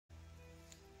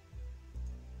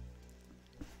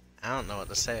I don't know what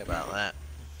to say about that.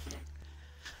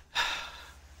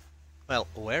 Well,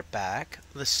 we're back.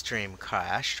 The stream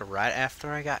crashed right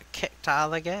after I got kicked out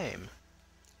of the game.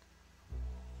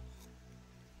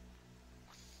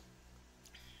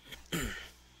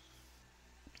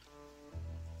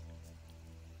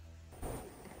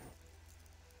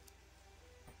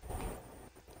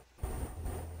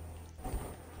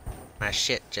 My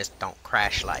shit just don't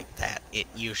crash like that. It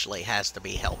usually has to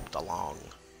be helped along.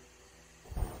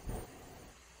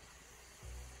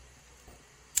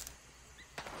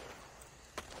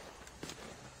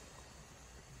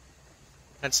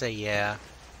 I'd say yeah.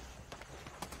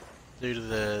 Due to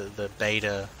the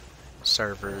beta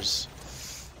servers.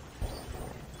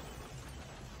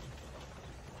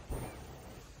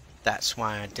 That's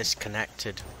why I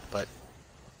disconnected, but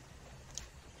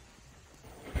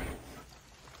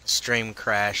stream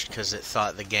crashed because it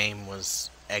thought the game was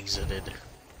exited.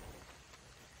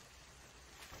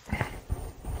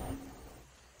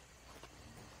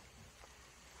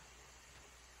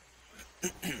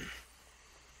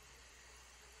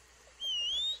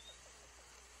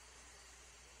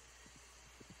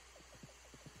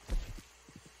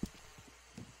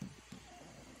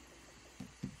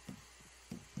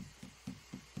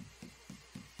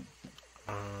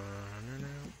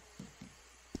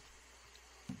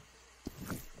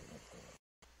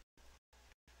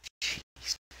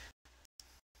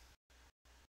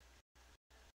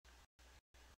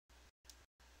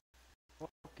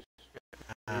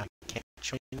 Can't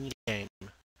join the game.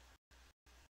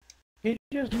 Can you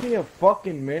just give me a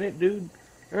fucking minute, dude?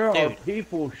 There are Dude,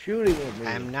 people shooting at me.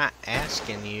 I'm not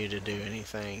asking you to do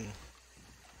anything.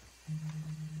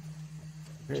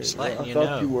 Just letting you know. I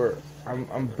thought you were.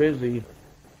 I'm busy.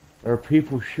 There are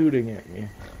people shooting at me.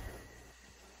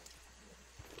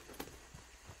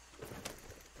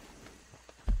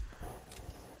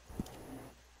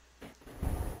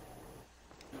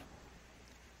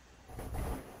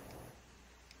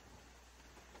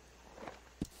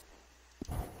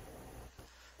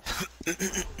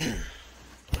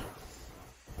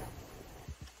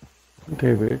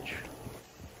 Okay, bitch.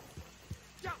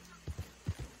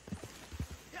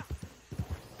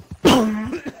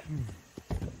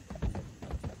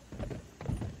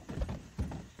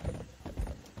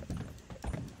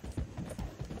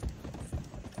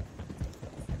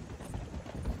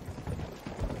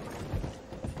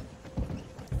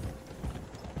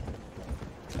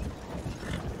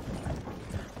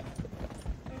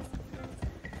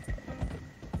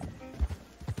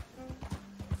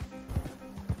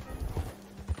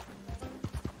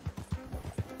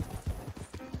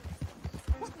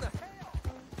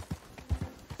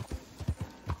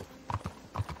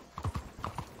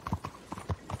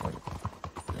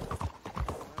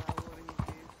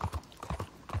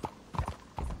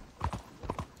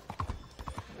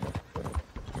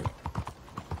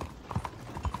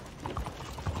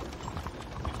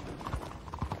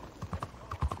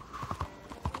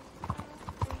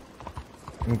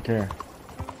 Okay.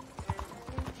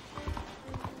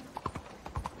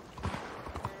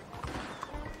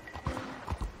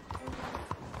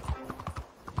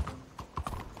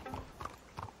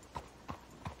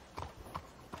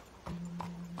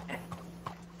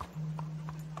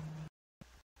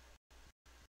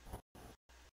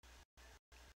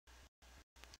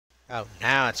 Oh,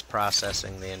 now it's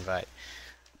processing the invite.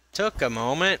 Took a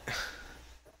moment.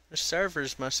 The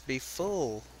servers must be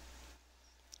full.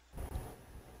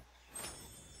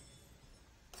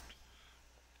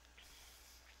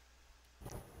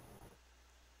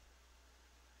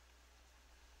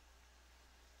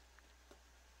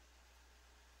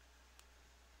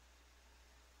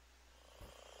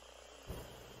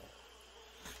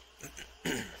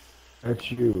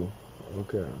 That's you.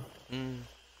 Okay.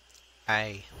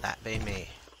 Aye, that be me.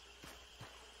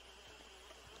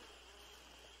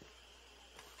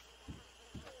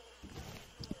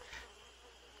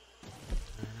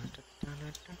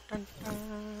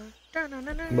 By the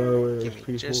way,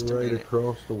 there's people right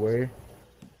across the way.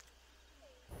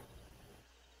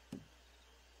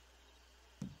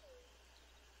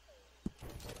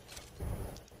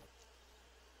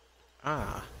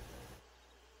 Ah.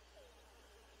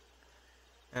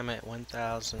 I'm at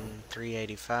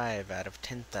 1,385 out of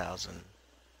 10,000.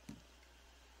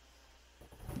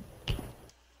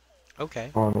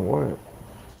 Okay. On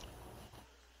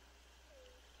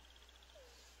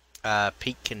what?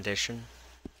 Peak condition.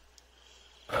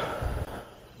 Nice.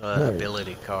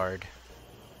 Ability card.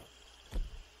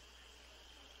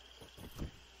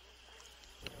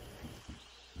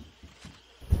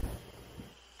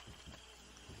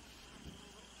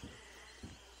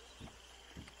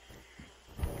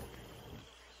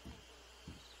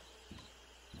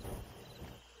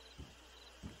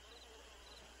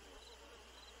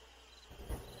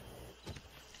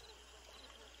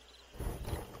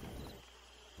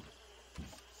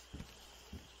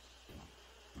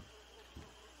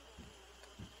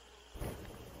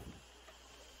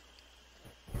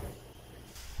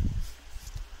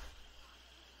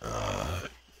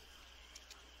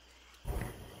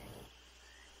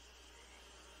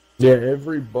 Yeah,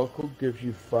 every buckle gives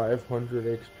you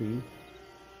 500 XP.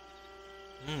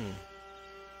 Hmm.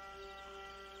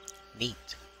 Neat.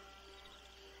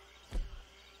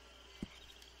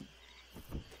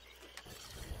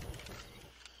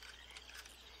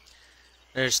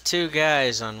 There's two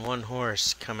guys on one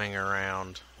horse coming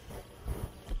around.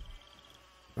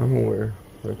 I'm aware.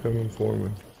 They're coming for me.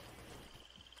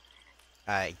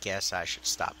 I guess I should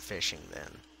stop fishing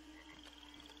then.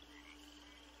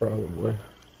 Probably.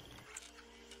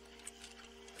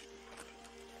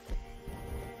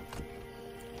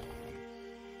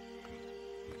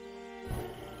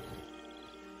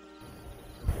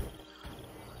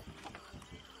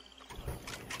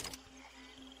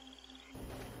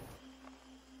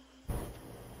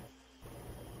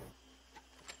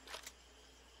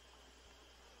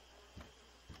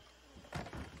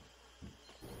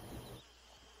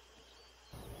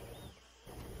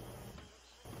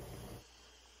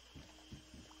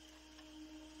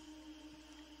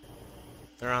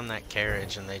 They're on that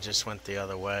carriage and they just went the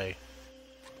other way.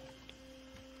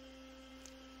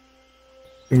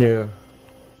 Yeah.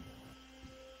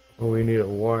 Well, we need a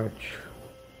watch.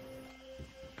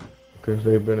 Because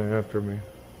they've been after me.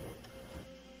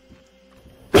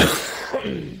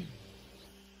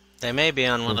 They may be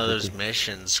on one of those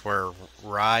missions where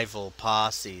rival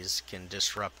posses can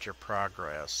disrupt your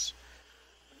progress.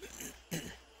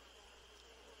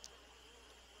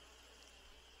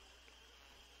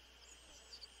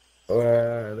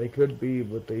 They could be,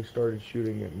 but they started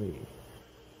shooting at me.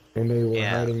 And they were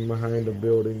hiding behind a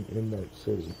building in that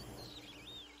city.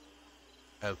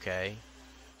 Okay.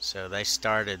 So they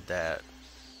started that.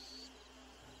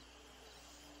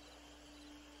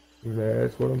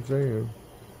 That's what I'm saying.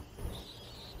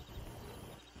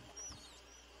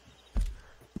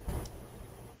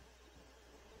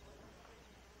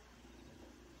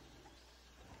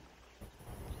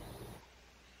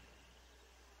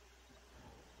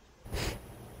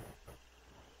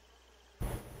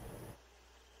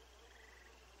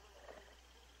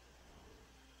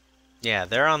 Yeah,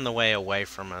 they're on the way away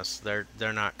from us. They're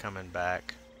not coming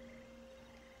back.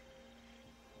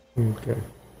 Okay.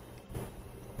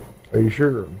 Are you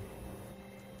sure?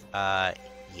 Yeah,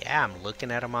 I'm looking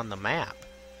at them on the map.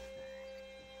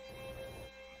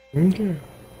 Okay.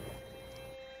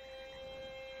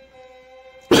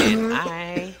 And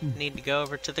I need to go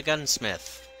over to the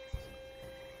gunsmith.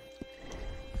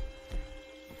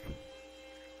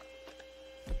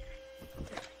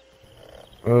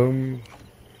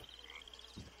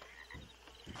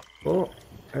 Well,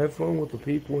 have fun with the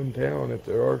people in town if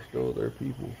there are still there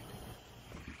people.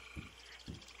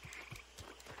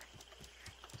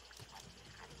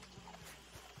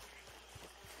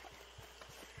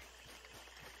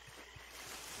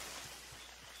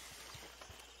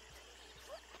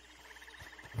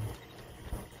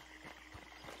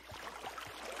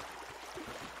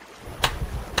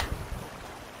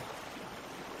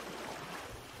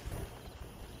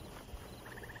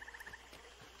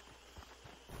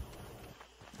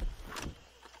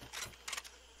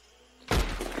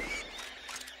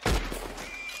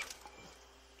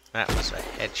 That was a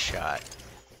headshot.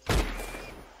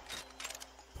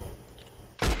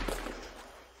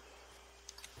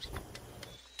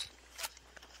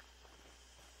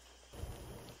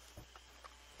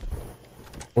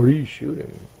 What are you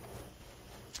shooting?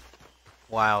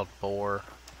 Wild boar.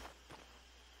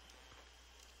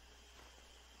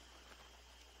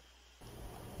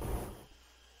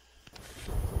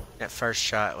 That first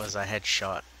shot was a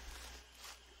headshot.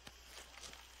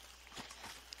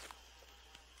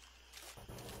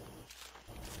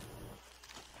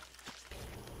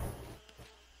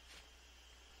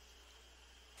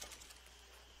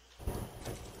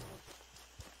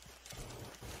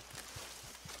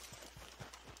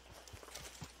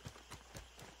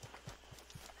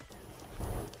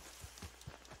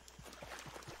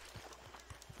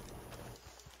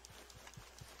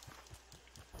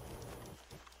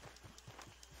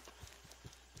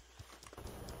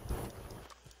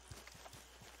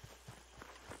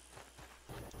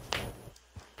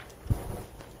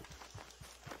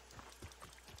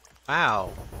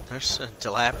 Wow, there's a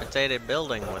dilapidated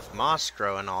building with moss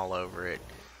growing all over it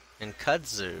in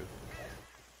kudzu.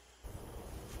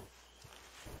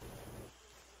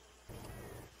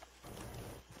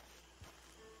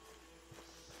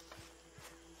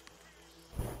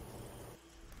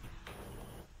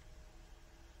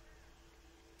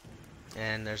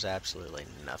 And there's absolutely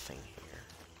nothing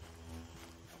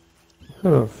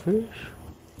here. A fish?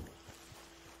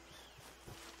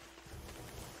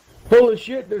 Holy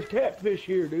shit, there's catfish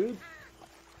here, dude.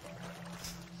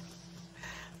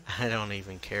 I don't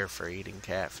even care for eating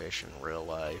catfish in real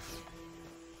life.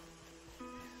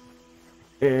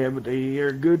 Yeah, but they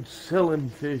are good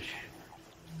selling fish.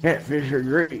 Catfish are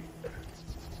great.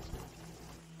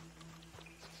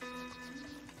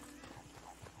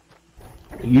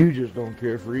 You just don't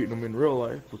care for eating them in real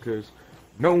life because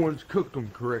no one's cooked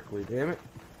them correctly, damn it.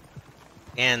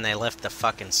 And they left the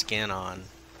fucking skin on.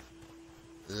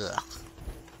 Ugh.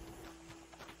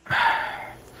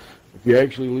 If you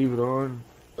actually leave it on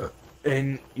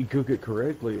and you cook it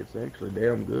correctly, it's actually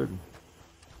damn good.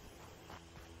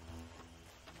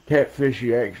 Catfish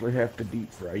you actually have to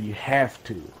deep fry. You have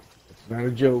to. It's not a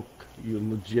joke. You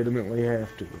legitimately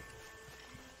have to.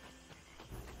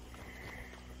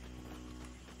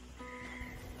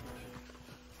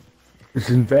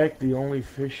 It's in fact the only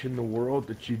fish in the world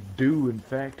that you do in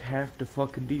fact have to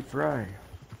fucking deep fry.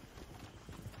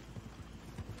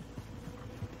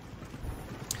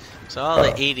 So all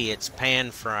the idiots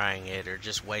pan frying it are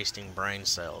just wasting brain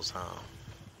cells, huh?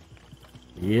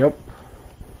 Yep.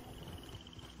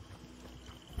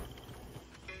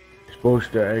 You're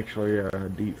supposed to actually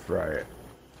deep fry it.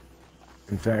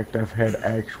 In fact, I've had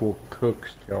actual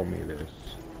cooks tell me this.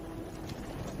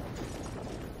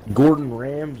 Gordon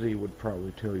Ramsay would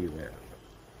probably tell you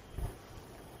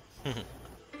that.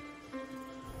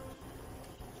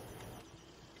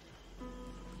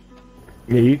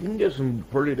 Yeah, you can get some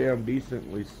pretty damn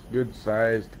decently good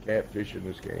sized catfish in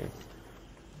this game.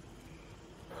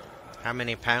 How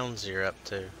many pounds you're up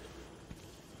to?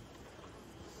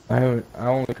 I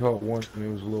only caught it once when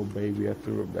it was a little baby. I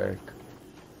threw it back.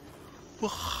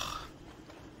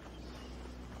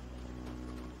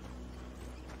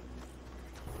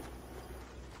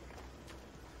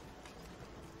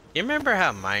 You remember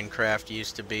how Minecraft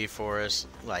used to be for us?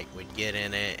 Like, we'd get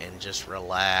in it and just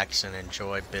relax and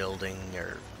enjoy building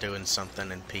or doing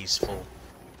something and peaceful.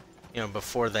 You know,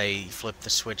 before they flipped the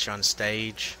switch on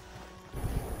stage.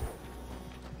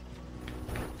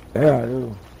 Yeah, I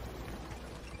do.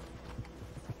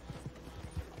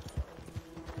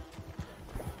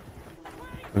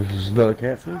 This is another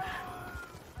catfish?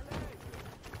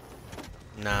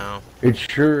 No. It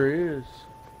sure is.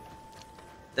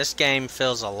 This game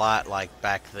feels a lot like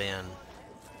back then.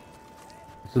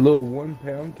 It's a little 1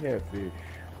 pound catfish.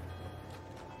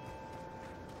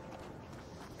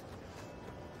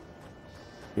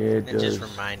 Yeah, it does. Just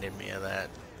reminded me of that.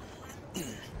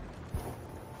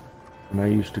 When I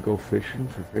used to go fishing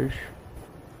for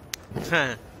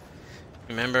fish.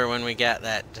 Remember when we got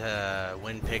that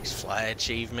When Pigs Fly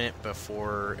achievement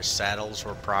before saddles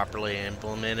were properly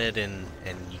implemented and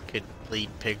you could lead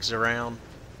pigs around?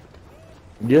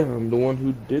 Yeah, I'm the one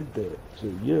who did that.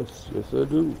 So yes, yes I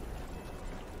do.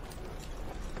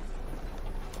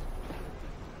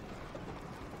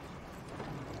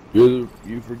 You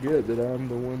forget that I'm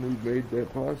the one who made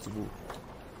that possible.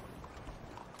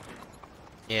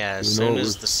 Yeah, as soon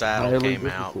as the saddle came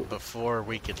difficult. out, before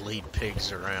we could lead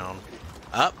pigs around.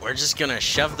 Up, we're just gonna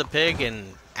shove the pig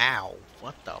and... Ow,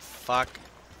 what the fuck?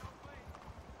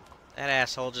 That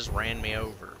asshole just ran me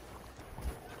over.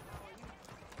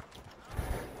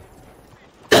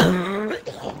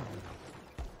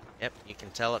 Yep, you can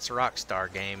tell it's a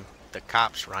Rockstar game. The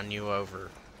cops run you over.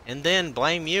 And then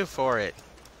blame you for it.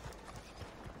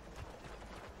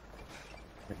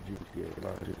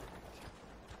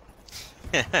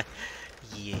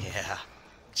 Yeah,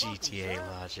 GTA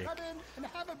logic. Come in and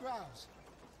have a browse.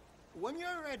 When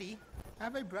you're ready,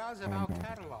 have a browse of our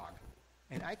catalog,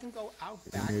 and I can go out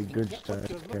back and get what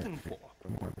you're looking for.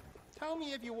 Tell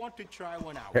me if you want to try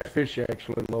one out. Catfish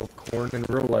actually love corn in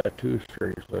real life too,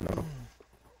 strangely enough.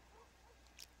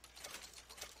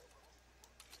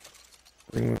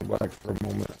 I think went black for a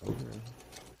moment.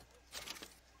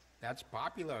 That's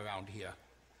popular around here.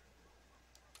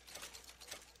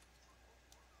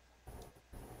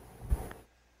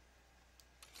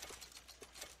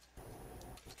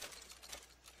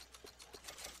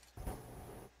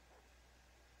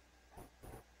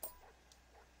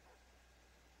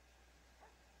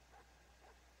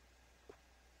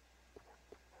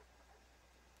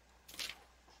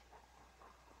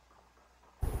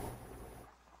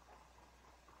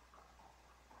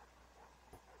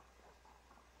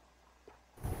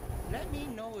 Let me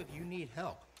know if you need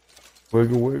help.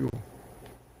 Wiggle, wiggle.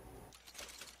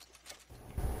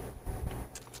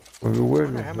 Wiggle,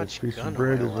 wiggle. How much piece gun of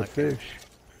bread oil is a I can- fish.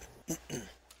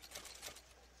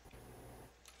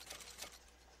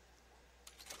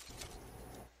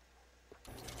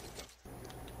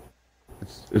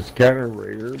 It's kind of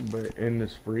rare, but in the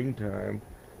springtime,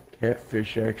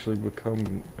 catfish actually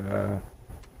become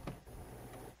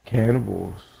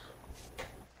cannibals.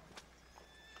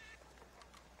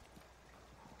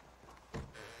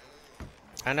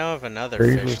 I know of another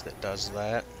Strangely, fish that does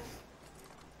that.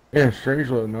 yeah,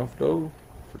 strangely enough though,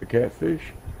 for the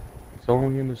catfish, it's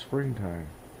only in the springtime.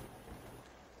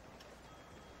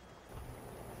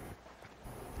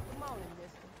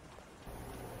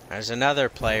 There's another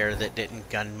player that didn't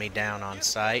gun me down on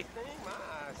sight.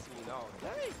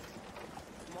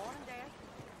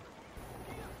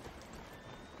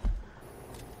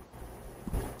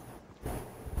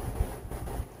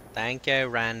 Thank you,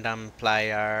 random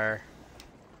player.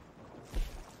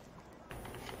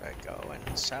 Should I go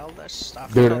and sell this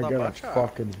stuff Dude, to I the got butcher? a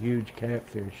fucking huge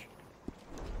catfish.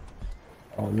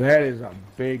 Oh, that is a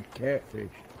big catfish.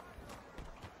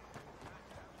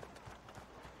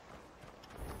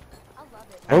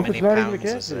 How Hope many it's not even a pounds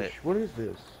is catfish. it? What is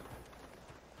this?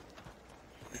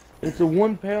 It's a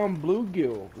 1 pound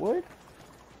bluegill. What?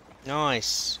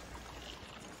 Nice.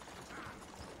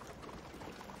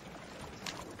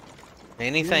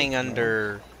 Anything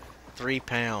under 3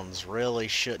 pounds really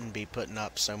shouldn't be putting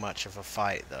up so much of a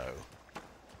fight, though.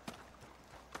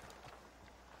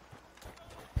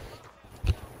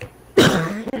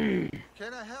 Can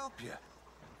I help you?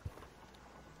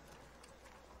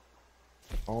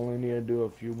 All I need to do a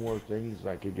few more things,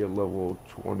 I could get level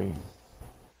 20.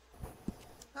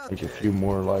 Like a few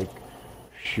more, like,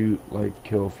 shoot, like,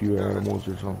 kill a few animals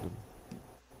or something.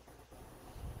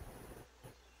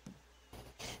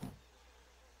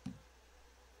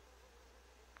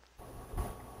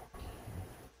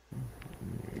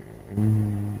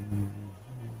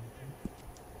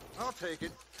 I'll take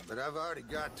it, but I've already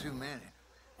got too many.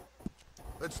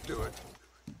 Let's do it.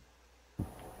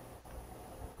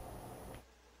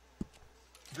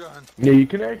 Done. Yeah, you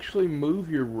can actually move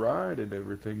your rod and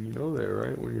everything. You know that,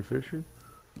 right? When you're fishing.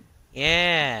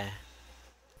 Yeah.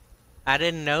 I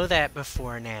didn't know that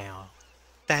before now.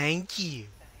 Thank you.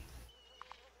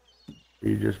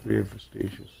 You're just being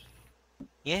facetious.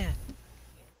 Yeah.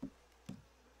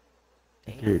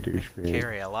 Okay, douchebag.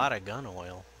 Carry a lot of gun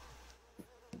oil.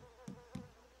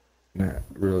 Not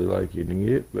really like you need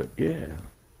it, but yeah.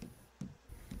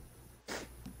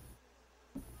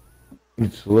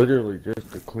 It's literally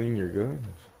just to clean your guns.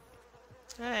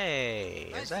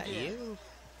 Hey, is that you?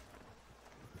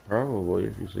 Probably,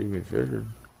 if you see me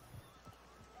fishing.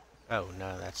 Oh,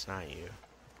 no, that's not you.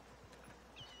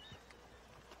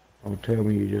 Don't tell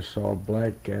me you just saw a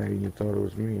black guy and you thought it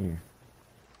was me.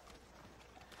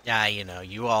 Yeah, you know,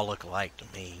 you all look alike to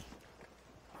me.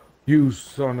 You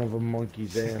son of a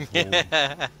monkey's asshole.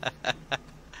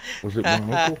 Was it my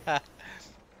uncle?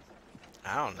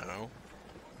 I don't know.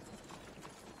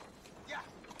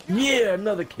 Yeah,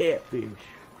 another catfish.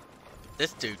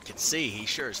 This dude can see. He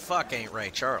sure as fuck ain't Ray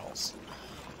Charles.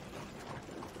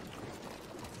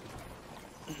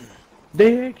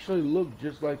 They actually look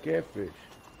just like catfish.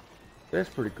 That's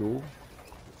pretty cool.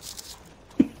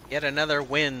 Yet another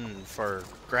win for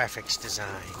graphics design.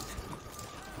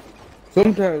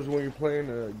 Sometimes when you're playing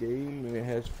a game and it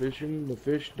has fishing, the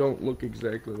fish don't look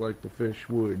exactly like the fish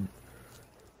would.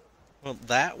 Well,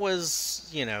 that was,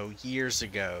 you know, years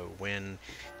ago when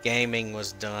gaming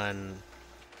was done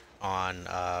on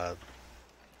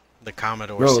the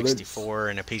Commodore 64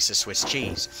 and a piece of Swiss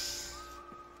cheese.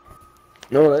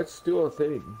 No, that's still a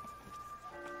thing.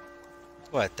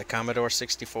 What, the Commodore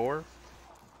 64?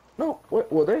 No,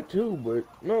 well that too, but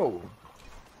no.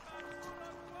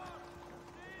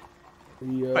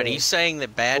 But are you saying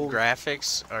that bad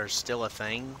graphics are still a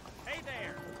thing?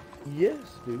 Yes,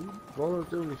 dude.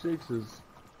 Fallout 76 is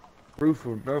proof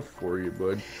enough for you,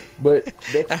 bud. But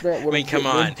that's not what I mean, come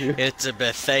on. into. It's a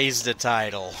Bethesda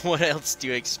title. What else do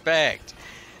you expect?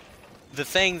 The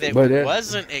thing that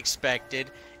wasn't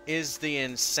expected is the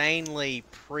insanely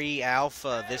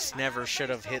pre-alpha, this never should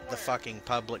have hit the fucking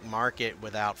public market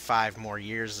without 5 more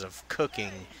years of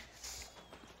cooking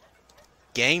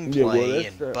gameplay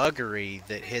and buggery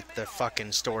that hit the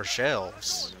fucking store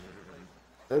shelves.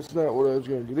 That's not what I was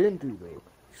going to get into, though.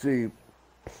 See,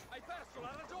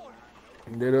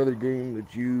 that other game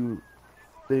that you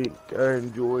think I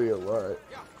enjoy a lot,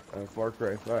 Far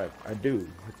Cry 5, I do.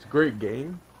 It's a great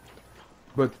game,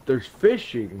 but there's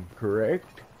fishing,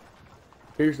 correct?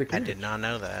 Here's the catch. I did not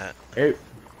know that. Hey,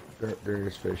 there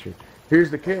is fishing.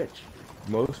 Here's the catch.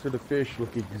 Most of the fish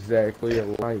look exactly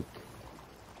alike.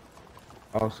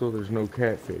 Also, there's no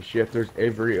catfish, yet there's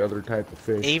every other type of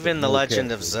fish. Even The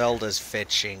Legend of Zelda's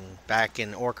fishing back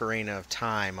in Ocarina of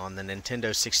Time on the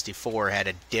Nintendo 64 had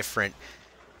a different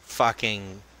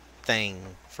fucking thing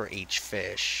for each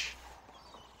fish.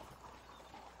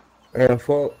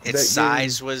 Its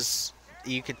size was,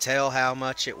 you could tell how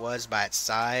much it was by its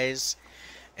size,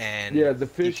 and yeah, the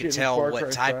fish you could tell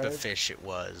what type of fish it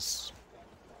was.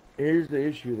 here's the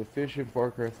issue. The fish in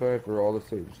Far Cry 5 are all the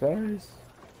same size.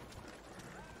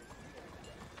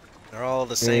 They're all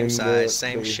the same size,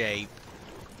 same shape,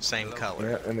 same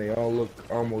color. Yeah, and they all look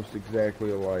almost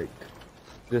exactly alike.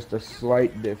 Just a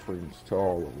slight difference to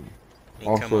all of them.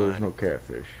 Also, there's no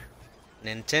catfish.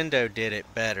 Nintendo did it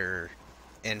better,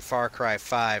 and Far Cry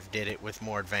 5 did it with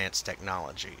more advanced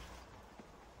technology.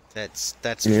 That's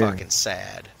fucking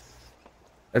sad.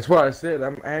 That's why I said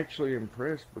I'm actually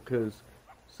impressed, because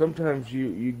sometimes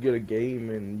you get a game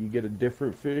and you get a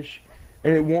different fish,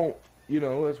 and it won't, you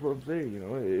know, that's what I'm saying, you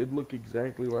know, it'd look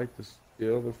exactly like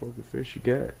the other fucking fish you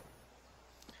got.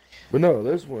 But no,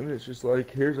 this one, it's just like,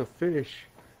 here's a fish.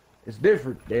 It's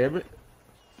different, damn it.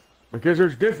 Because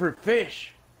there's different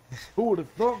fish. Who would have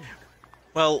thought?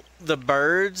 Well, the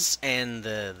birds and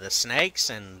the snakes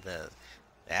and the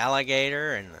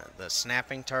alligator and the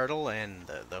snapping turtle and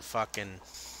the fucking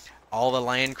all the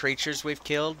land creatures we've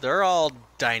killed, they're all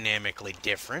dynamically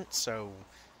different, so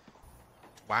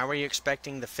why were you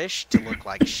expecting the fish to look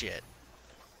like shit?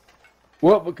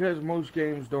 Well, because most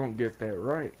games don't get that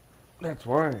right. That's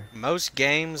why. Most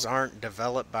games aren't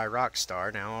developed by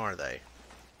Rockstar, now are they?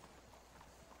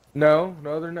 No,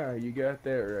 they're not. You got that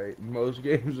right. Most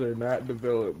games are not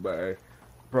developed by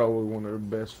probably one of the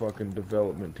best fucking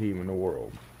development team in the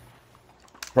world.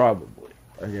 Probably.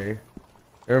 Okay?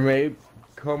 There may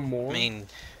come more. I mean,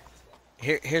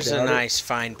 here's a nice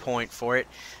fine point for it.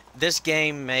 This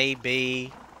game may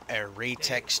be a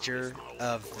retexture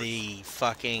of the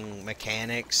fucking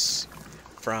mechanics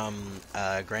from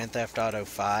Grand Theft Auto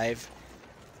 5,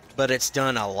 but it's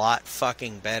done a lot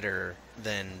fucking better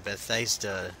than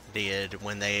Bethesda did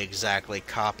when they exactly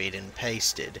copied and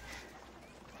pasted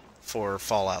for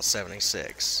Fallout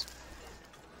 76.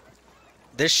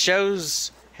 This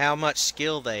shows how much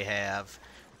skill they have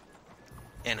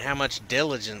and how much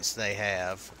diligence they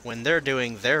have when they're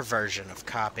doing their version of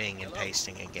copying and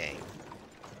pasting a game.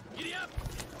 Giddy up.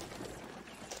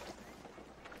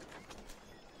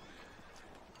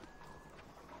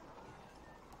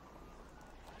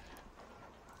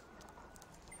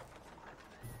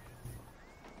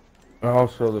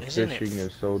 Also, the fishing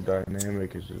is so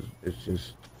dynamic, it's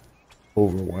just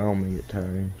overwhelming at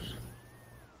times.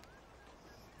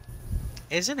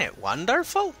 Isn't it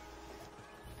wonderful?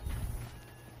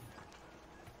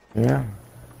 Yeah.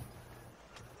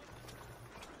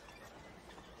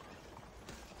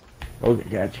 Okay,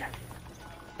 gotcha.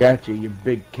 Gotcha, you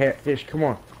big catfish. Come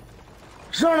on.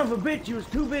 Son of a bitch, you was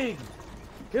too big.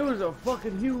 It was a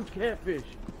fucking huge catfish.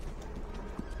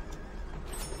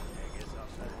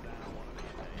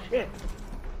 Shit.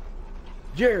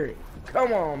 Jerry,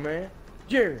 come on, man.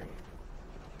 Jerry,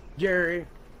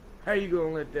 how you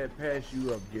gonna let that pass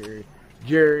you up,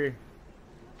 Jerry?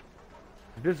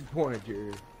 I'm disappointed,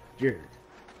 Jerry.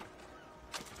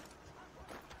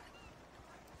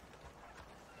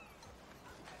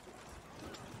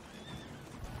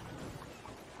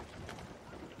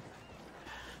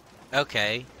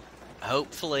 Okay,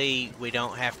 hopefully we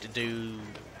don't have to do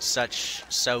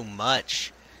so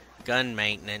much gun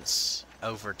maintenance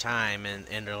over time, and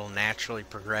it'll naturally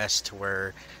progress to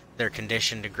where their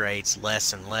condition degrades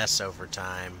less and less over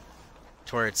time,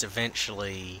 to where it's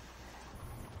eventually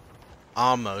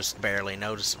almost barely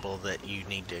noticeable that you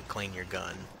need to clean your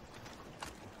gun.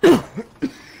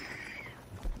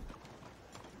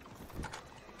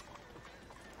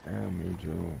 Me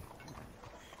too.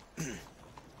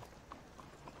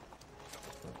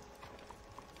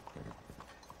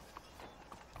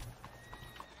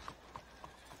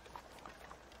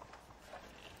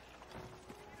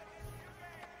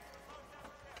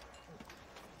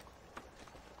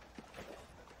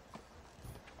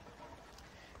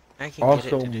 I can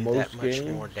also, get it to do that much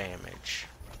more damage.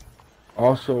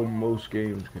 Also, most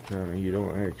games, Katana, you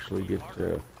don't actually get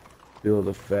to feel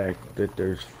the fact that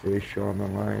there's fish on the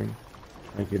line.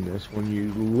 Like in this one,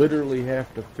 you literally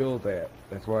have to feel that.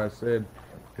 That's why I said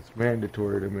it's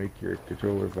mandatory to make your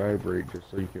controller vibrate,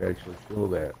 just so you can actually feel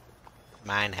that.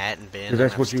 Mine hadn't been, and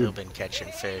I've still been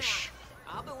catching fish.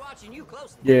 I'll be watching you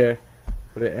closely. Yeah,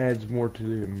 but it adds more to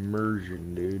the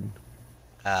immersion, dude.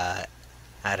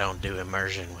 I don't do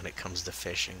immersion when it comes to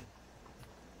fishing.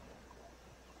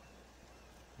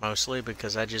 Mostly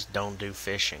because I just don't do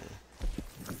fishing.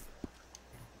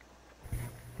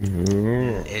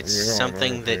 It's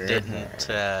something that didn't,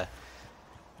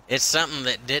 it's something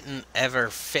that didn't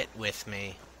ever fit with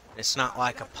me. It's not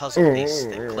like a puzzle piece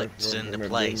that clicks into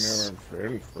place.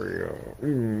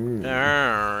 You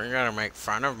gotta make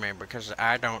fun of me because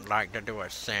I don't like to do a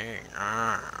thing.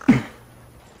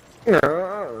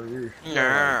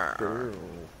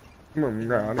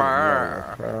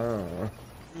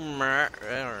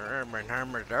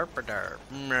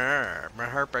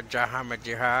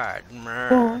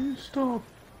 Juan, stop.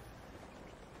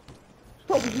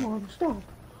 Stop, Juan, stop.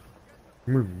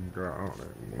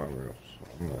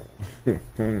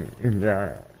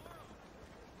 Yeah.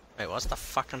 Wait, what's the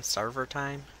fucking server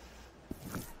time?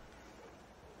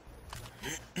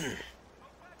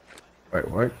 Wait,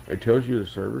 what? It tells you the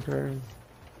server time?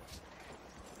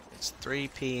 It's 3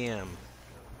 p.m.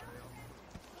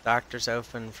 Doctor's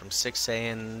open from 6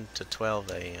 a.m. to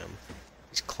 12 a.m.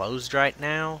 He's closed right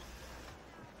now?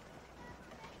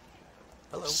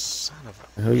 Hello. Son of a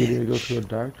The hell you need to go bitch. to a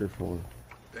doctor for?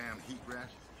 Damn heat rash is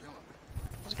killing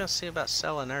me. I was gonna see about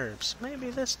selling herbs.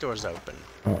 Maybe this door's open.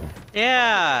 Uh-oh.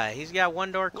 Yeah, he's got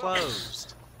one door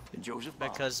closed. Joseph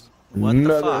Because Bombs. what the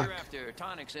Another- fuck? You're after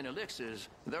tonics and elixirs.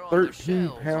 They're on the 13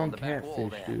 shelves on pound the back wall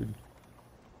catfish, there. dude.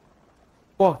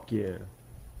 Fuck yeah.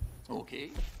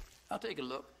 Okay, I'll take a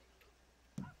look.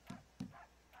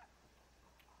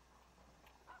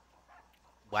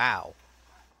 Wow.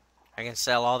 I can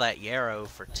sell all that yarrow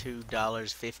for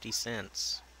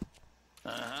 $2.50.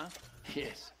 Uh-huh.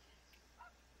 Yes.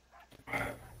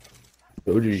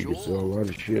 Told you you could sell a lot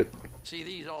of shit. See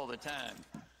these all the time.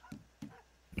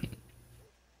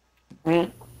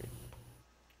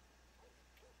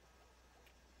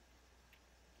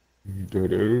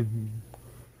 Da-da.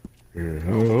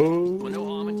 Well, no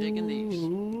harm in taking these.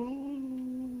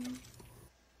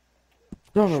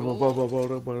 Son of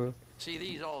a See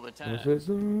these all the time.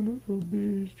 son of a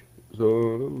bitch.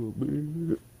 Son of a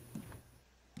bitch.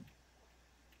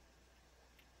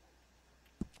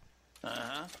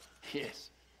 Uh-huh. Yes.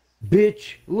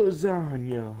 Bitch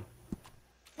lasagna.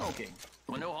 Okay.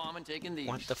 Well, no harm in taking these.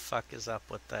 What the fuck is up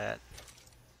with that?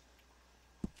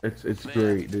 It's Man.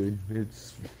 great, dude.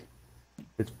 It's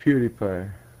PewDiePie.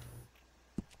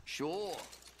 Sure.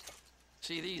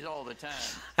 See these all the time.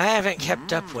 I haven't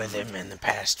kept up with him in the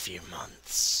past few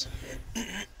months.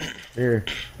 Here,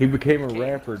 he became a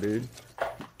rapper, dude.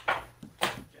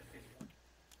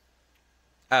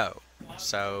 Oh,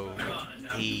 so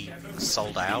he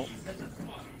sold out?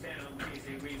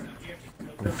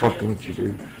 I'm fucking with you,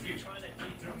 dude.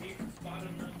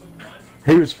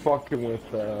 He was fucking with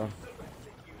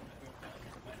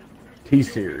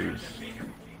T-Series.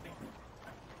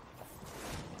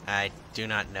 I do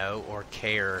not know or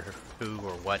care who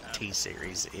or what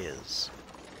T-Series is.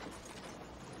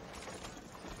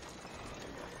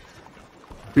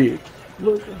 Bitch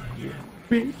lasagna.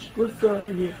 Bitch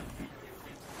lasagna.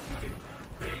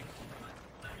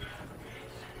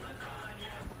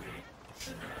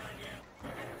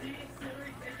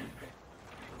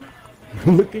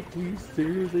 Look at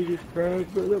T-Series, they just cried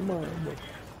for the mama.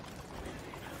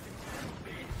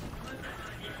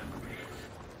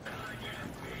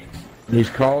 He's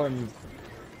calling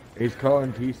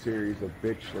T-Series a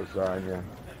bitch lasagna.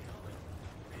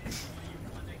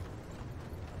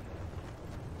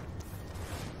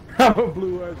 I'm a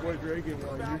blue-eyed white dragon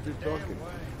while you're just talking.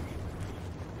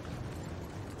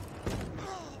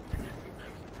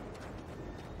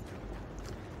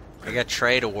 I got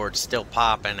trade awards still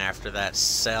popping after that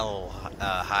cell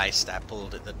heist I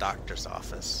pulled at the doctor's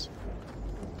office.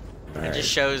 It just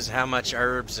shows how much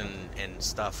herbs and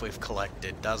stuff we've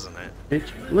collected, doesn't it? Bitch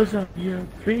lasagna,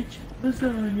 bitch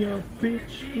lasagna,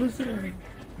 bitch lasagna.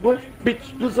 What? Bitch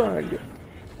lasagna.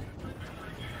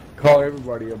 Call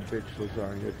everybody a bitch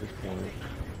lasagna at this point.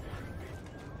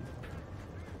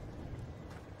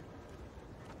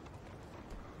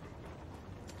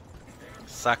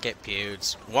 Suck it,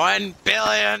 Pewds. 1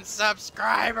 billion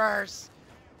subscribers!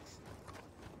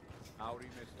 Howdy,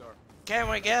 mister. Can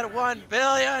we get 1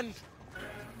 billion?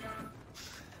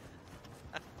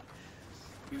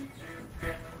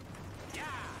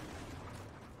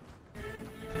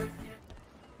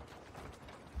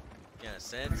 Yeah,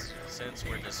 since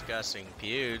we're discussing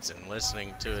Pewds and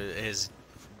listening to his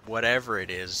whatever it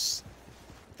is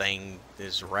thing,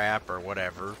 his rap or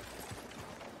whatever,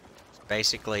 it's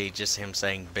basically just him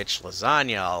saying bitch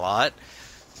lasagna a lot.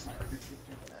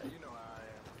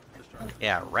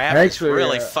 Yeah, rap Actually, is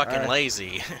really fucking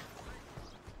lazy.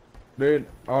 Dude,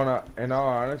 in all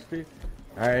honesty,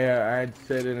 I had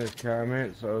said in his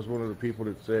comments, I was one of the people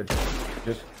that said,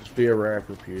 just be a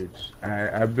rapper, Pewds.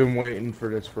 I've been waiting for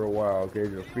this for a while, okay?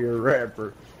 Just be a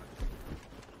rapper.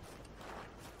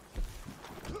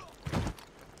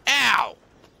 Ow!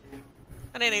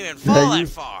 I didn't even fall Now that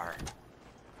far.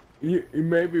 You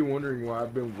may be wondering why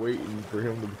I've been waiting for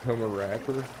him to become a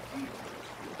rapper.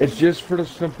 It's just for the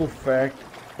simple fact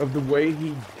of the way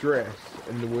he dressed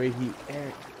and the way he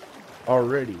acts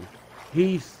already.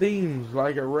 He seems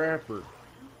like a rapper.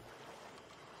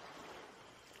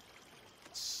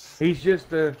 He's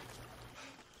just a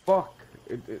fuck.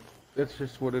 That's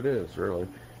just what it is, really.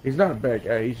 He's not a bad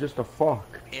guy. He's just a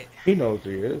fuck. He knows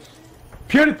he is.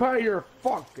 PewDiePie, you're a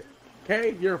fuck.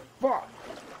 Okay, you're a fuck.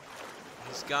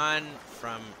 He's gone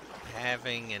from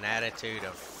having an attitude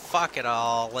of fuck it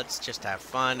all, let's just have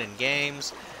fun and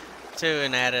games, to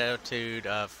an attitude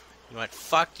of, you know what,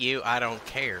 fuck you, I don't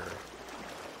care.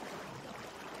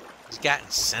 He's gotten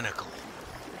cynical.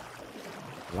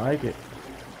 Like it.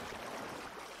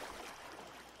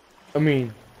 I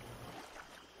mean,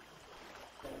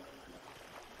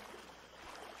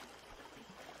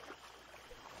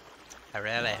 I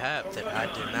really hope that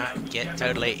I do not get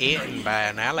totally eaten by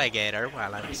an alligator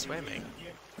while I'm swimming.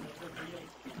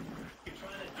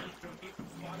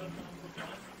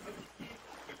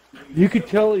 you could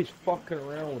tell he's fucking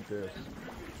around with this.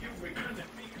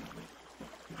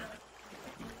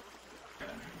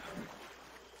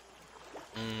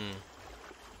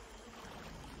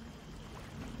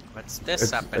 What's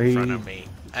this up in front of me?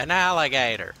 An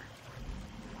alligator.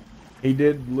 He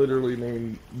did literally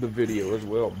name the video as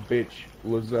well, bitch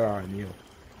lasagna.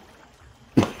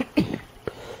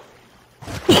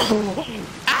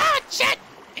 Ah, shit!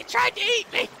 It tried to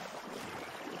eat me!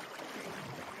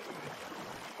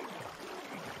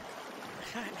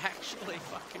 I actually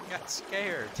fucking got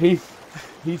scared. He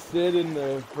said in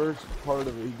the first part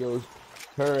of it, he goes,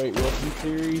 alright, welcome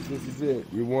series, this is it.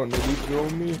 You want to be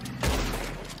on me?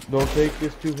 Don't take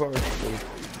this too harshly.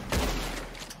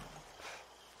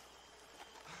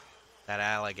 That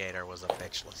alligator was a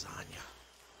bitch lasagna.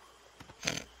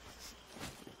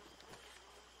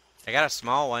 I got a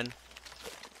small one.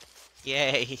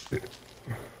 Yay.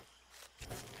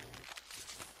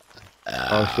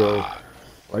 Also,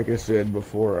 like I said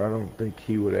before, I don't think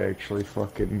he would actually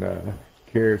fucking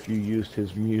care if you used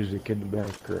his music in the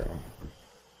background.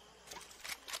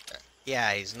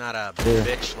 Yeah, he's not a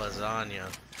bitch lasagna.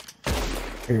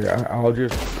 Here, I'll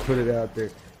just put it out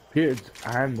there. Kids,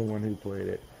 I'm the one who played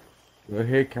it. Go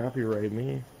ahead, copyright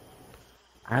me.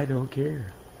 I don't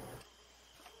care.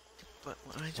 But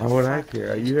why would I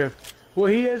care? You have... Well,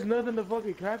 he has nothing to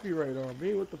fucking copyright on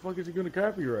me. What the fuck is he gonna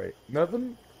copyright?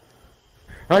 Nothing?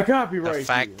 I copyright the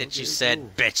fact that you said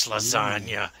cool. bitch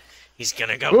lasagna, he's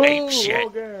gonna go ape shit. Oh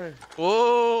god.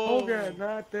 Whoa! Oh god,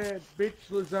 not that bitch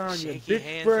lasagna. Shaky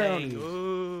Bitch brownies.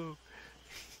 Ooh.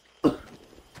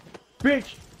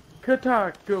 Bitch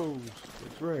Katacos.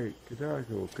 That's right,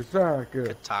 Katako.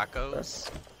 Kasaka. Tacos?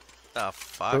 The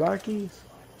fuck? Kalakis?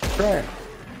 Crack.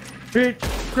 Bitch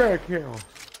crack house.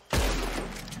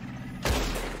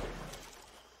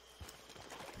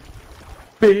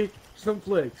 Bitch some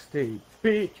flex tape.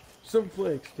 Bitch some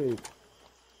flex tape.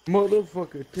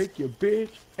 Motherfucker, take your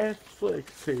bitch ass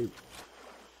flex tape.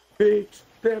 Fix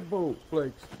that boat,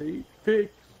 flex tape.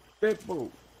 Fix that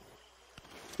boat.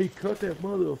 He cut that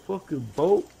motherfucking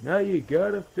boat. Now you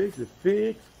gotta fix it.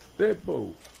 Fix that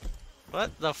boat.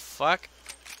 What the fuck?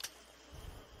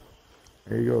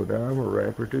 There you go, Dom. I'm a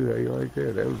rapper too. How you like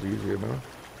that? That was easy enough.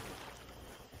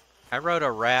 I wrote a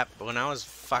rap when I was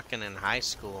fucking in high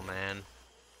school, man.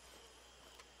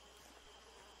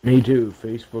 Me too.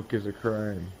 Facebook is a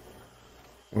crime.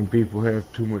 When people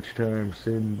have too much time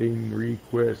sending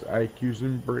requests, IQs,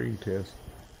 and brain tests.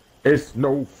 It's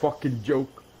no fucking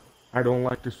joke. I don't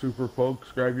like the super folks,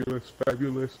 fabulous,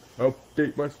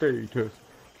 update my status.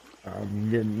 I'm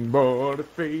getting bored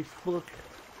of Facebook.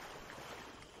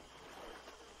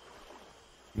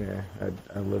 Yeah,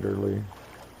 I literally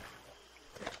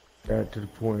got to the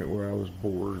point where I was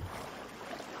bored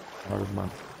out of my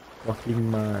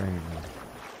fucking mind.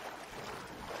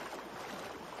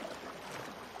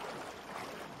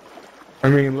 I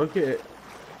mean, look at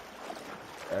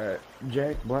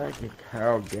Jack Black and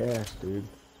Kyle Gass, dude.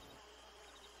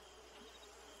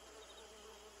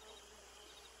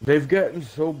 They've gotten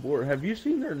so bored. Have you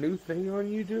seen their new thing on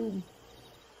YouTube?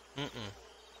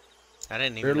 I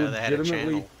didn't even know they had a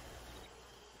channel.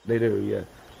 They do, yeah.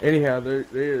 Anyhow,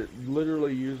 they're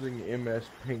literally using MS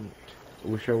Paint. I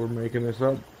wish I were making this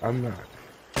up. I'm not.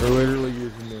 They're literally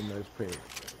using MS Paint.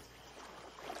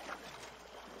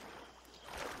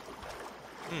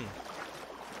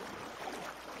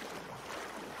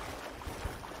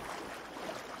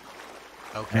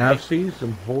 Okay. And I've seen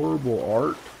some horrible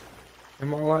art in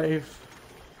my life,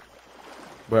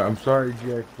 but I'm sorry,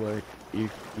 Jack Black. You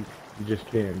just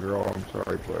can't draw. I'm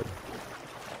sorry, bud.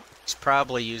 He's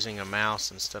probably using a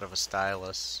mouse instead of a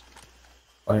stylus.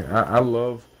 Like I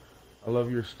love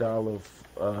your style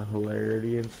of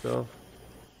hilarity and stuff.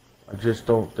 I just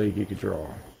don't think you could draw.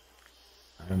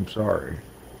 I'm sorry.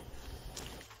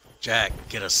 Jack,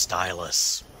 get a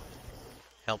stylus.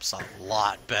 Helps a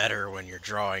lot better when you're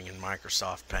drawing in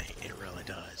Microsoft Paint. It really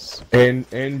does.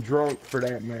 And drunk for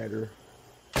that matter.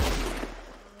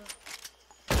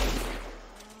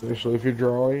 Especially if you're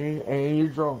drawing and you're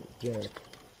drunk, Jack.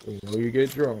 You know you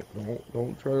get drunk.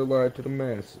 Don't try to lie to the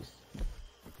masses.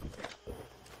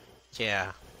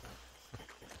 Yeah.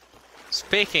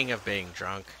 Speaking of being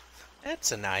drunk,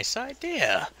 that's a nice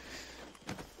idea.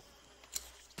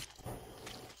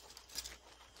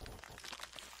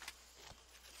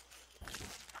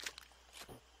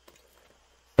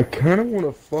 I kind of want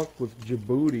to fuck with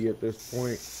Djibouti at this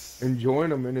point and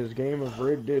join him in his game of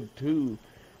Red Dead 2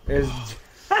 as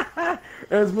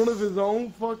as one of his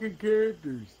own fucking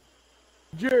characters.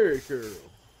 Jericho.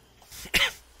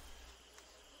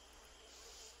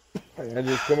 I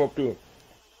just come up to him.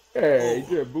 Hey,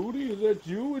 Djibouti, is that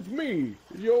you? It's me.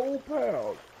 It's your old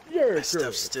pal. Jericho. This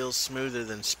stuff's still smoother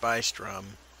than spiced rum.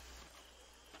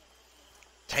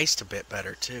 Tastes a bit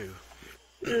better, too.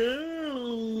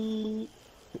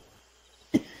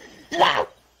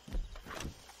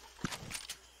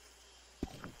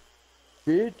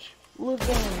 Bitch,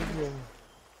 lasagna.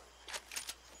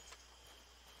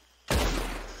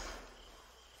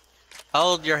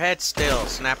 Hold your head still,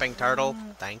 snapping turtle.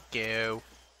 Thank you.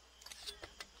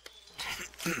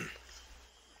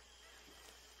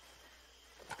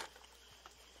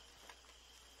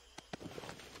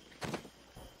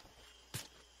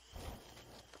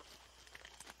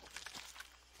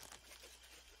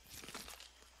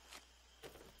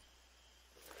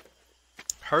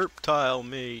 Herptile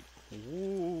meat.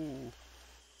 Ooh.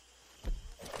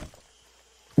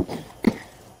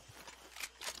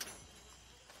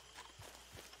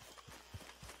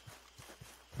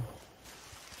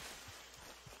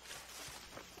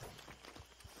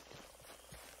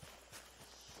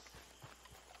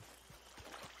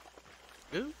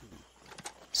 Ooh.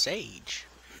 Sage.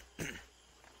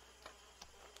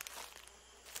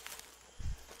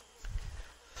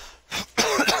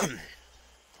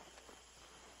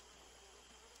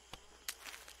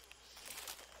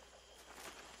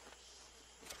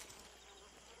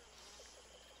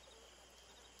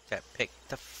 That picked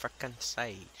the frickin'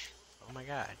 sage. Oh my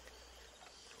god.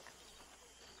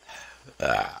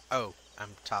 Oh,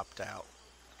 I'm topped out.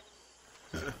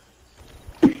 I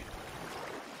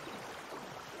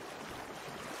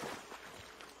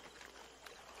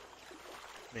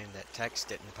mean, that text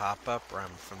didn't pop up, or I'm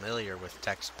familiar with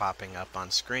text popping up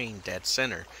on screen dead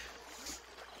center.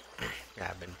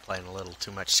 I've been playing a little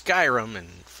too much Skyrim and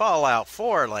Fallout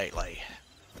 4 lately.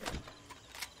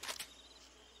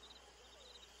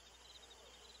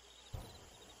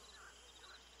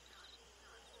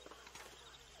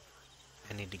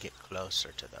 I need to get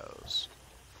closer to those.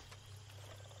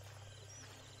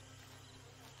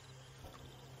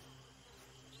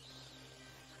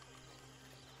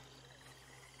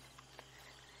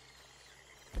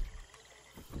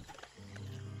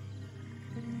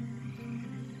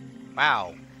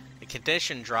 Wow, the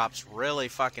condition drops really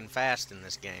fucking fast in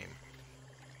this game.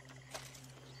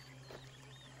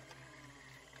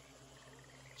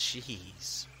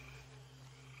 Jeez.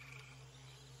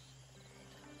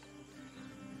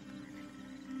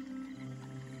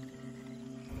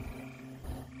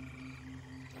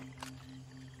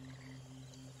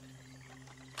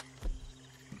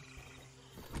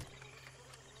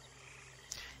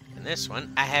 And this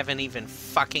one, I haven't even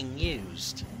fucking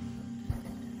used.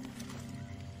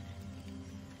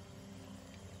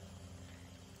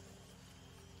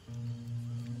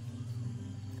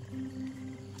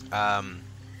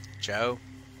 Joe?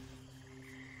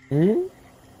 Hmm?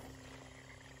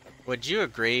 Would you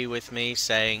agree with me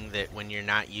saying that when you're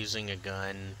not using a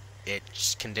gun,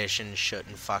 its condition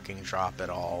shouldn't fucking drop at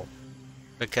all?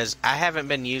 Because I haven't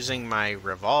been using my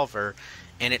revolver,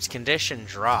 and its condition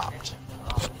dropped.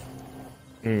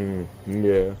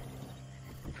 Yeah.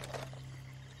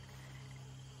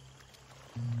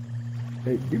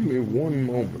 Hey, give me one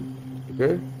moment,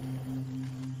 okay?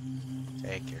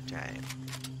 Take your time.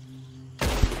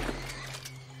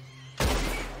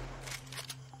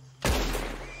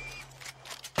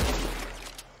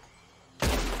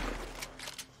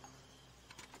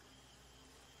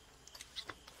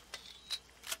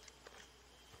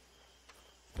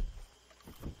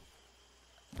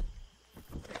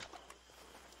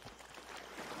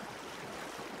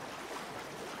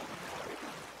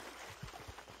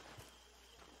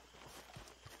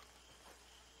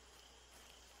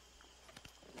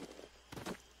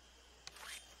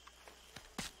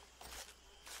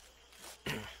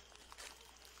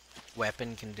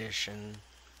 Weapon condition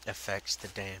affects the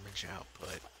damage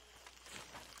output.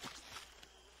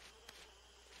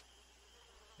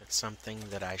 realized something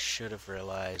that I should have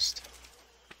realized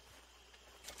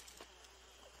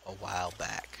a while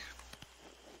back.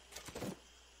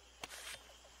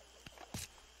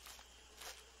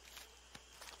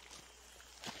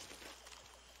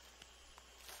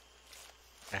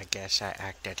 I guess I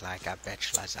acted like a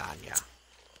bitch lasagna.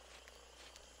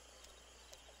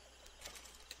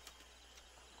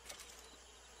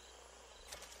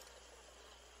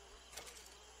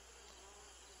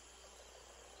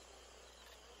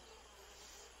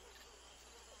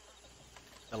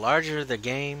 The larger the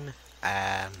game,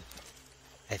 I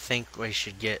think we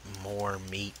should get more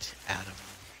meat out of them.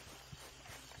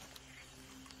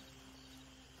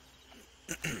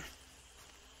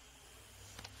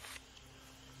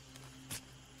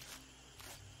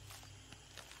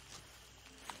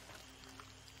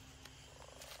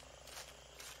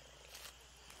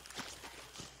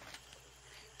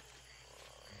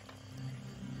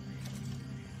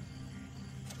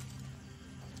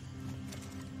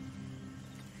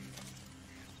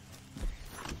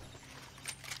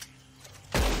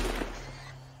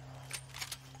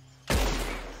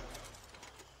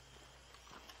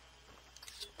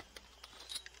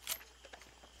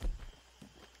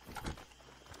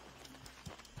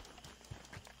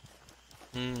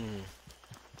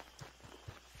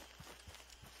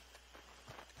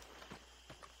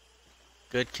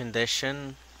 Good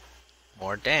condition,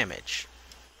 more damage.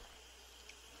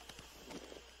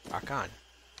 Rock on.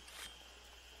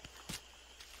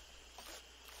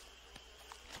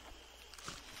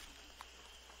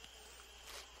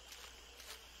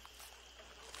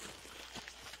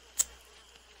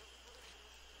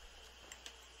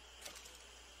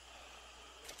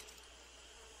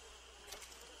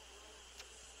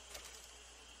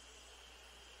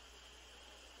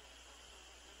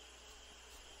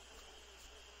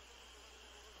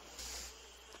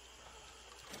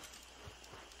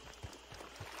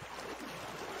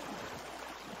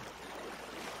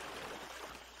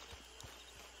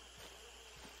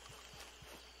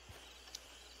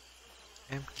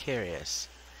 I'm curious,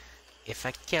 if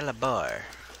I kill a boar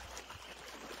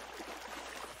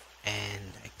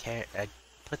and I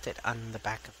put it on the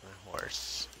back of my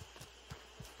horse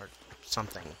or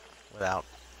something without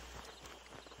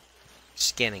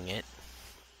skinning it,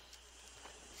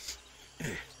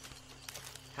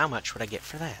 how much would I get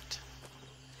for that?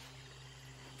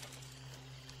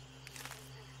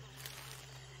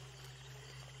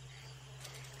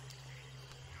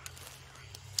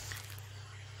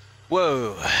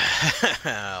 Whoa!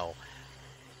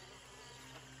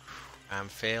 I'm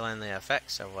feeling the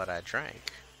effects of what I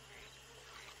drank.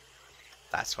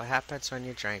 That's what happens when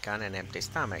you drink on an empty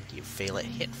stomach. You feel it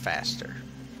hit faster.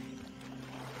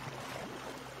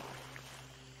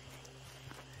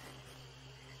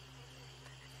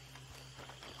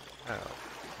 Oh,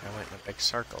 I went in a big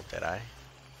circle, did I?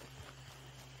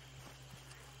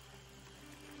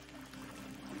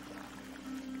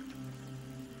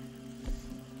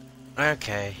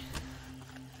 Okay.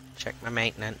 Check my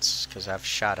maintenance, because I've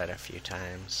shot it a few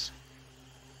times.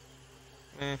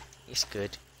 He's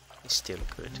good. He's still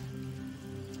good.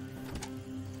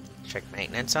 Check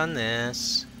maintenance on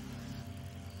this.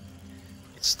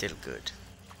 It's still good.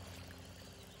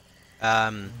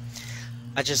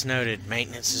 I just noted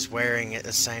maintenance is wearing at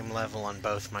the same level on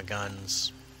both my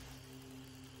guns.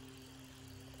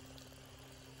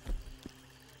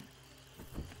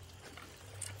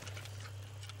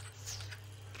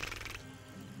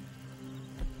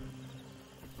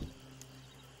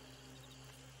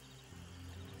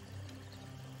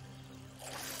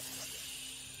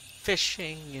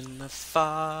 Fishing in the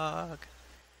fog,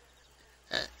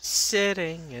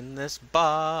 sitting in this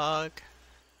bog,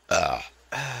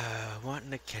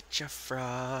 wanting to catch a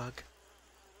frog.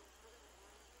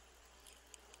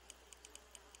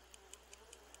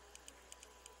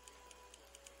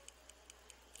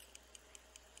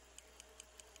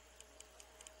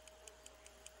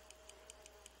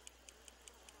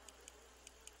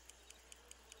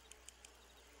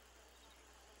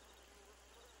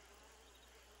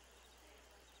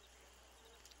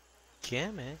 Yeah,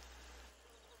 man.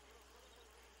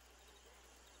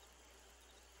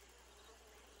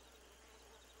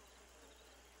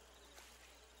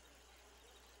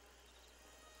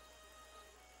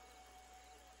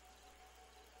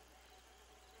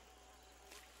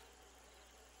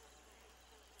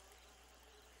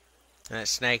 And that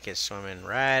snake is swimming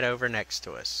right over next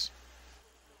to us.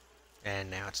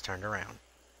 And now it's turned around.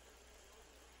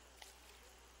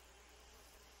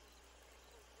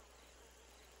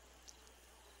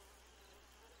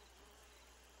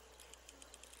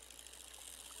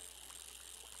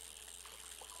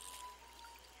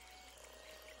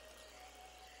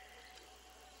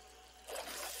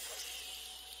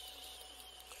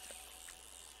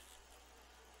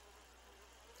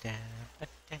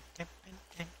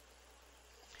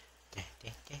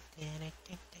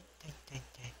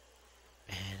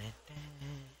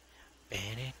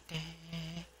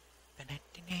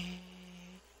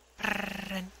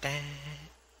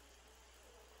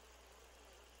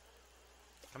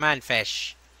 Come on,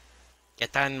 fish.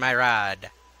 Get on my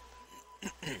rod.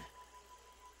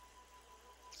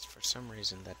 For some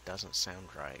reason, that doesn't sound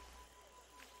right.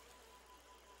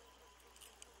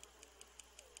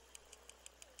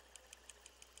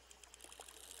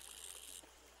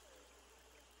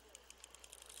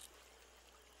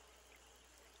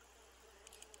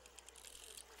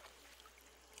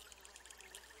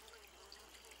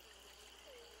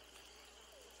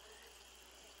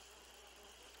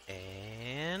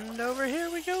 And over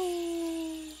here we go.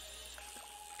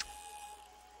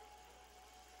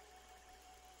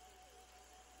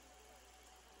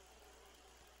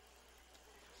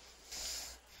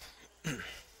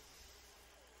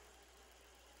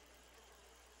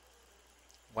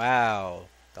 Wow,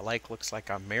 the lake looks like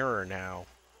a mirror now.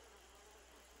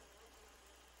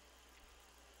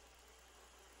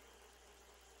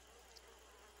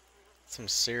 Some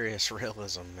serious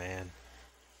realism, man.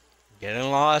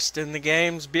 Getting lost in the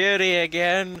game's beauty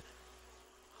again.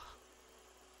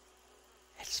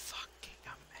 It's fucking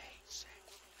amazing.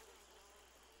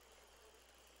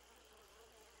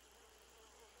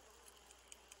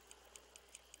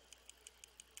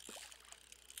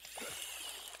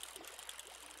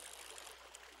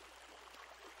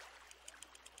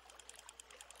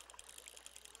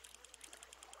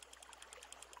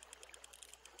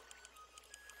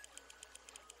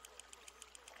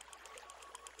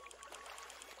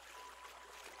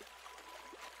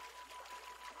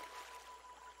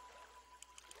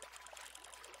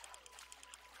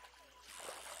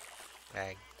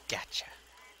 I gotcha.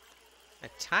 A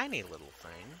tiny little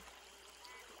thing?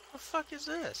 What the fuck is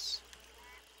this?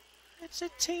 It's a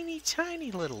teeny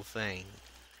tiny little thing.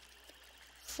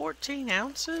 14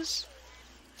 ounces?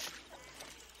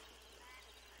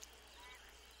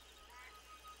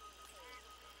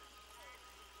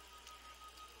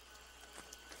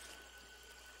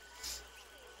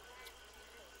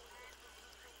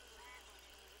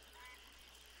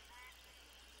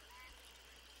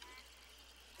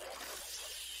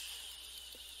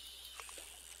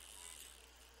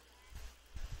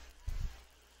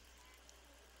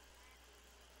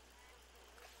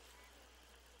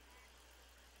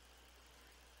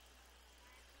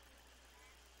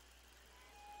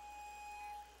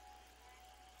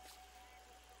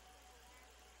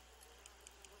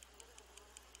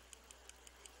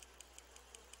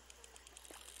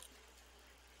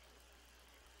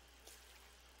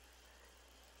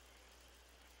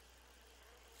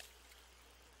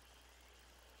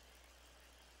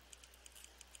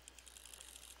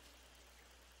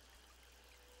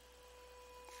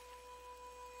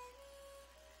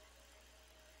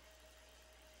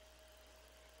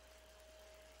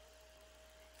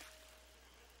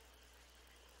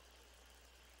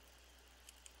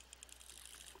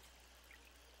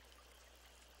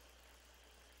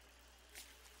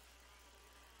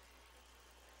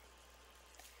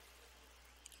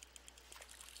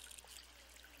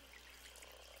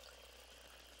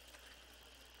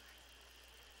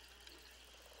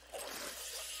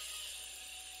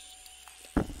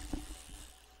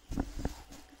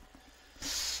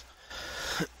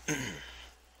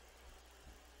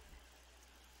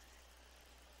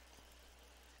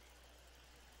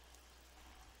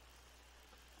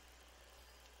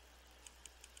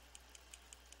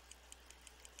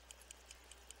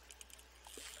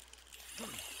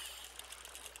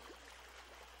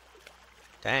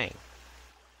 Dang.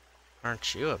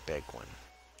 Aren't you a big one?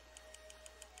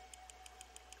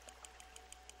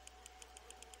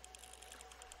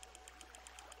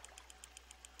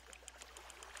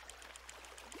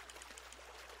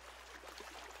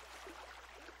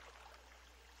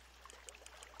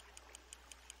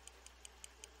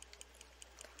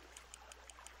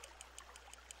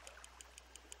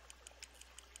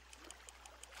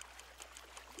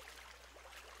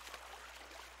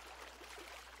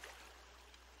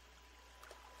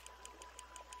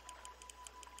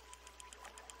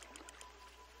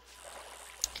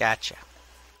 Gotcha.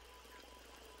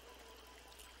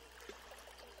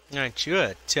 Aren't you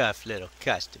a tough little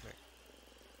customer?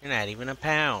 You're not even a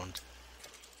pound.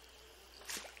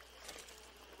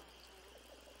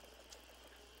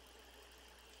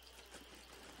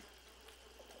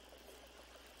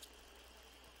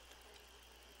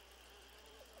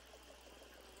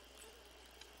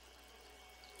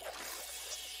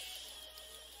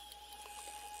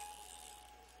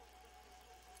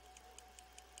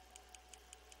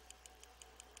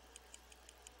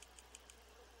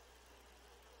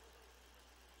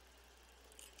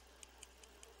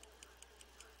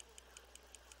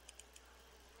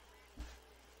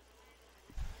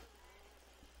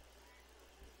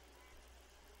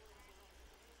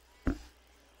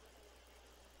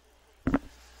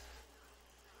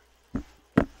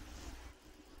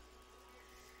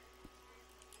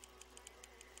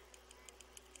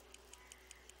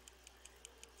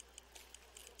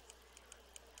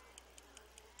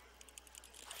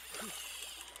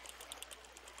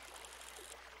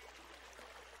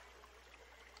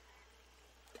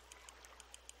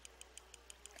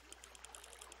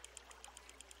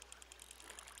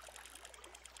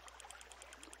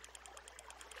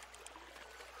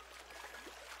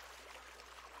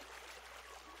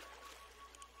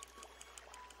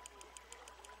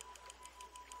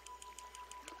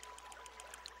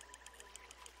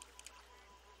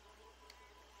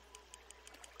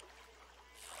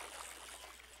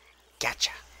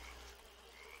 Gotcha.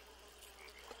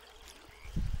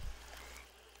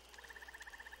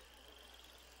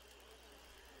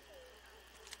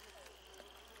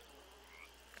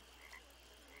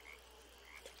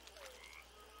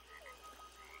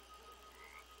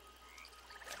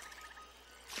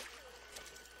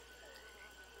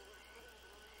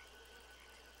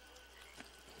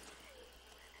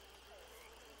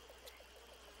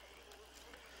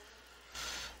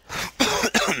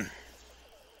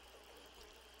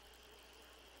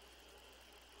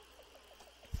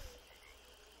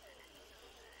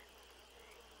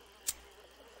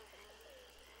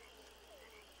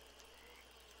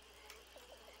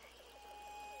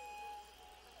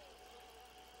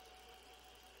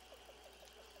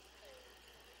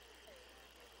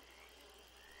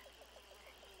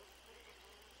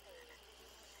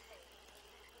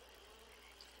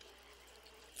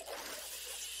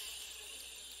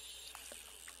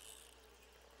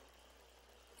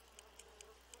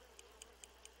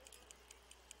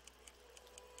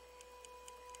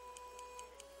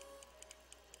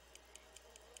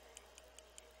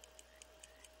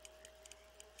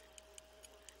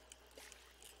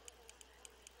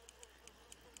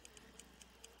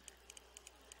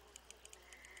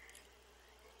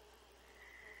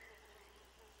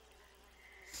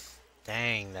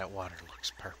 Dang, that water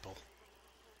looks purple.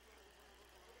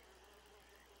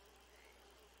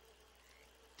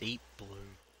 Deep blue.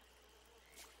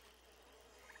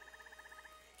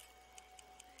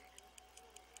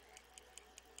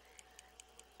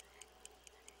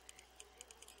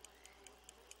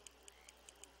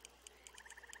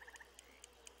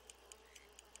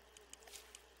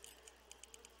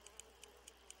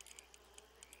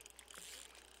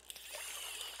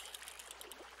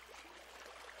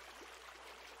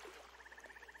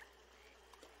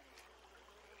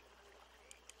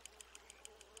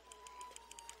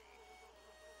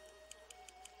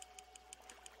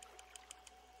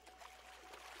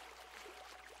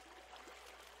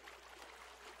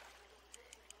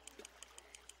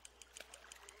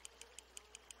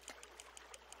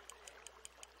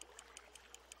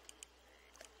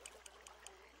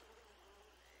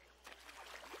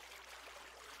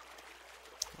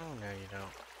 Oh, no, you don't.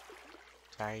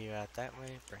 Tire you out that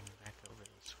way, bring you back over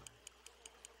this way.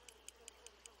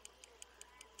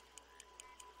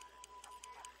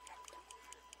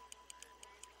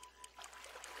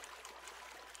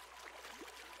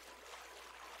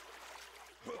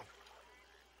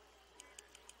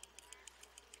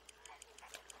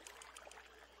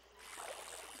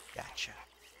 Gotcha.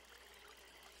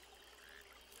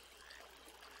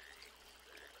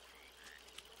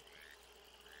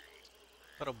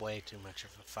 But way too much of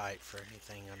a fight for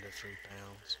anything under 3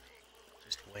 pounds.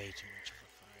 Just way too much of a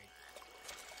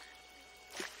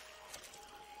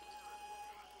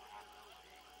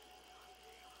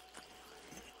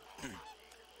fight.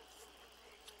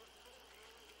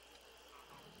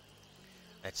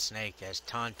 That snake is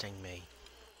taunting me.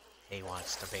 He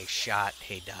wants to be shot,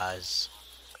 he does.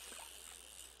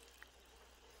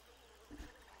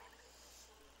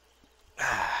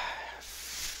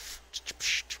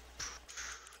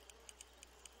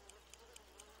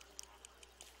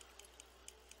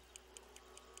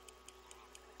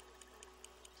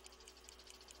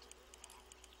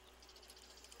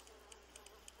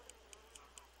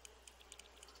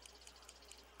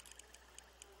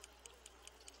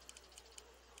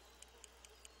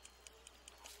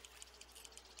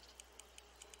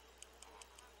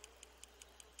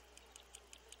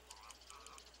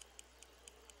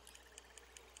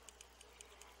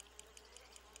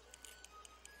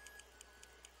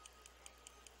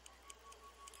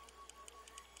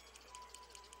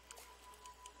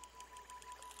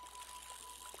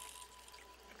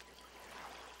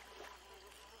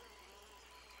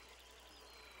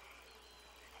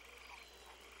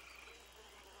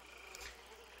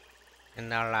 In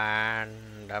the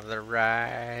land of the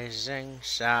rising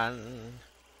sun.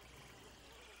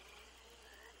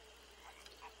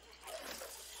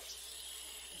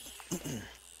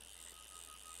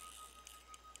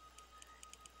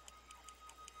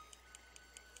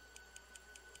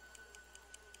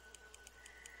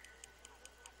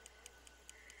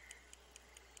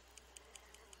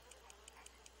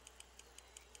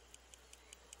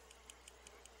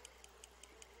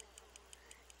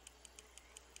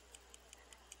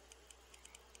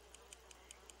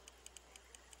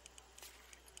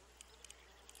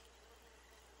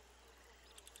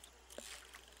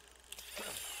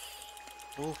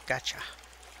 Oh, gotcha.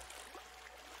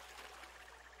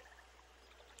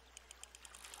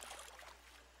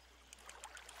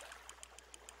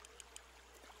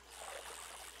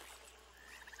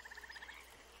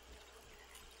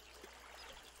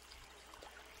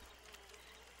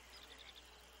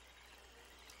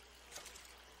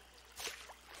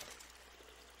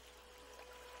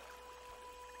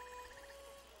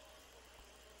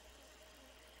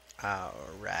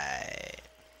 Alright.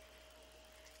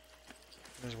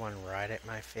 There's one right at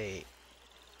my feet.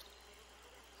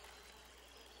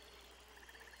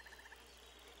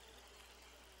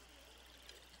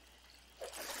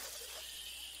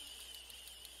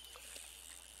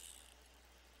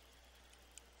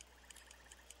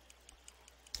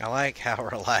 I like how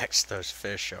relaxed those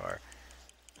fish are.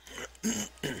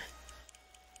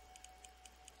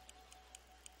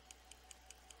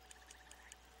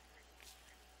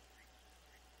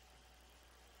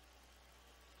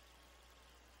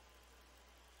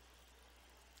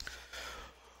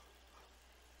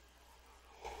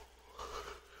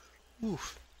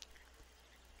 Oof.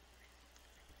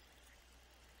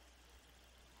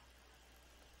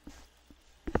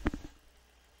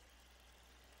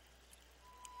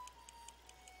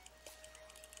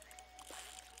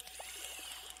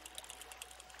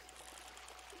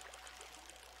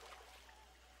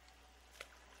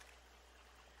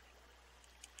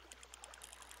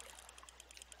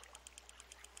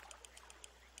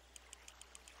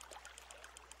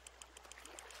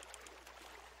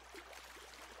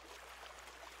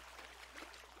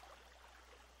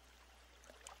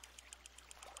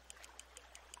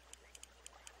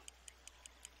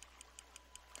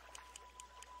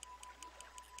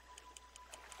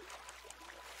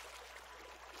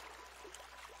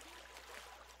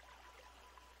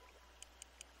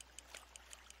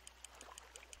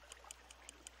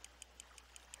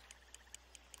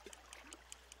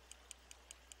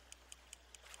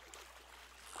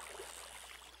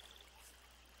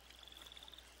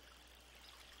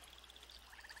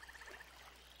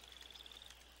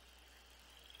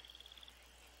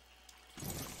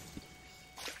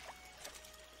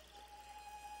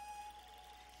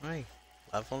 Hey,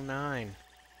 level 9.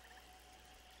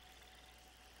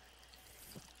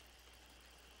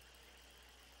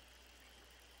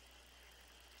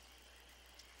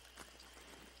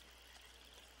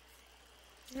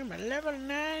 I'm a level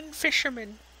 9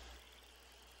 fisherman.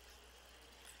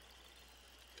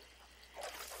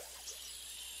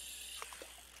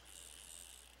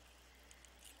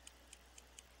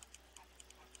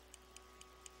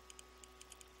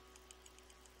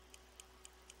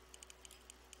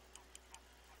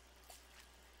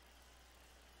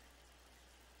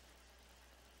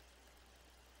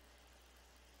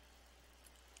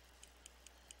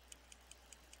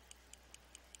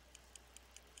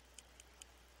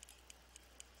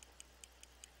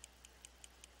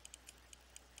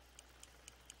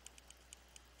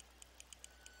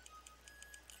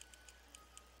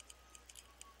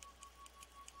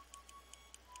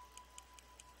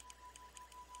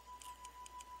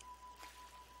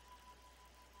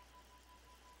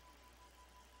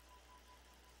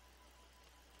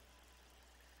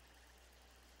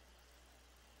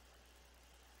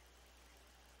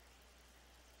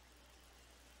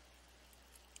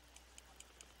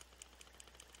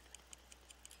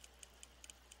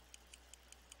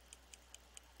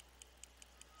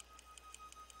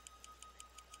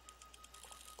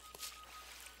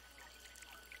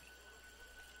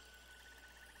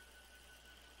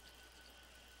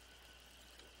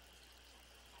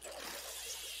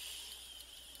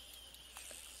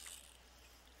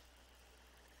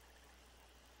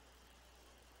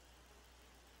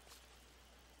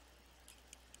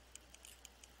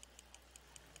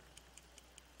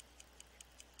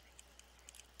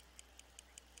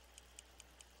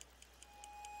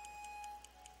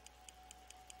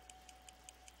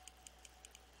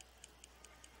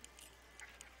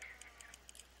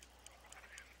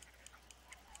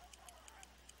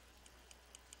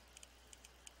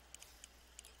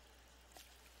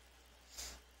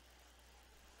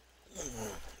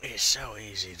 It's so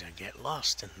easy to get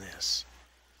lost in this.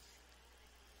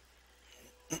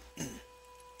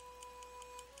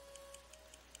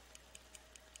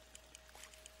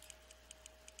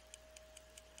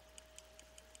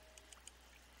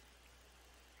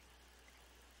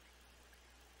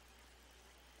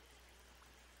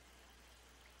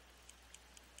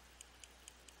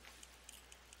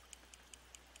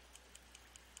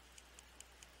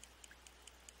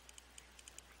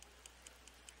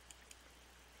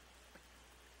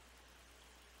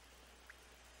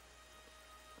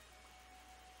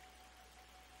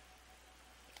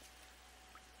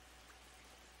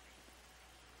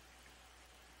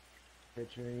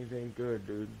 Catching anything good,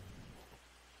 dude?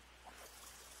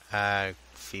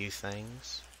 Few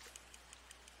things.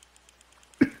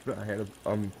 I had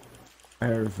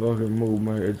to fucking move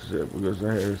my headset because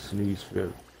I had a sneeze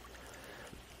fit.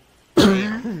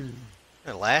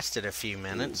 It lasted a few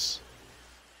minutes.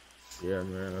 Yeah,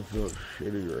 man, I feel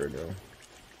shitty right now.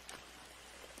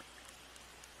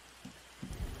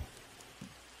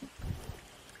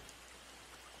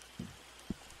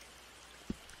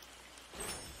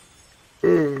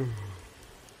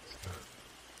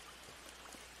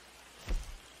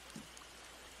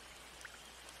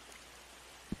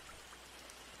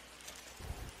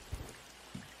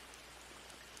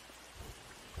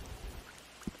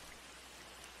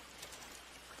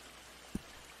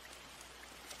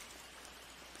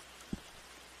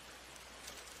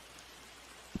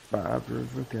 5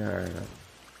 river guy.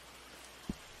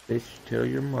 Bitch, tell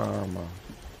your mama.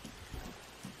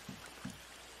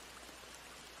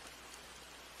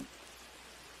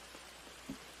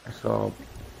 I saw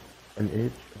an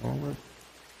itch on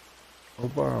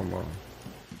Obama.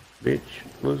 Bitch,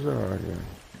 lasagna.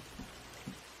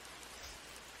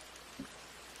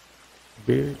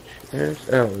 Bitch, ass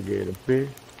alligator, bitch.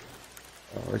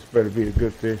 Oh, this better be a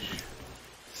good fish.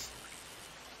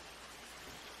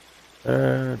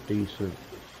 Decent.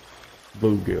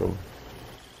 Bluegill.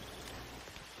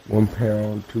 1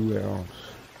 pound, 2 ounce.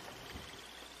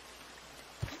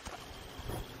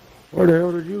 Where the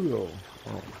hell did you go?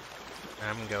 Oh.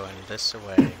 I'm going this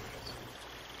way.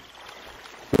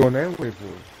 Going that way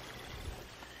for?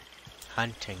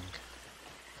 Hunting.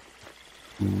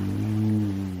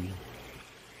 Ooh.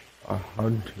 A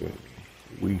hunting.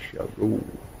 We shall go.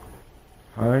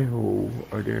 Hi-ho,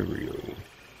 RDR.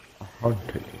 A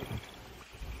hunting.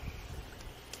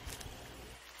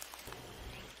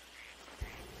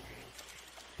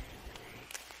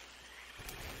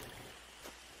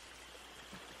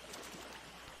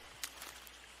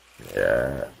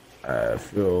 Yeah, I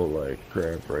feel like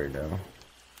crap right now.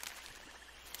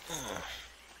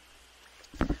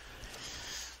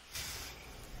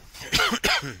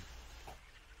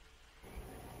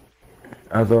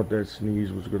 I thought that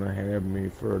sneeze was gonna have me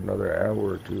for another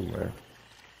hour or two, man.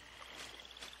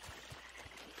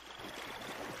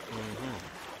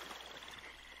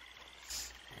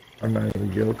 I'm not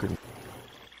even joking.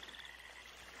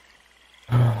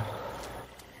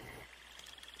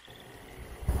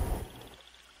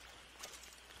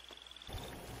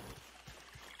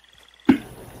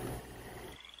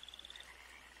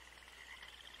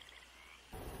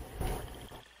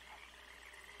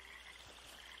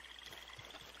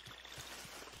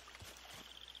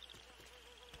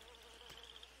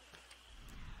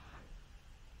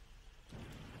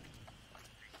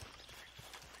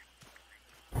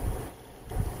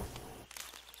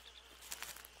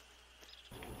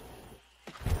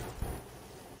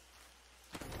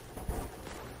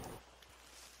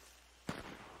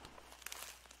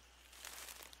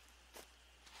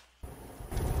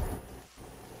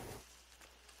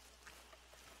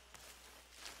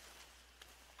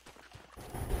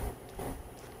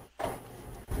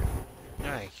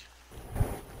 Hey.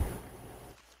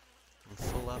 I'm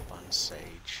full up on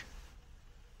sage.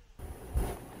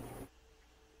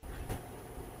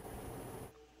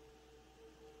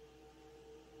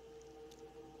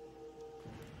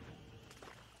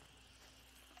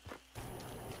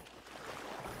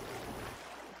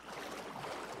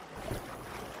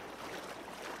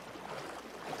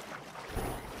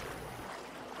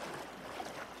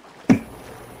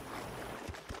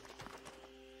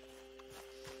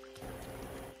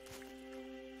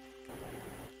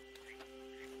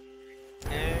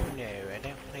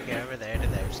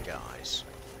 Guys.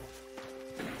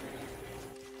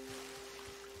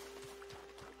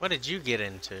 What did you get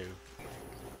into?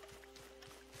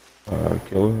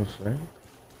 Killing a snake.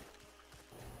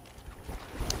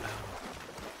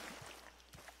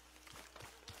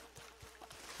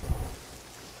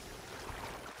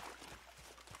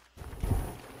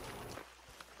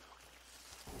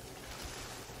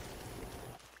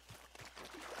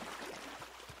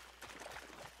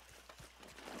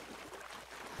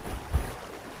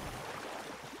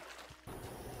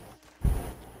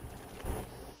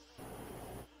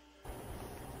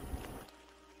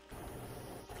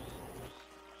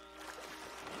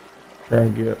 Try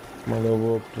and get my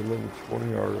level up to level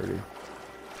 20 already.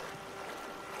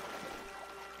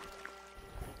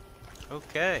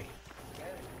 Okay.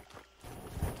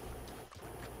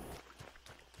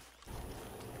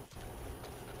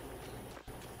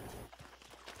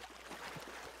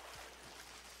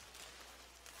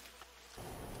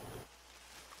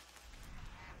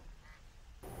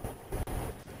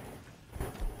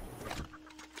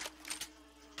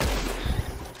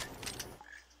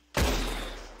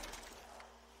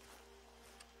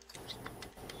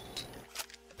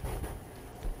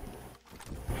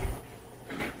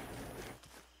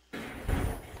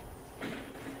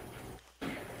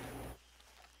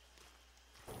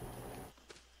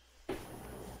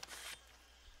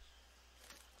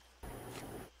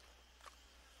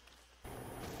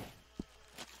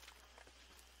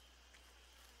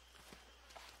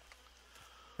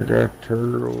 I got a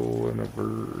turtle and a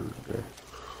bird.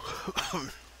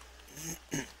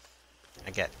 I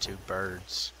got 2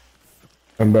 birds.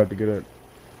 I'm about to get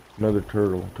another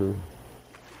turtle too.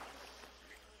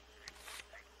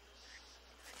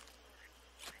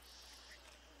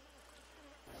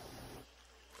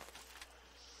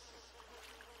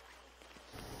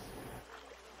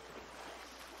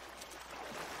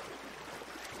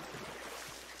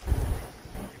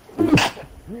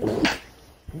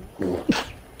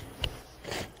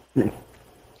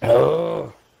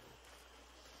 Oh.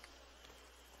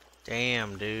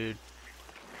 Damn, dude.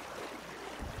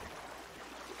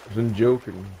 I wasn't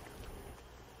joking.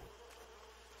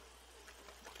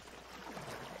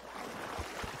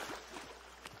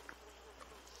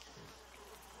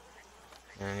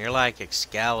 And you're like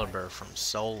Excalibur from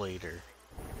Soul Eater.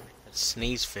 That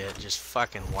sneeze fit just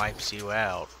fucking wipes you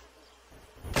out.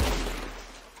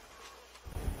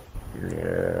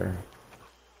 Yeah.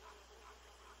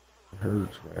 It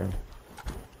hurts, man.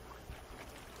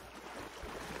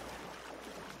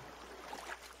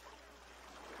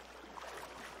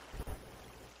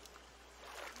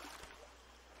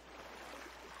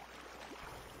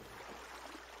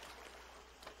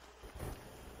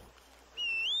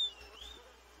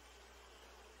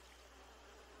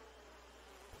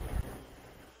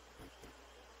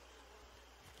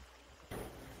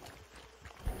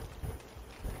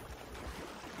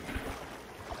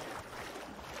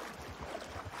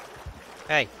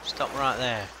 Hey, stop right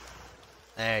there.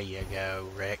 There you go,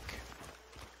 Rick.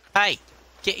 Hey,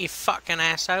 get your fucking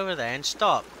ass over there and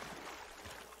stop.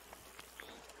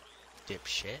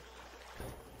 Dipshit.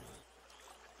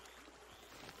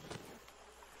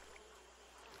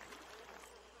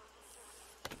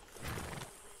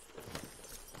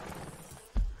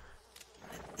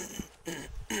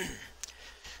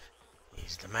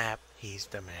 He's the map, he's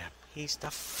the map, he's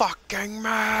the fucking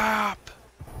map!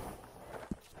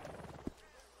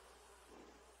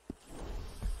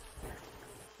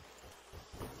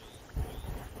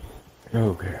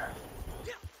 Okay.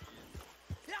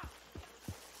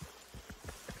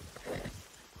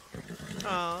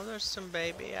 Oh, there's some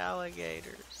baby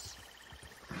alligators.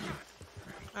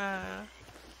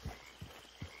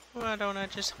 Why don't I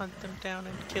just hunt them down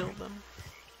and kill them?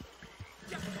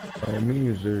 That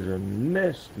means there's a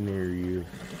nest near you.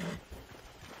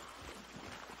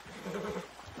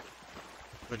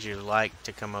 Would you like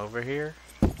to come over here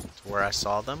to where I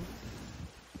saw them?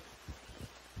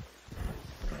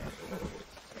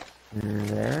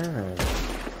 Yeah.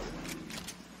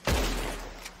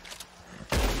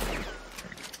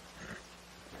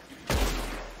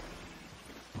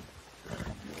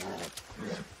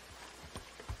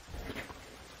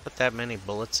 Put that many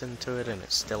bullets into it and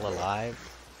it's still alive?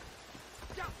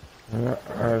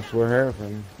 That's what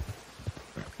happened.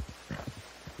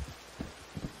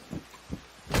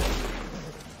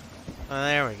 Oh,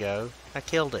 there we go. I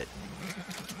killed it.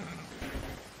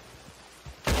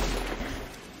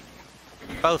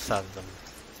 Both of them.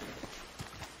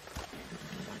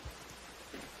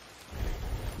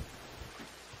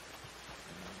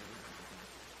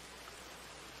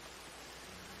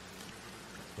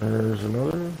 There's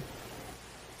another one.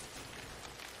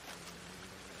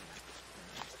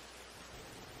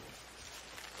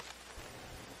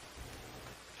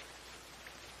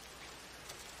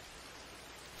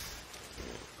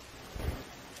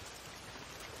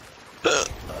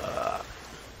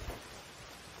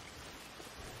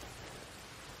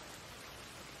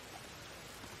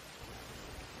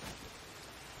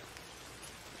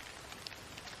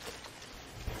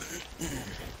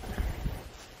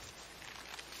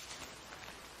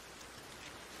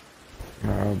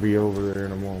 I'll be over there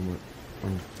in a moment.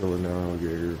 I'm still an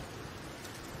alligator.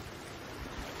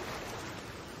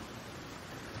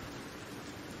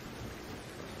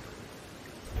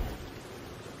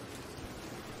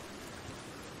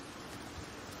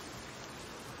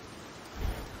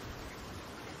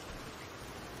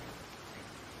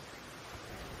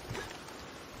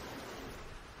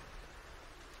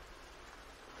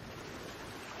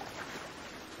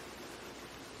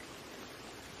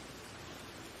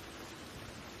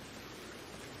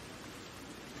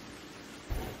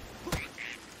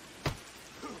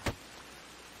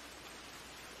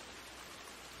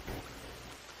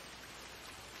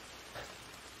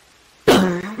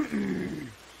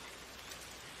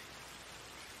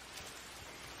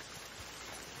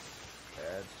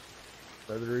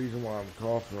 That's the reason why I'm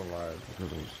coughing a lot,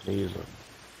 because I'm sneezing.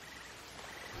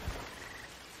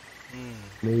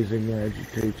 Sneezing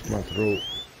agitates my throat.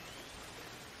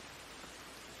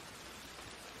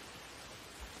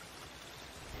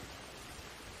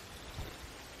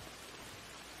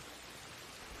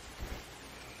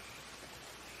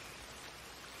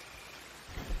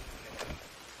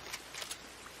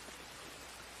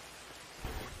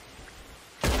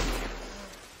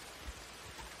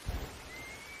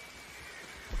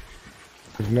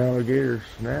 There's an alligator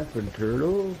snapping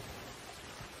turtle.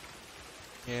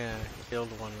 Yeah, killed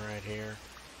one right here.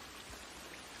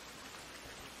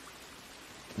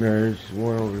 There's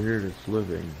one over here that's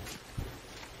living.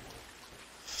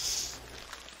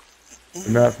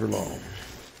 Not for long.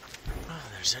 Oh,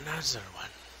 there's another one.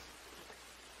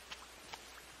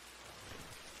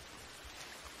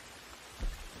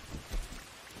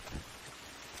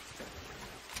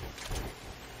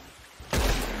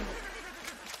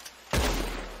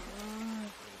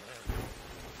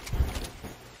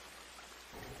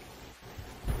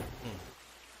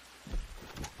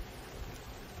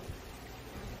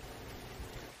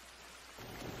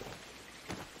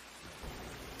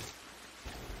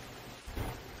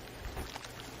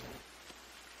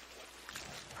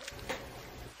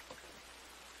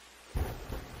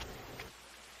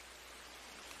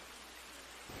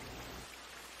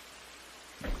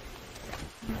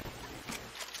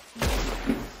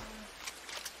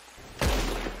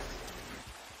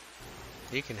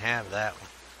 You can have that one.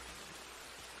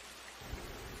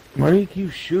 Why do you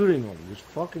keep shooting them? Just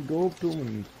fucking go up to them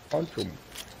and punch them.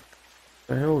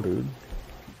 The hell, dude?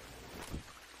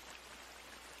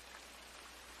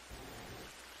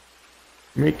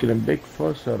 Making a big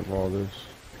fuss out of all this.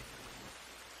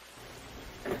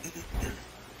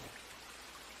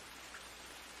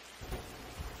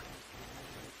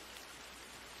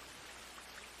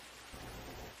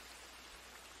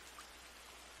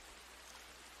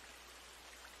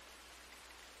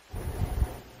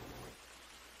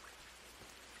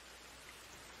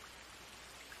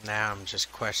 Now I'm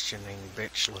just questioning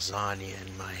bitch lasagna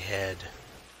in my head.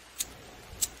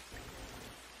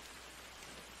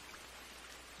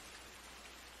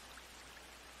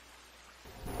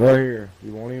 Right here,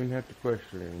 you won't even have to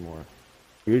question it anymore.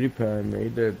 PewDiePie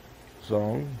made that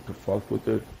song to fuck with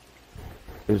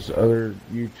this other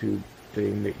YouTube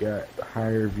thing that got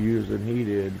higher views than he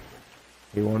did.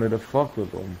 He wanted to fuck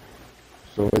with them.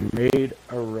 So he made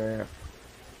a rap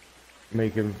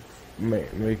making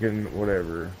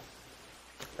whatever.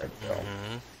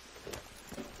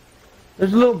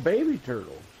 There's a little baby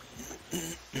turtle.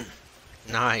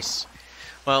 Nice.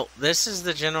 Well, this is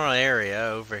the general area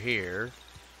over here.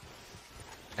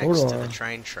 Next to the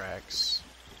train tracks.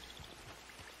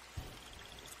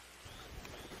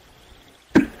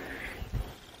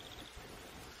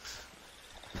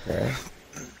 Okay.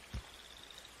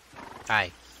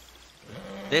 Hi.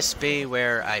 This be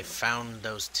where I found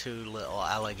those two little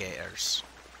alligators.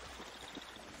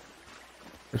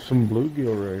 There's some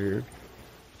bluegill right here.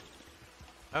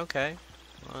 Okay.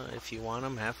 Well, if you want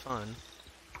them, have fun.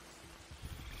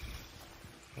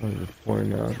 I'm just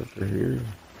pointing out that they're here.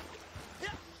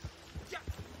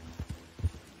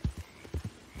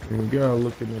 And we gotta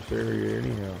look in this area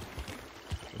anyhow.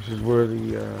 This is where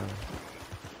the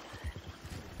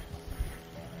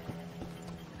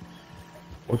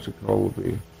what's it called will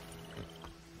be?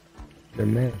 The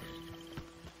nest.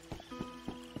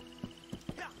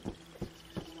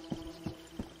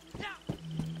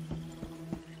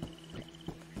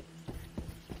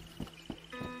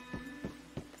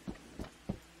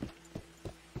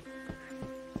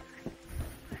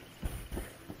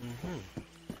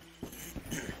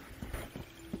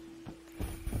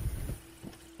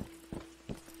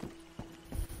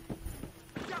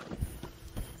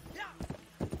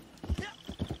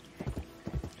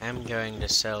 I'm going to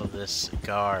sell this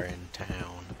cigar in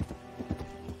town,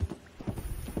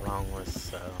 along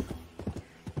with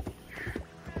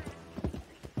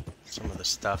some of the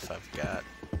stuff I've got.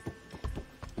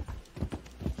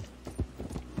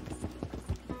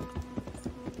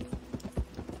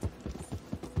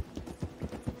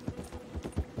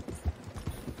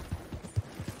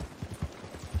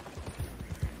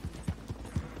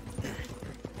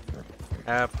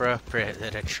 How appropriate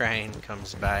that a train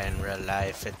comes by in real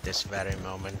life at this very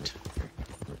moment.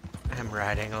 I'm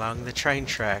riding along the train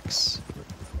tracks.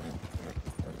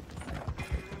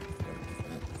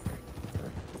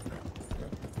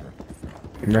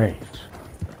 Nice.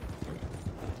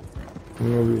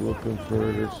 We'll be looking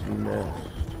for this nest.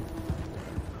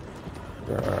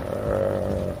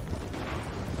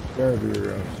 Gotta be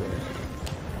around somewhere.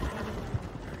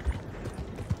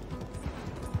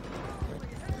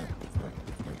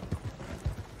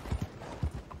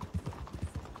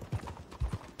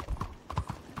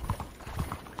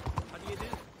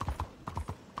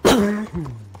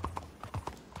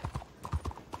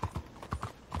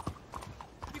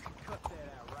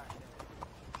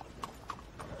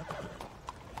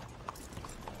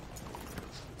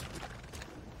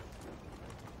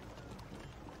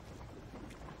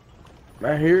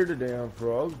 I hear the damn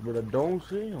frogs, but I don't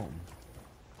see them.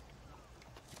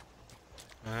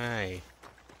 Aye.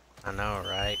 I know,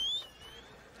 right?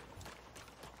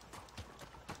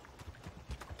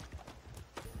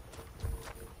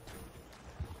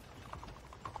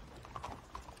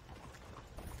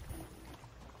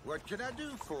 What can I do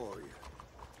for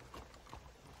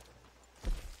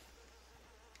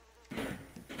you?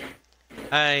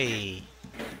 Hey.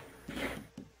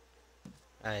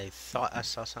 I thought I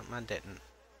saw something I didn't.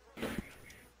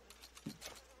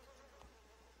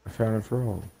 I found a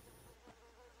frog.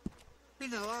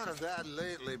 Been a lot of that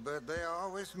lately, but they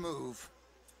always move.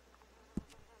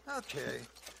 Okay.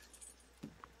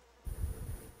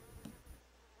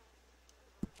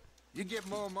 You get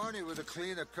more money with a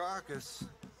cleaner carcass.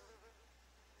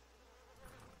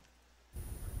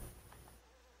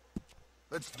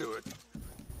 Let's do it.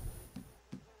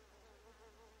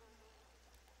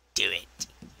 Do it.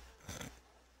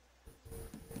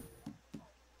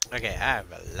 Okay, I have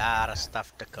a lot of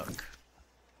stuff to cook.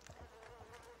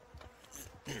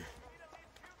 Thank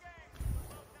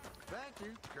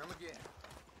you. Come again.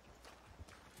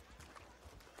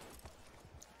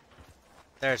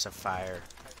 There's a fire.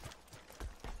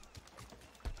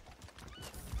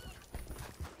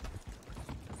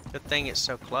 Good thing it's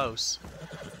so close.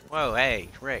 Whoa, hey,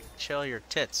 Rick, chill your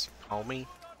tits, homie.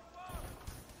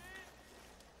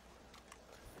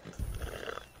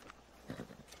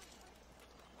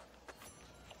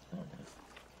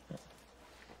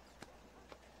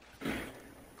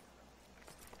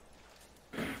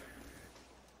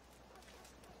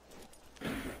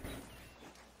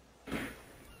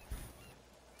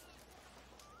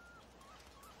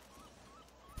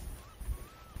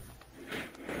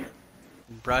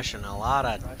 Brushing a lot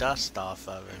of dust off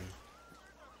of him.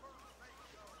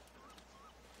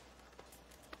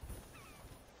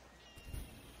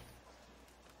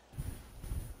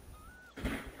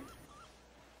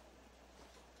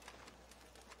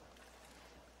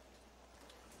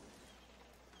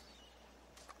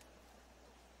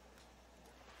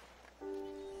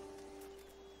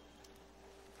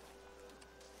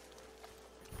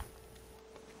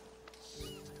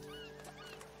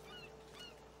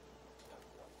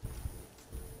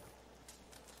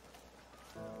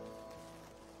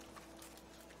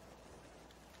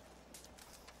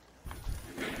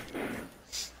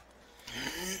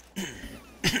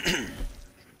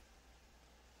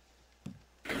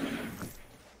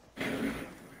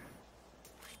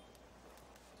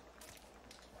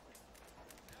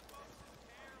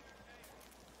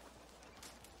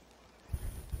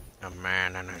 A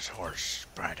man and his horse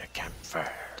by the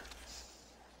campfire.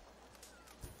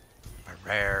 A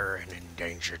rare and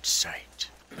endangered sight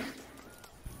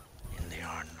in the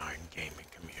online gaming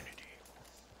community.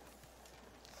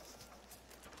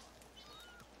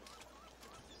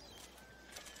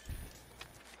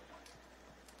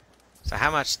 So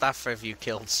how much stuff have you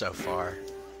killed so far?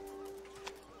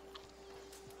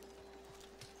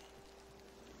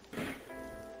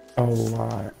 A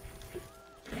lot.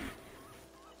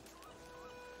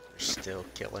 You're still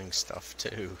killing stuff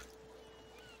too.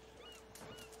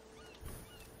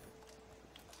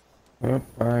 Yep,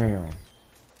 I am.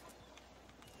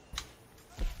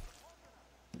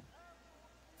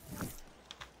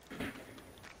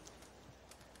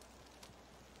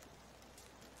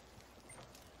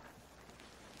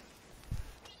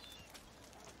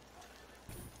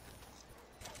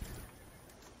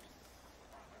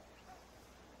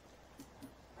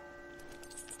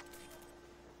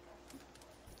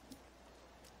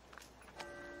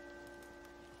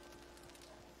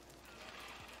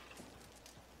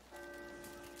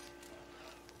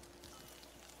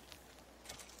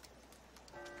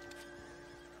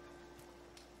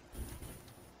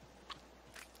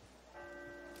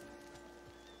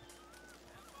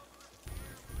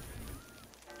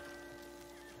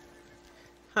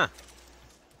 Huh.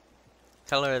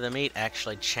 Color of the meat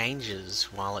actually changes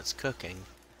while it's cooking.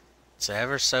 It's an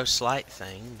ever so slight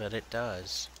thing, but it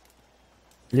does.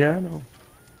 Yeah, I know.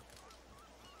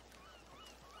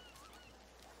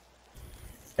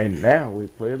 And now we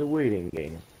play the waiting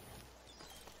game.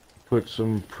 Put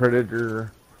some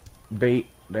predator bait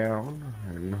down,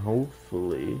 and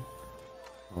hopefully,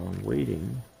 while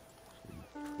waiting,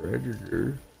 some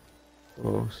predator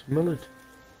will smell it.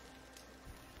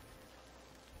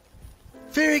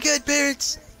 Very good,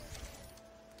 parents!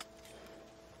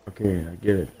 Okay, I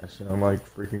get it. I sound like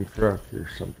freaking truck here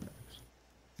sometimes.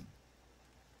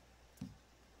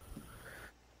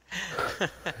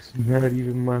 It's not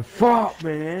even my fault,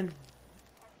 man.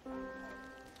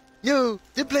 Yo,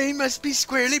 the blame must be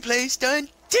squarely placed on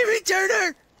Timmy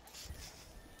Turner!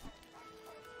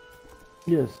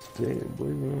 Yes, damn,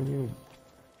 blame it on him.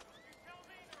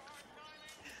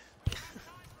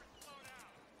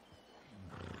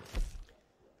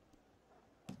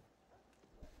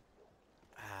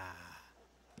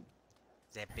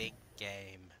 The big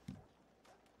game.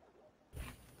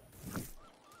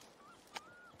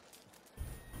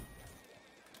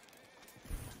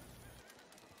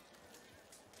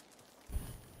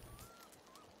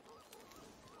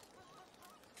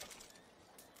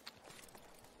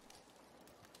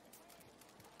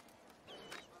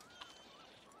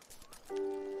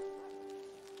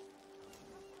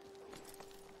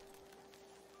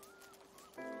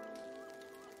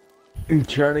 I'm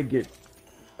trying to get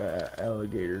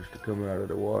alligators to come out of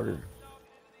the water.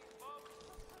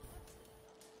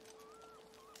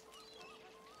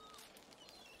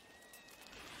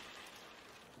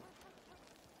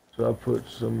 So I'll put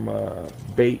some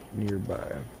bait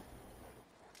nearby.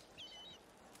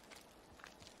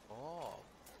 Oh.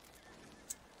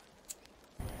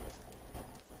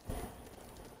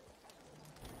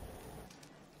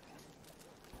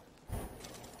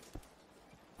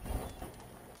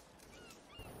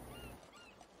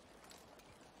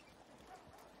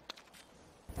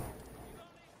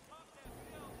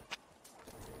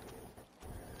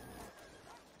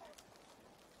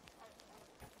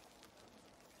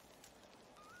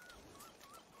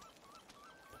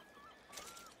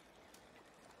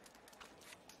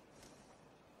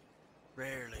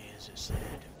 Rarely, as it said,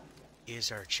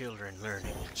 is our children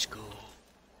learning in school.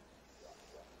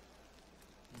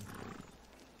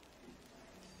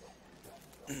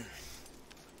 Now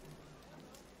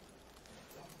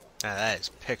that is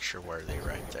picture worthy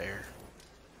right there.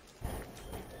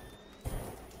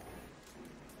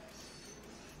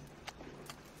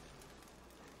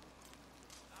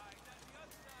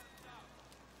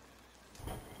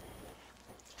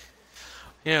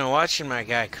 You know, watching my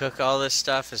guy cook all this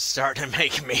stuff is starting to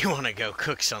make me want to go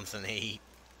cook something to eat.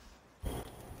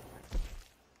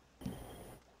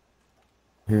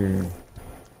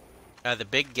 The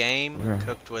big game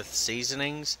cooked with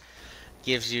seasonings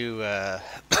gives you a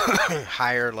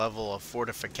higher level of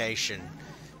fortification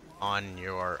on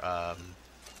your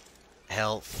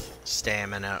health,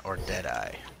 stamina, or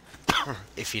deadeye,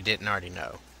 if you didn't already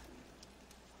know.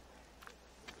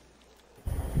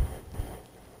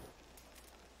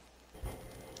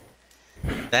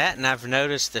 That, and I've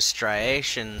noticed the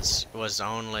striations was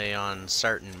only on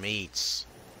certain meats.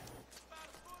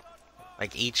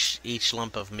 Like each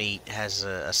lump of meat has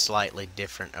a slightly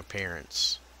different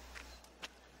appearance.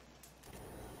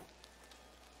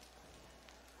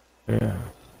 Yeah.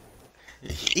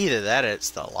 Either that or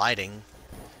it's the lighting.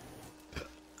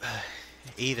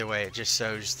 Either way, it just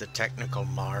shows the technical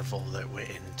marvel that went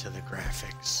into the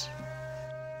graphics.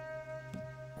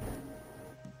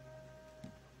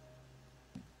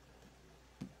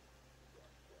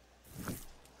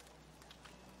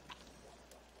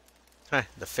 Huh,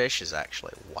 the fish is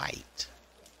actually white.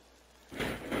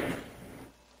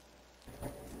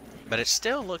 But it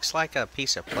still looks like a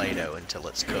piece of Play-Doh until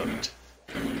it's cooked.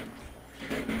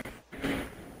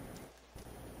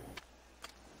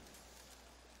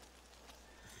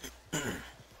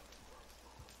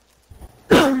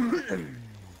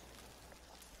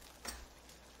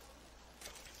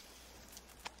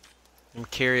 I'm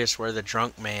curious where the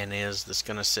drunk man is that's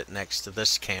gonna sit next to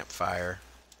this campfire.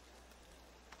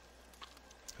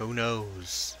 Who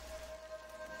knows?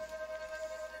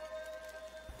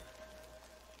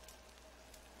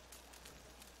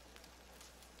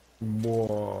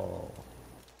 Whoa.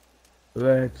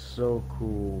 That's so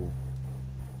cool.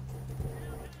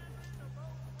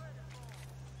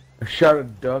 I shot a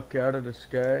duck out of the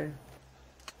sky.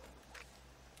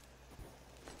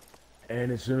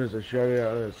 And as soon as I shot it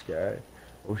out of the sky,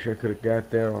 I wish I could have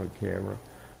got that on camera.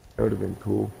 That would have been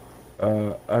cool.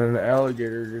 An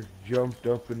alligator just jumped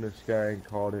up in the sky and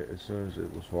caught it as soon as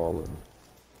it was falling.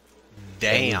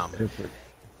 Damn.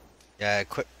 Yeah,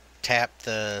 quick tap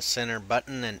the center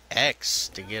button and X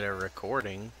to get a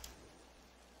recording.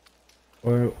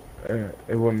 Well,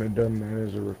 it wouldn't have done that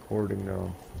as a recording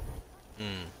though.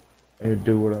 It'd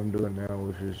do what I'm doing now,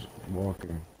 which is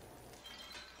walking.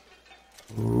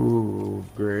 Ooh,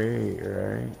 great,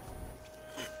 right?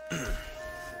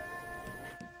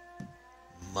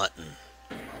 Mutton.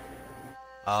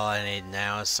 All I need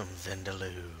now is some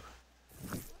vindaloo.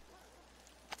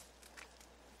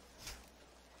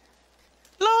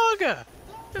 Lager!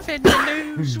 The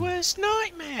vindaloo's worst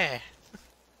nightmare!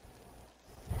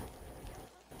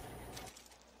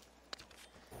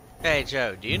 Hey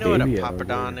Joe, do you know what a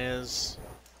papadon is?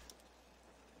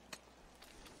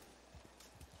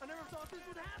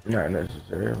 Not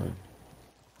necessarily.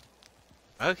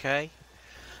 Okay.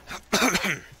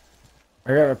 I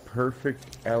got a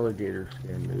perfect alligator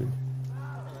skin, dude.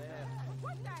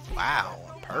 Wow,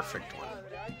 a perfect one.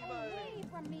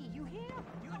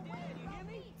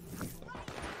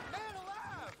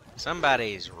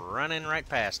 Somebody's running right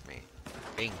past me,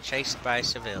 being chased by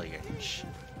civilians.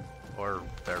 Or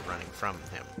they're running from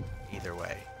him. Either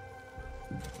way.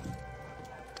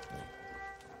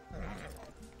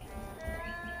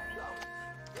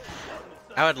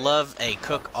 I would love a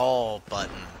cook all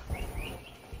button.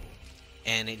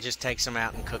 And it just takes them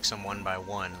out and cooks them one by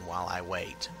one while I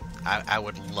wait. I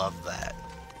would love that.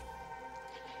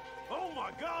 Oh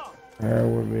my God! That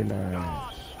would be nice. Non,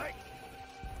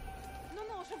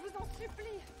 non, je vous en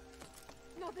supplie.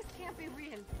 No, this can't be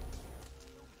real.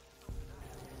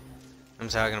 I'm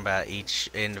talking about each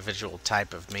individual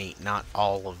type of meat, not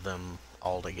all of them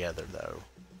all together, though.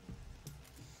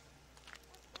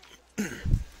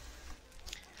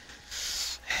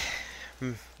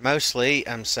 Mostly,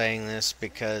 I'm saying this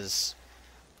because,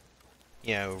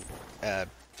 you know,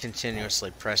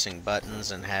 continuously pressing buttons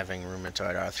and having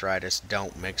rheumatoid arthritis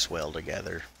don't mix well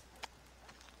together.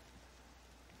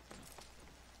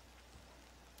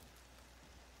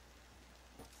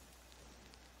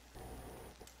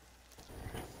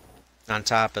 On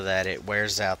top of that, it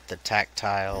wears out the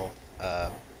tactile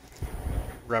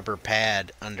rubber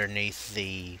pad underneath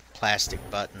the plastic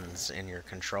buttons in your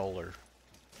controller.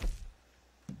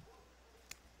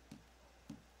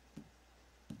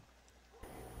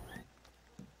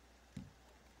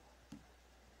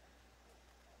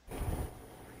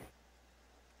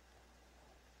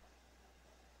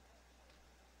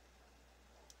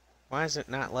 Why is it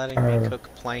not letting me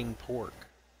cook plain pork?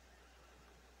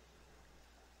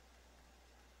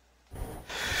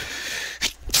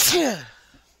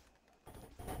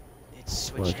 It's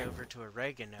switched over to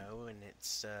oregano, and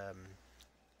it's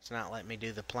not letting me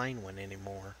do the plain one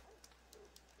anymore.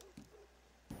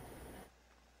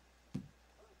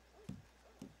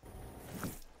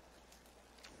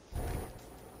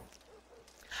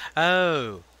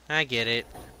 Oh, I get it.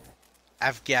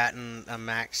 I've gotten a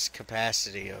max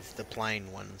capacity of the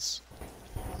plain ones.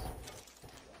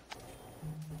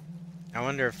 I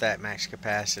wonder if that max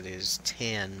capacity is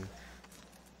 10.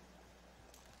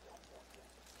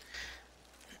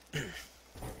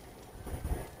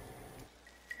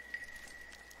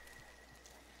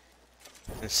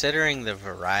 Considering the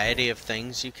variety of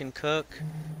things you can cook,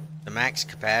 the max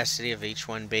capacity of each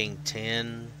one being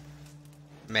 10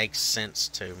 makes sense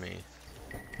to me.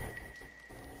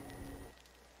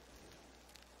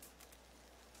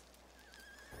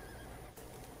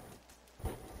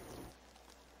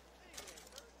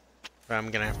 But I'm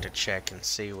gonna have to check and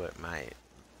see what my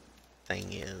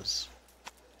thing is.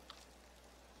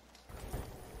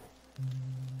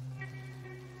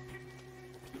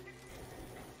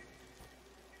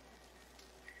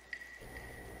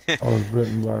 I was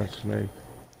bitten by a snake.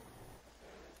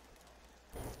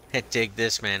 Dig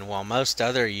this, man. While most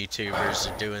other YouTubers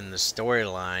are doing the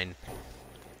storyline,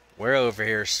 we're over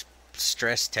here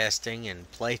stress testing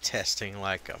and play testing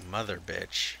like a mother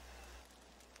bitch.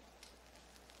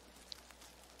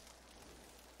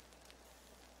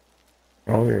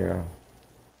 Oh yeah.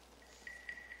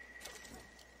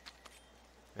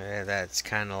 Yeah, that's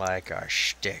kind of like our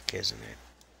shtick, isn't it?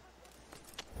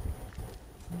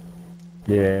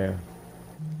 Yeah.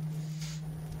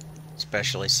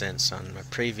 Especially since on my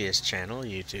previous channel,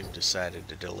 YouTube decided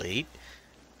to delete.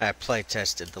 I play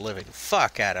tested the living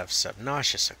fuck out of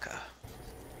Subnautica.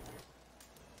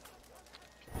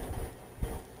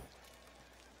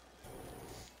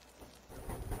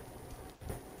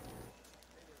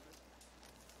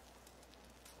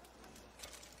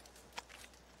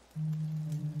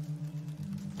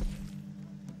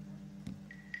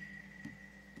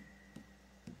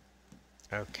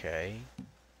 Okay.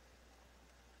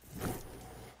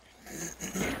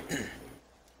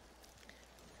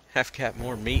 I've got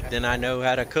more meat than I know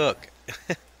how to cook.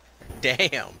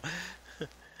 Damn.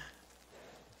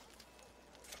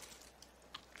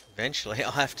 Eventually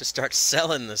I'll have to start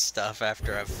selling this stuff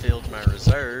after I've filled my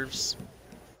reserves.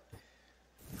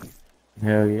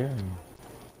 Hell yeah.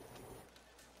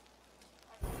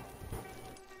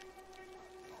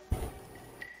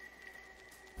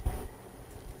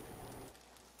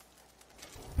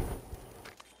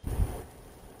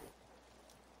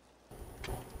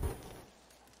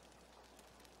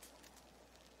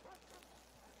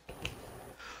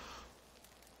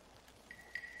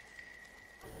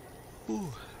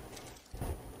 Ooh.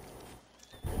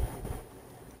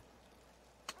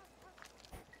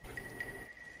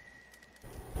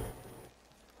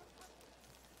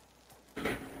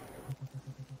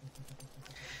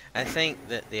 I think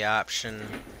that the option,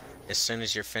 as soon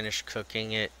as you're finished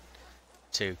cooking it,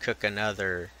 to cook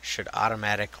another should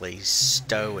automatically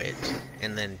stow it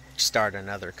and then start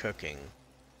another cooking.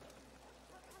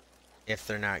 If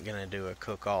they're not going to do a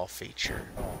cook-all feature.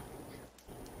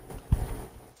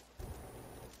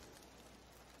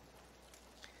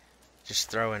 Just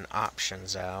throwing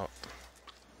options out.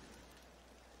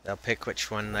 They'll pick which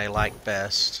one they like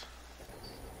best.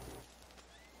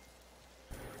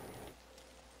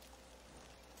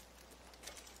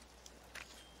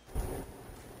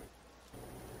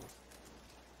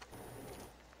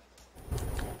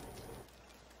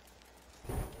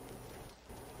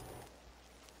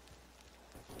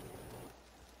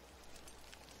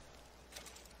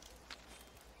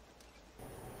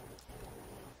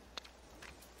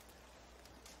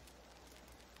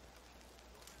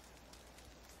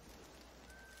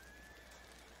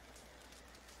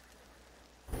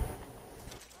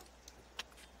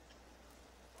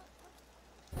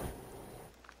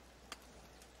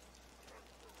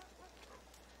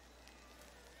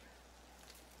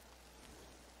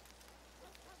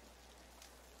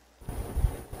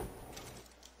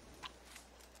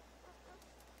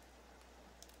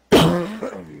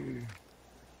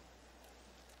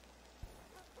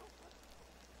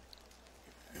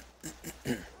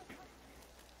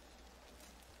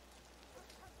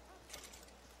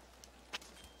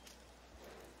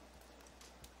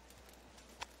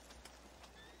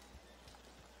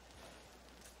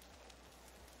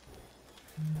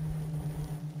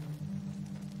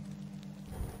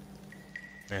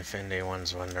 If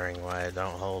anyone's wondering why I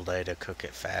don't hold A to cook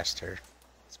it faster,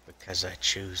 it's because I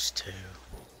choose to.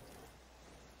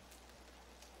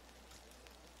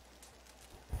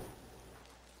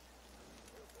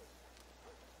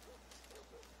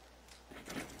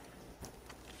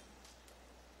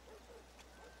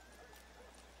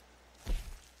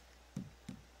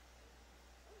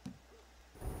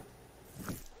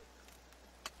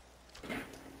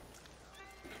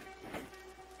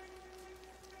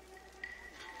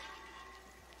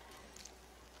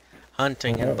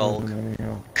 Hunting in bulk,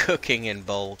 cooking in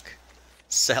bulk,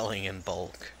 selling in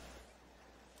bulk.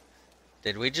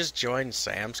 Did we just join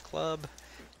Sam's Club?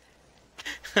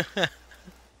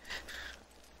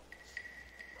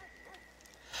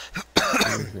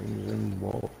 Everything's in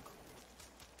bulk.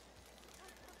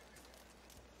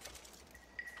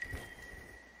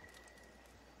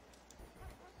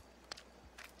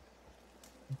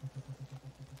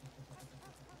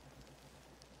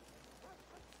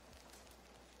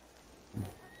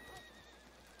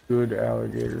 Good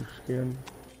alligator skin.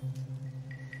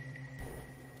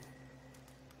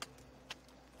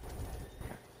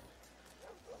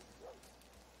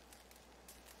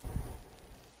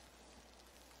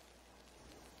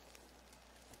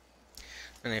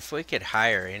 And if we could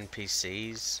hire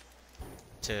NPCs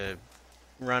to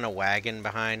run a wagon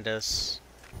behind us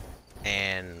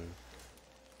and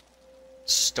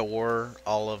store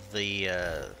all of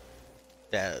the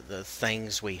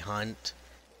things we hunt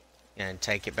and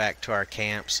take it back to our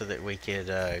camp so that we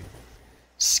could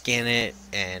skin it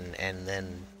and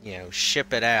then, you know,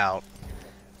 ship it out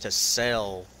to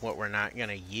sell what we're not going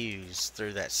to use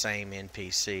through that same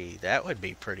NPC. That would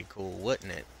be pretty cool,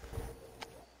 wouldn't it?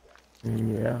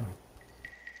 Yeah.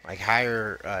 Like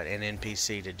hire an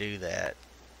NPC to do that.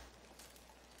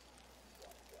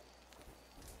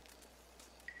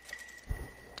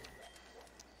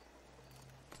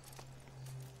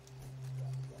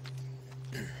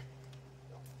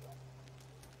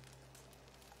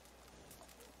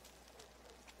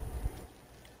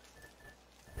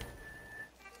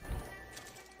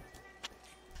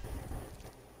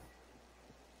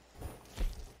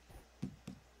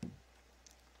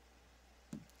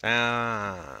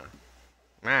 Ah.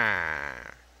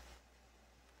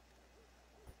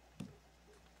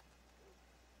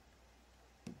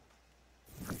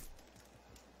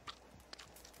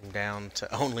 I'm down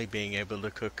to only being able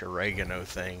to cook oregano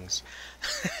things.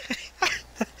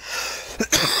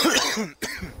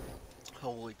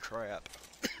 Holy crap.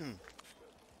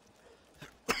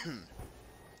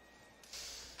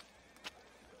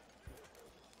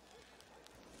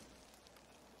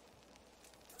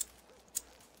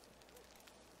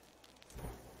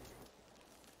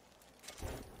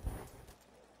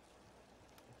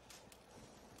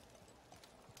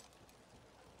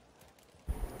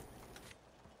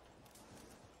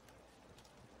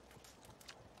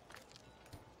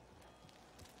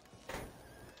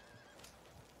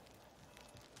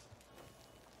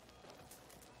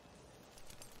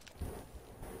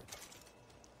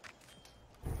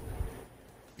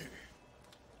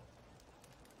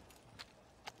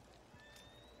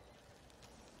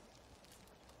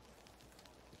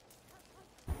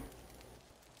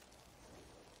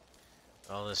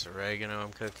 All this oregano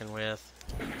I'm cooking with,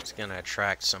 it's gonna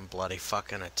attract some bloody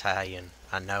fucking Italian.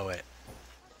 I know it.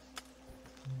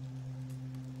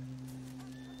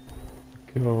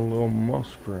 Kill a little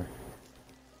muskrat.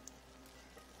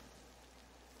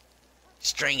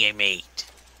 Stringy meat.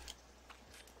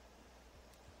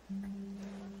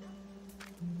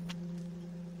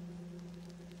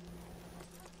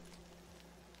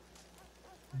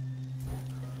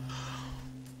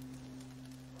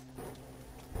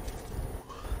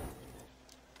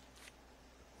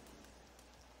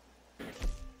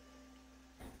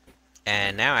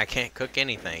 And now I can't cook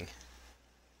anything.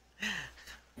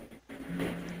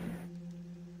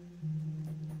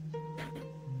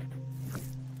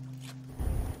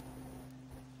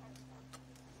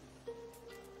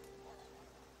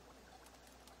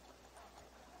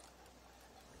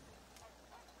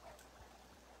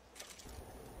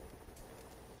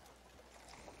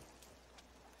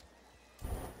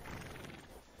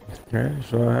 Okay,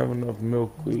 so I have enough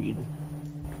milkweed.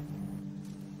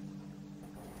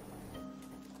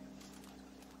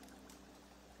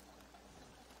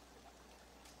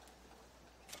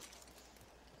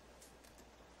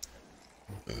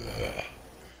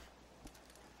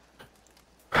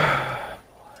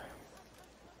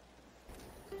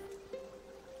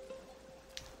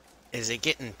 Is it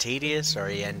getting tedious or are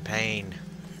you in pain?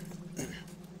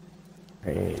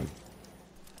 Pain.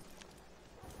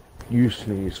 You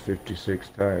sneeze 56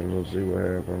 times, we'll see what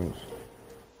happens.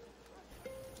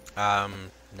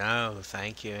 No,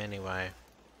 thank you anyway.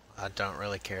 I don't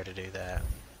really care to do that.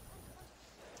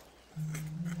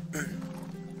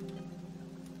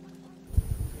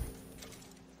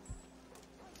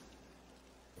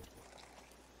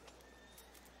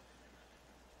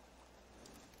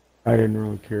 I didn't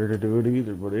really care to do it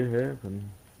either, but it happened.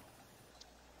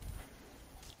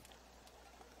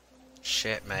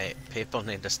 Shit, mate. People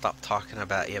need to stop talking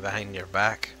about you behind your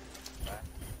back.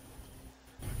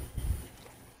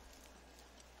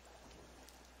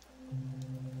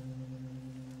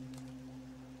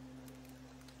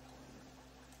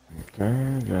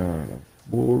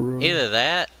 Either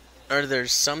that, or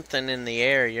there's something in the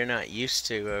air you're not used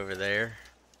to over there.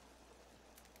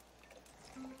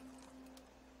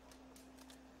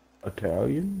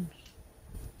 Italians?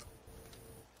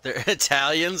 The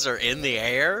Italians are in the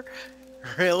air?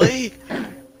 Really?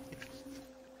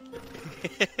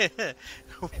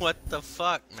 What the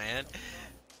fuck, man?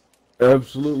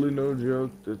 Absolutely no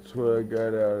joke. That's what I got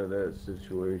out of that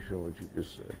situation, what you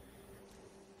just said.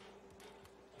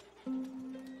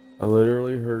 I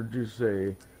literally heard you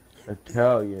say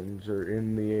Italians are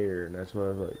in the air, and that's why I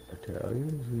was like,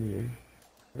 Italians in the air?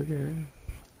 Okay.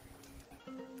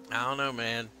 I don't know,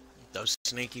 man. Those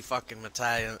sneaky fucking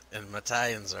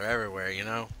Italians are everywhere, you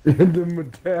know? The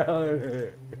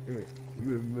Italians.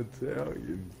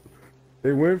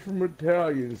 They went from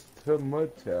Italians to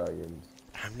Italians.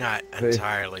 I'm not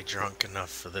entirely drunk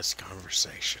enough for this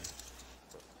conversation.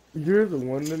 You're the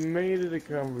one that made it a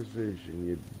conversation,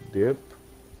 you dip.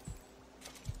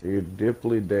 You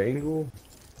dipply dangle.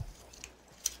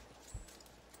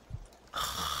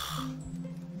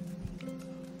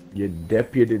 You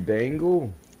deputy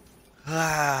dangle.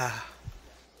 Ah.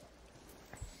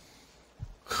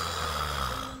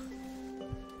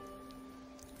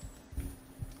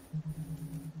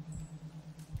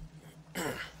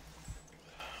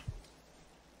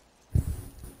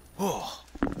 Oh.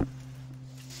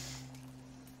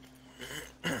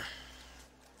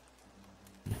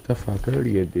 What the fuck are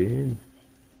you doing?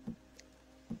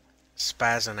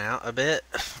 Spazzing out a bit.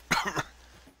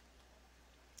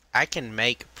 I can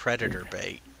make predator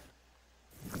bait.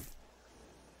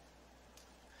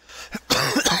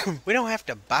 We don't have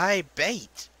to buy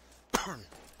bait.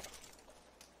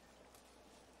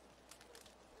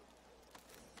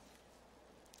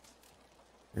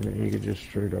 And then you can just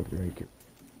straight up make it.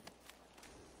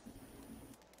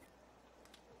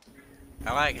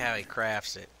 I like how he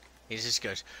crafts it. He just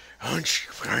goes, hunch,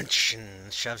 crunch,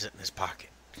 and shoves it in his pocket.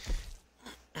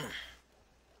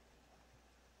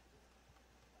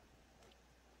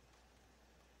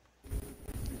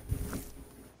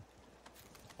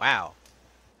 Wow.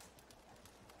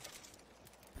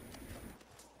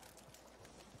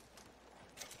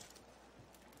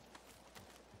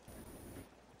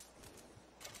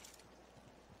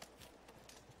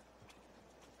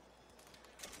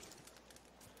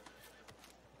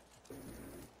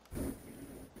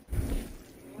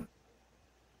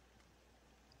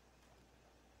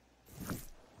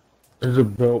 There's a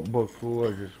belt buckle,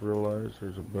 I just realized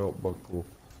there's a belt buckle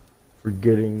for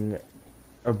getting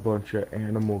a bunch of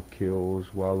animal kills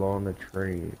while on a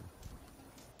train.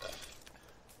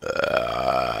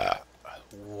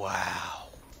 Wow.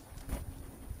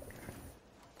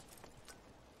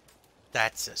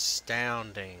 That's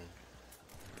astounding.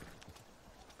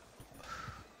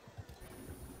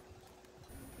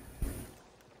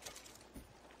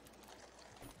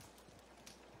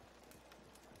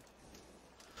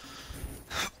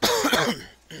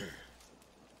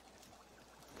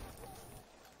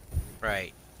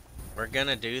 Right. We're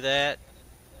gonna do that.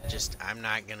 Just, I'm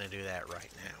not gonna do that right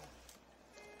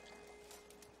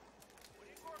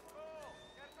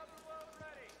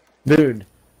now. Dude,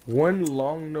 one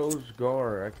long-nosed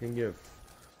gar I can get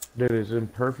that is in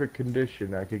perfect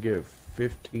condition, I could get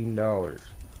 $15.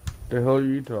 The hell are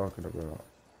you talking about?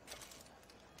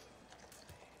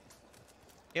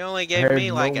 You only gave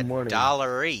me like no money.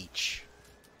 $1 each.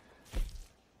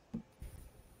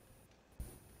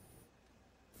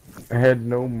 I had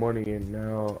no money, and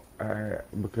now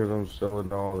because I'm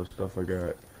selling all the stuff I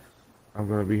got, I'm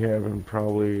gonna be having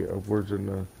probably upwards in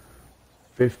the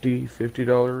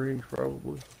 $50 range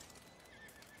probably.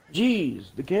 Jeez,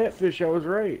 the catfish, I was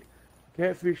right.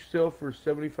 Catfish sell for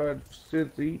 75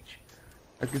 cents each.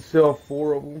 I could sell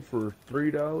 4 of them for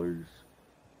 $3.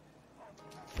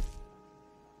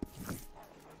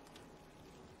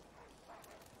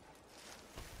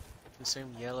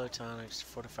 Consume yellow tonics to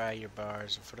fortify your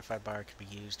bars. A fortified bar can be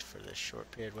used for this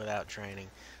short period without training.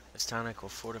 This tonic will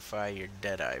fortify your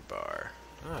Deadeye bar.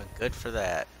 Oh, good for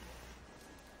that.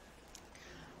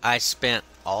 I spent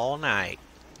all night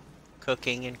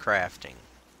cooking and crafting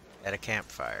at a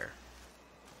campfire.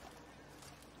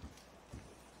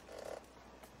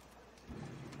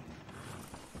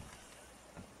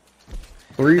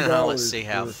 $3. Let's see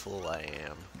how full I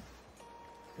am.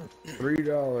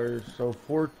 $3. So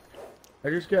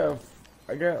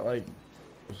I got like,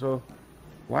 so,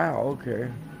 wow, okay.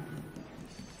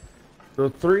 So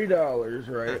 $3,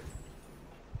 right?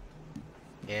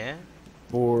 Yeah?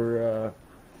 For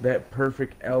that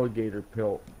perfect alligator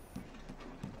pelt.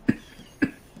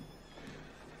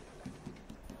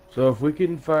 So if we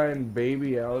can find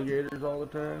baby alligators all the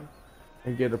time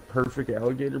and get a perfect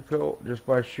alligator pelt just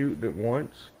by shooting it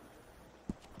once,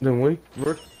 then we're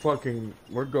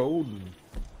golden.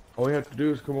 All we have to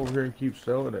do is come over here and keep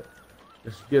selling it.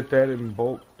 Just get that in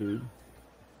bulk, dude.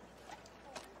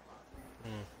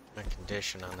 My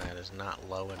condition on that is not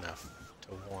low enough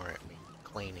to warrant me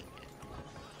cleaning it.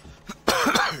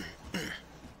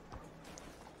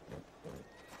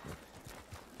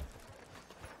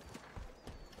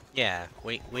 Yeah,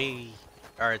 we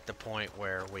are at the point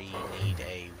where we need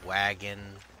a wagon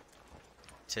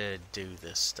to do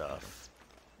this stuff.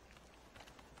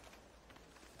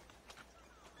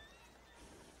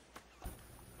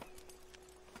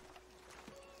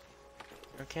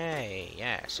 Okay,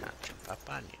 yes, I'll jump up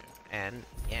on you. And,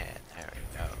 yeah, there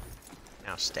we go.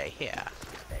 Now stay here.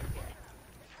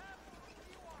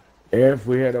 If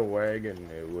we had a wagon,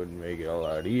 it would make it a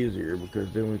lot easier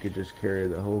because then we could just carry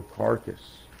the whole carcass.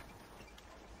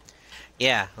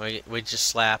 Yeah, we just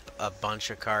slap a bunch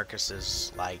of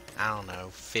carcasses, like, I don't know,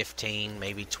 15,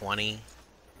 maybe 20.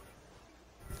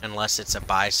 Unless it's a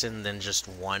bison, then just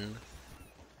one.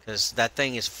 Because that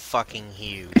thing is fucking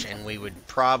huge, and we would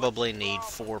probably need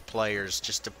 4 players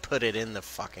just to put it in the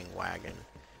fucking wagon.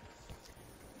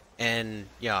 And,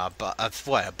 yeah,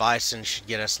 a bison should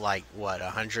get us, like, what,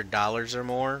 $100 or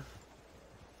more?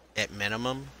 At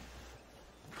minimum?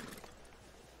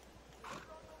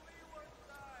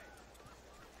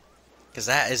 Because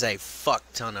that is a fuck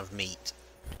ton of meat.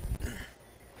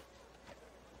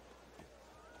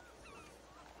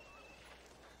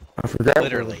 I forgot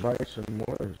Literally. where the bison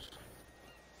was.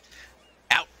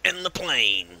 Out in the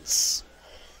plains.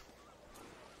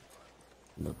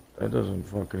 But that doesn't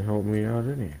fucking help me out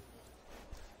any.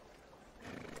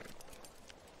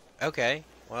 Okay,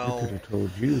 I well, could have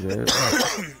told you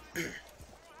that.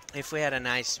 if we had a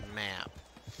nice map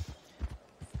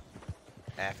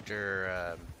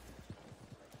after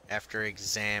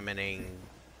examining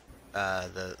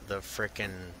the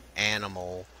frickin'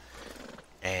 animal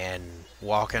and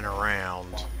walking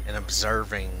around and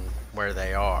observing where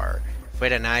they are, if we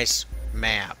had a nice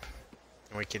map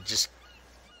and we could just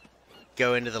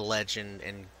go into the legend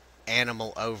and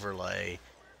animal overlay,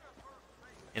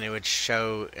 and it would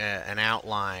show an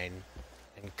outline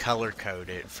and color code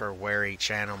it for where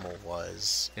each animal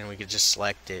was, and we could just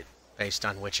select it based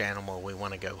on which animal we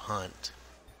want to go hunt.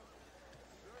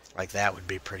 Like, that would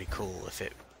be pretty cool if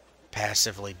it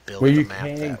passively built the map that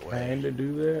way. Well, you can kind of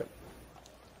do that.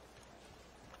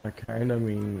 I kind of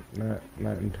mean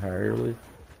not entirely.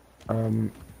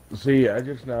 See, I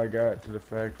just now got to the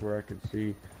fact where I could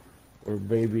see where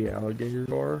baby alligators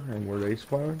are and where they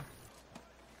spawn,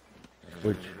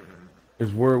 which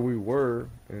is where we were,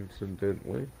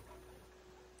 incidentally.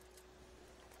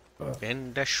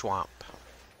 In the swamp.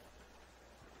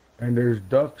 And there's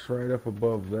ducks right up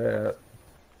above that.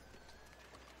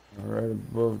 Right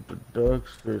above the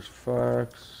ducks, there's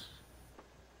fox.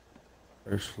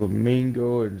 There's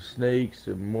flamingo and snakes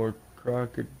and more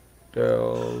crocodiles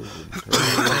and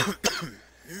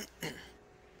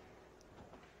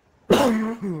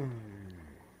turtles.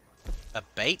 A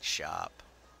bait shop?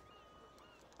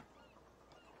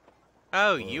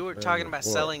 Oh, you were talking about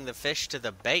selling the fish to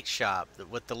the bait shop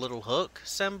with the little hook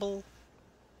symbol?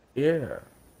 Yeah.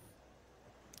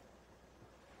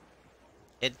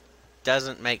 It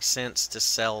doesn't make sense to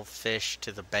sell fish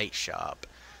to the bait shop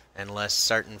unless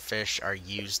certain fish are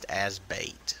used as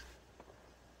bait.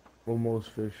 Well,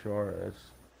 most fish are.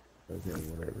 That's okay,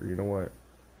 whatever. You know what?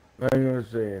 I ain't gonna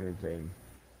say anything.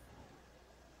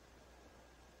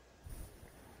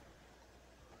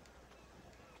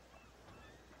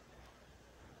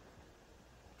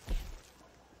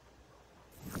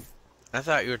 I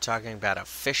thought you were talking about a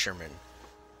fisherman,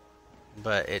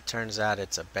 but it turns out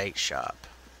it's a bait shop.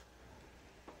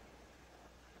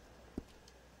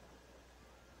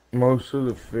 Most of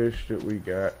the fish that we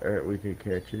got, we can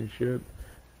catch and shit,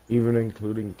 even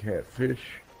including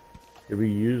catfish, can be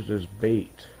used as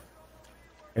bait.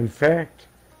 In fact,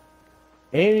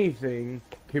 anything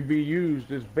can be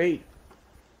used as bait.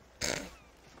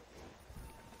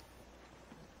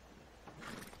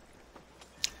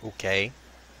 Okay.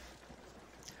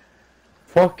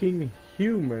 Fucking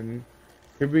human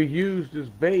can be used as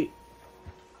bait.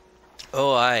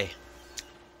 Oh, aye.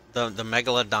 The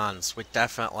megalodons. We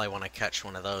definitely want to catch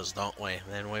one of those, don't we?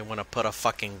 Then we want to put a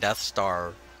fucking Death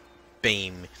Star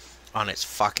beam on its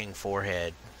fucking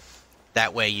forehead.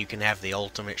 That way you can have the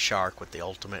ultimate shark with the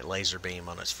ultimate laser beam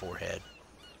on its forehead.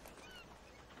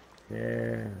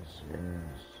 Yes, yes.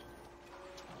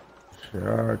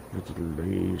 Shark with a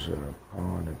laser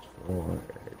upon its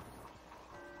forehead.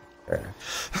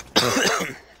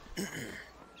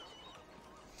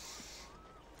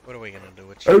 What are we gonna do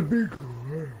with That'd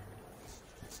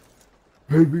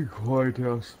you? be quite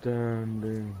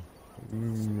outstanding.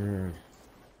 Yes.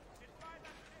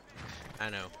 I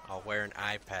know. I'll wear an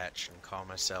eye patch and call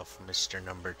myself Mr.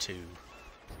 Number 2.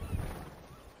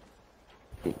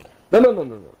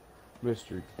 No.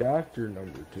 Mr. Doctor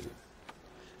Number 2.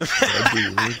 That'd be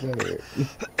way better.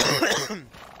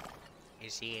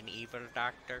 Is he an evil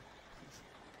doctor?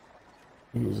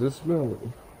 He's a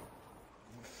smelly.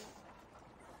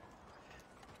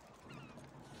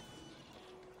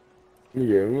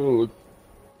 Yeah, I'm gonna look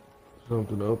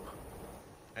something up.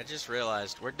 I just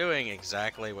realized we're doing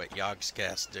exactly what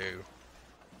Yogscast do.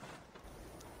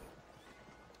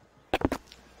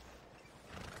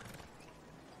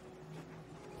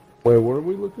 Wait, what are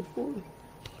we looking for?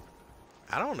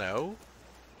 I don't know.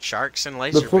 Sharks and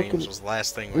laser beams was the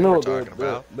last thing we were talking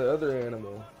about. The other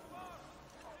animal.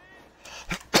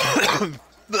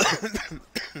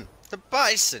 The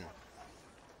bison.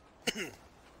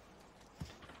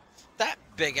 That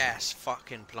big ass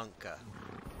fucking plunker.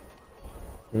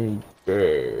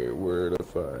 Okay, where to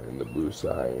find the blue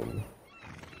sign?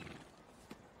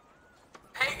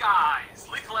 Hey guys,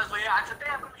 Lethal Leslie here. Today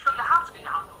I'm going to show you how to get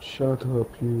out of Shut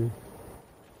up, you.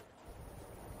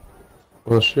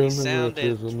 Well, show He me what it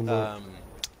is sounded on the map.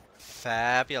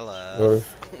 fabulous.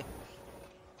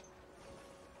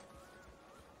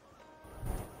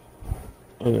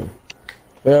 Okay.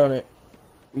 Found it.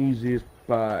 Easy as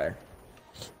pie.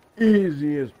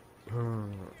 Easy as pie.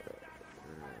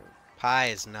 Pie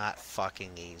is not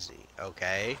fucking easy,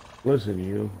 okay? Listen,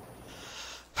 you.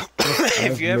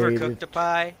 Have you ever cooked a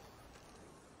pie?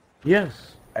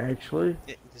 Yes, actually.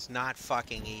 It is not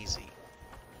fucking easy.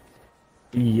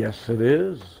 Yes, it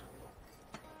is.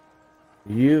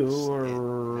 You are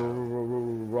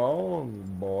wrong,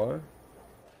 boy.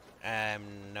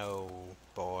 No,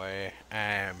 boy.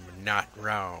 I'm not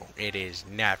wrong. It is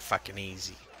not fucking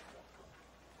easy.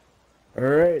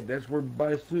 Alright, that's where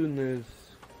bison is.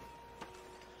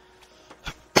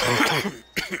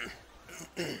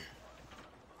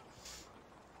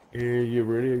 You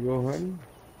ready to go hunting?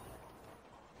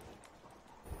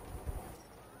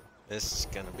 This is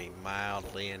gonna be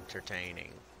mildly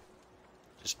entertaining.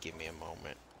 Just give me a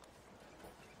moment.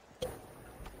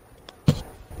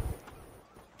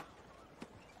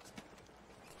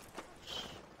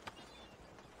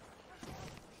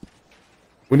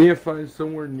 We need to find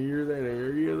somewhere near that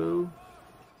area, though.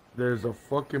 There's a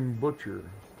fucking butcher.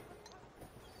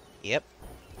 Yep.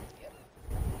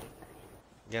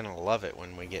 Gonna love it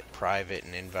when we get private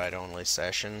and invite-only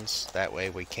sessions. That way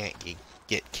we can't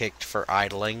get kicked for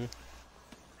idling.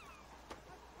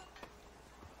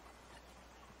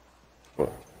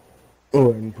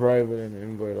 Oh, in private and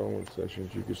invite-only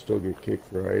sessions, you can still get kicked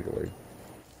for idling.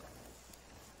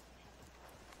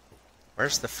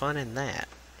 Where's the fun in that?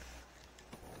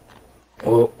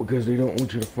 Well, because they don't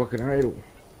want you to fucking idle.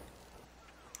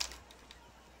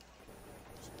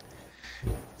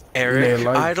 Eric, They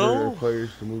like idle? their players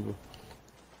to move.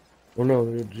 Well, no,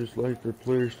 they just like their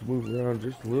players to move around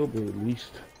just a little bit at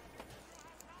least.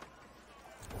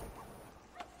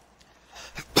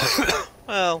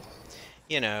 Well,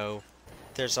 you know,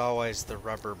 there's always the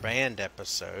Rubber Band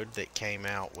episode that came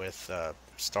out with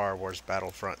Star Wars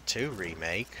Battlefront 2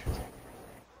 remake.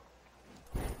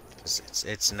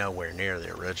 It's nowhere near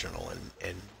the original,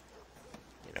 and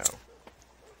you know.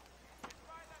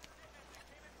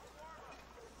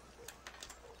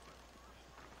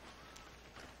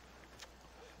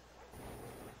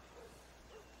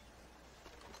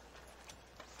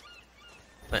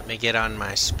 Let me get on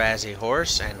my spazzy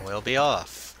horse and we'll be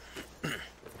off.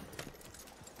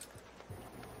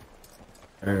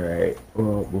 Alright,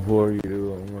 well, before you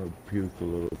do, I'm gonna puke a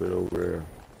little bit over there.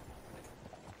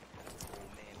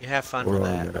 You have fun with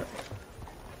that.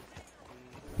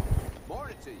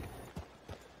 Morning to you.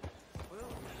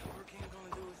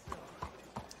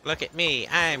 Look at me,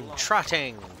 I'm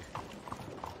trotting.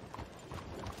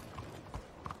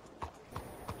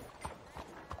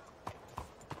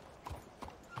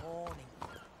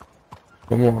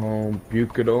 Come on,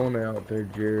 puke it on out there,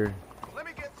 Jerry. Let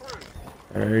me get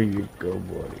There you go,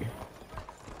 buddy.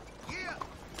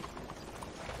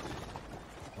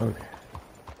 Okay.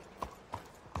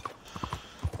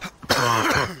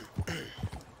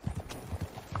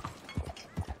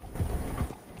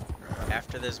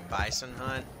 After this bison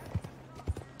hunt,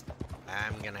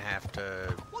 I'm gonna have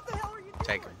to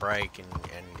take a break and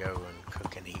go and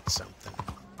cook and eat something.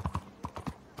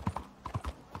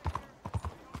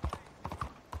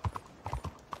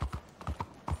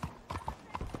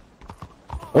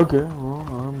 Okay, well,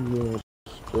 I'm gonna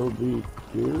still be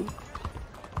here.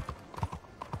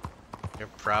 You'll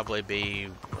probably be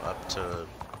up to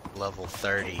level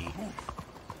 30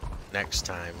 next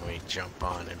time we jump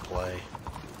on and play.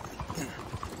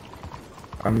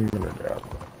 I'm gonna doubt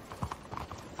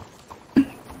that.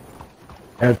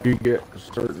 After you get a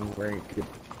certain rank, it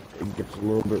gets a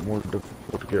little bit more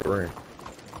difficult to get ranked.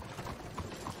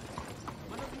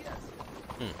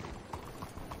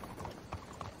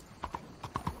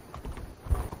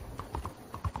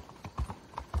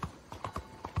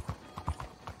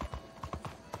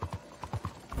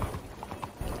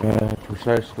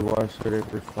 Precisely why I said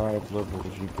every 5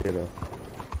 levels you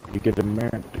get a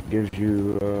map that gives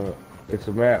you it's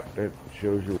a map that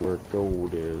shows you where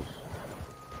gold is.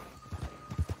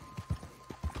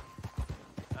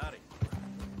 Howdy.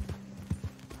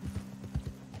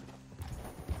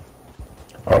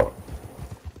 Oh.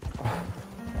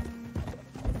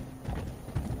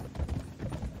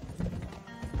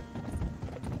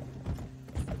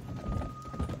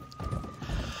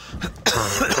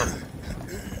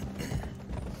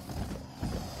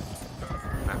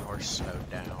 My horse slowed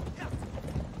down.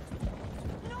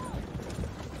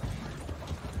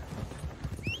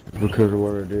 Because of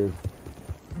what I did.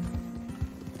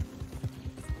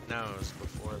 No, it was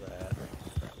before that.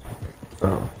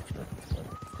 Oh.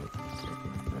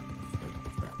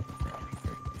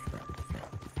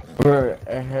 Alright,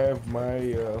 I have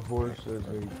my horse as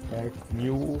a pack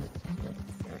mule.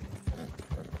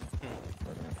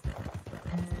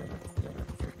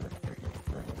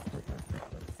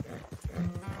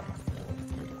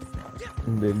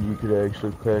 And then you could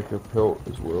actually pack a pelt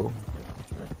as well.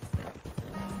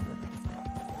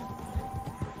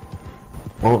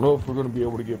 I don't know if we're going to be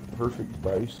able to get perfect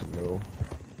bison though.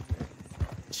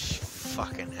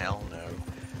 Fucking hell no.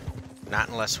 Not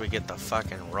unless we get the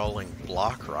fucking rolling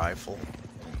block rifle.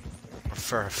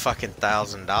 For a fucking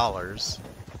 $1,000.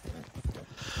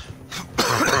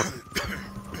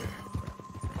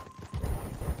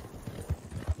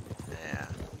 Yeah.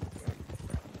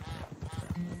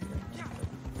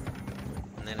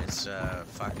 And then it's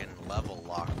fucking level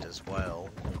locked as well,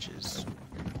 which is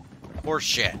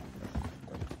horseshit.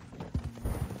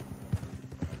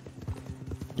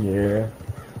 Yeah.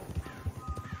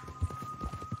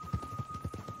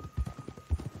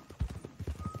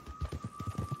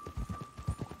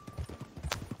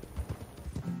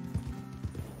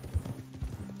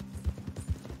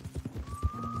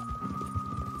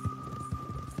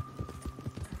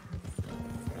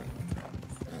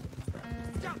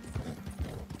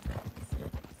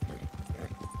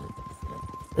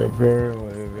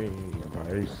 Apparently the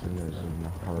bison is in the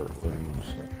heartlands.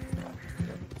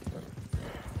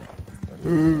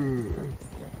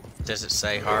 Does it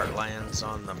say Heartlands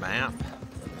on the map?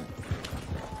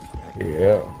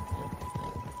 Yeah.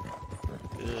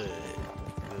 Good,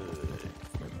 good.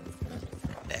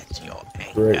 Let your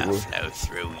Right, anger well- flow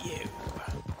through you.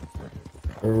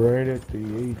 Right at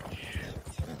the H.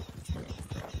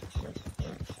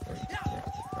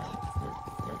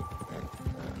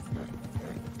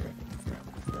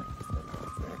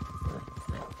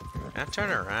 Can I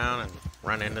turn around and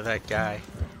run into that guy?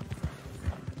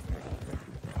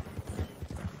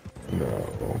 No.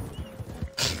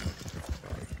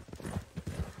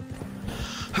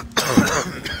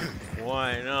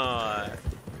 Why not?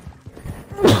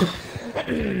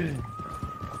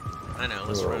 I know,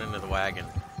 let's run into the wagon.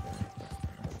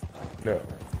 No.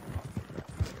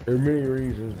 There are many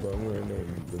reasons, but I'm going to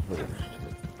name the first.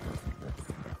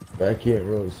 I can't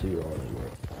really see all of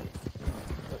it.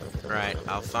 Right,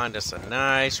 I'll find us a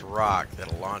nice rock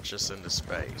that'll launch us into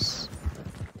space.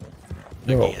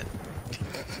 No. Again.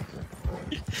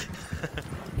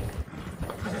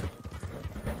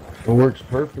 It works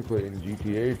perfectly in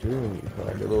GTA too. When you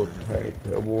find a little tiny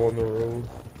pebble on the road,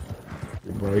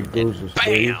 your bike goes to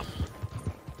space. Bam!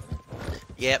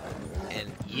 Yep,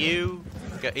 and you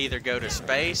either go to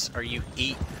space or you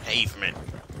eat pavement.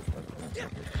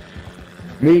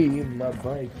 Me, my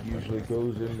bike usually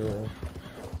goes into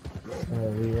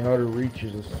the outer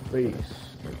reaches of space.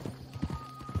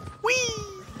 Whee!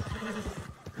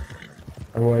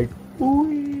 I'm like,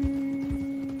 whee!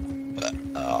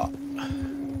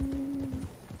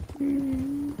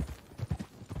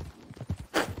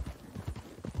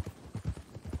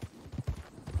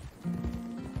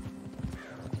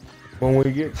 When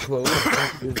we get close,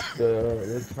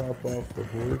 let's hop off the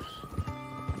horse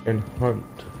and hunt.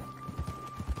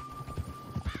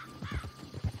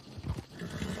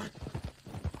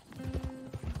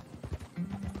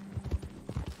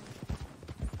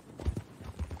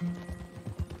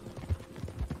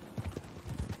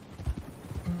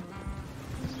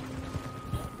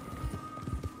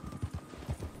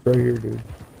 Right here, dude.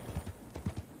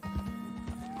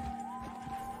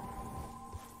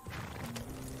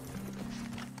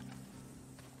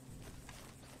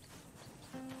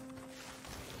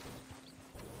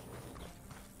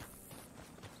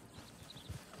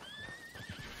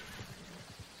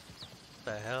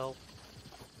 The hell?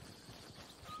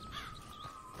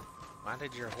 Why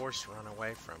did your horse run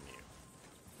away from you?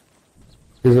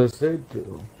 Because I said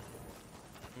to.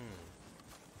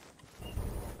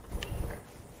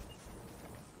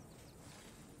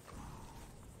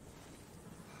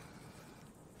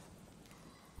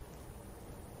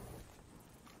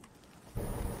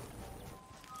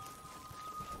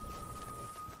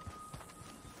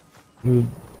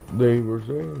 They were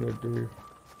saying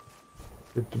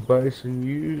that the bison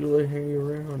usually hang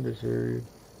around this area.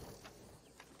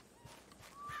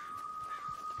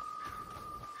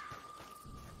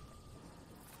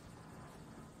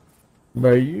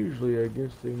 By usually, I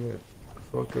guess they meant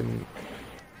fucking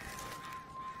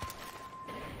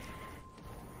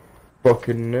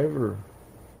never.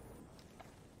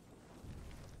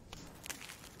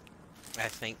 I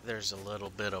think there's a little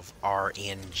bit of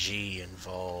RNG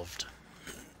involved.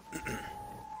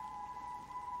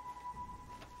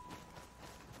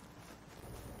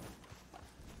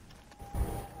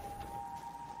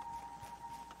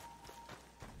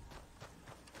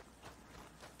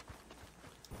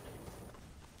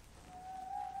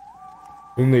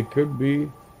 And they could be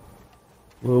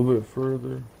a little bit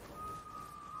further.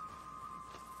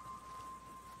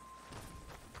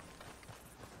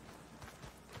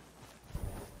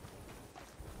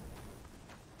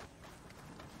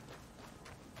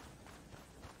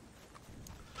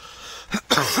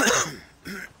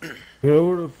 You know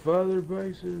what a father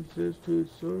bison says to his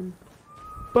son?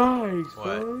 Bye,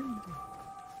 son.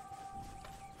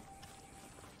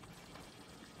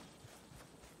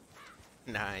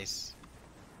 Nice.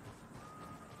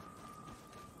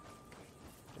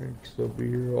 Thanks, I'll be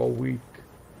here all week.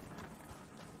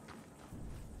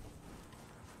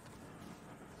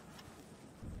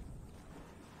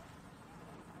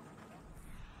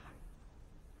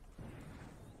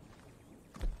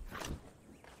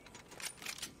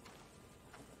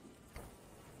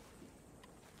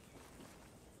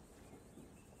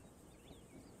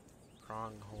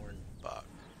 Pronghorn buck.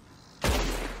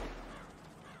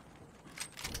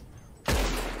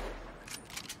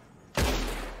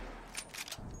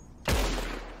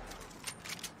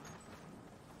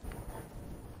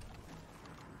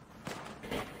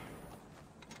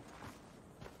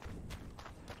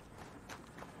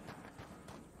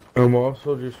 I'm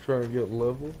also just trying to get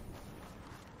level.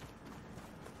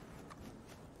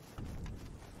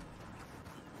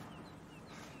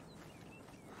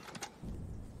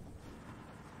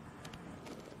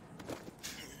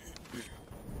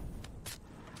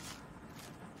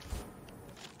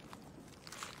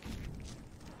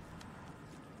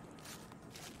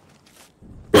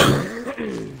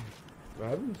 I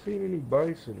haven't seen any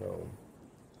bison though.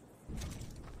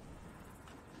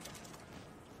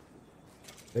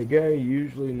 That guy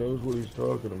usually knows what he's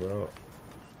talking about.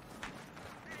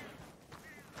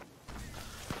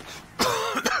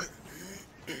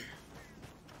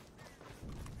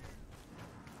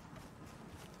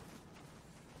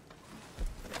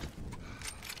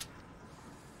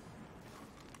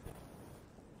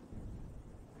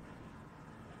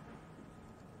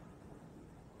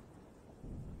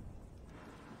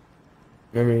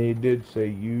 I mean, he did say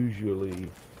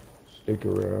usually stick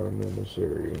around in this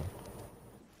area.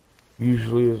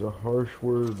 Usually is a harsh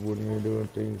word when you're doing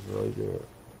things like that.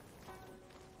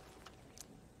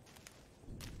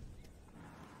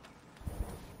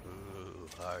 Ooh,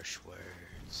 harsh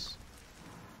words.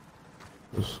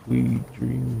 The sweet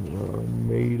dreams are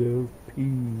made of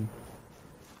pea.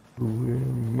 Who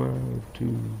am I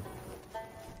to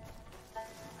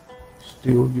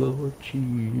steal your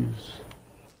cheese?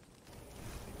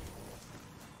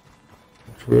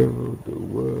 Travel the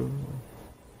world.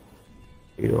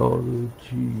 Eat all the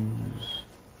cheese.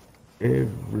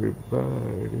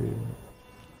 Everybody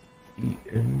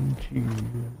eating cheese.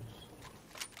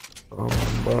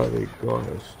 Somebody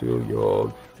gonna steal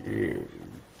your cheese.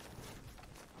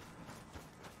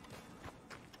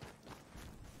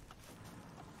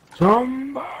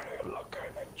 Somebody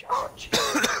looking at your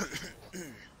cheese.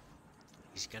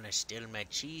 He's gonna steal my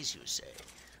cheese, you say?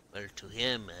 Well, to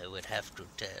him I would have to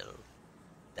tell,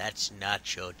 that's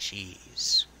nacho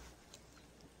cheese.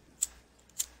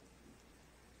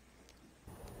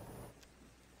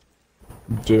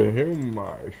 To him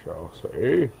I shall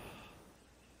say,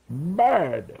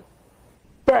 bad,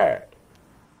 bad,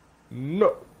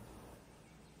 no,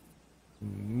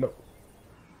 no.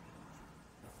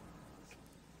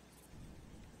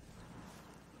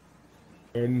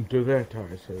 And to that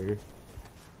I say,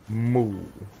 moo.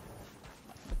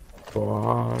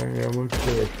 For I am a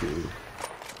turkey.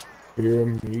 Hear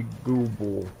me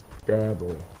gooble,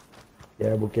 gabble,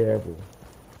 gabble, gabble.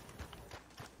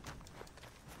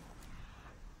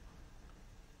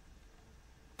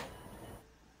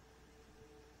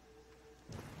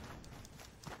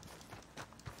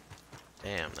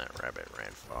 Damn, that rabbit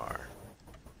ran far.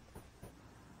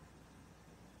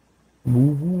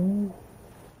 Woo woo.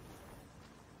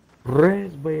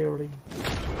 Raspberry.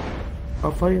 I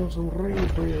found some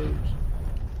raspberries.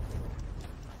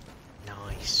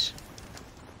 Nice.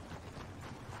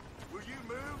 Will you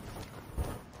move?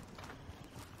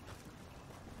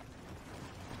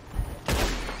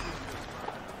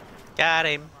 Got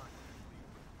him.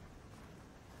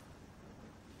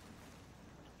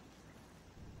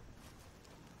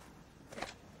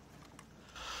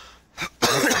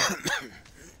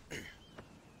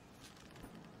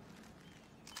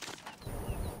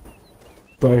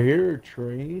 If I hear a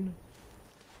train,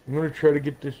 I'm gonna try to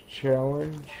get this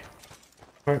challenge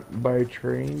hunt by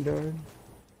train done.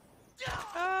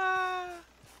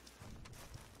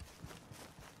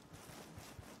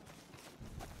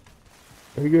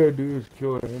 All you gotta do is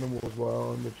kill animals while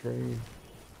on the train.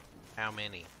 How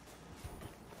many?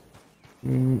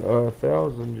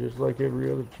 1,000, just like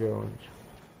every other challenge.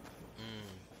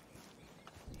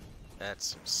 That's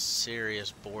some serious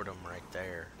boredom right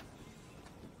there.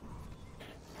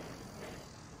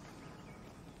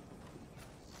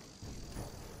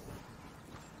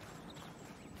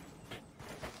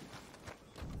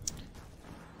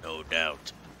 No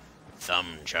doubt,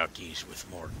 thumb jockeys with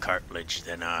more cartilage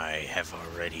than I have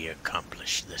already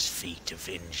accomplished this feat of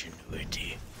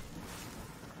ingenuity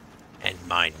and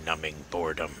mind-numbing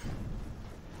boredom.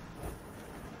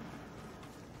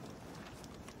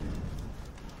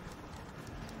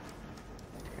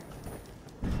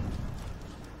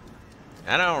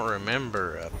 I don't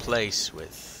remember a place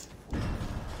with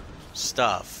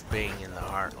stuff being in the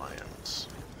Heartlands.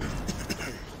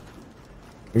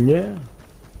 Yeah.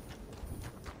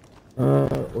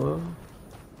 Well,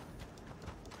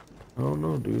 I don't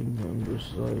know, dude. I'm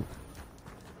just like,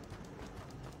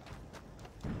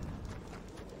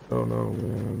 I don't know,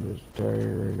 man. I'm just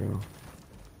tired right now.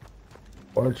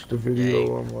 Watch the video.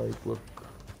 Hey. I'm like, look.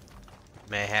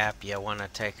 Mayhap you want to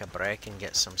take a break and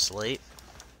get some sleep?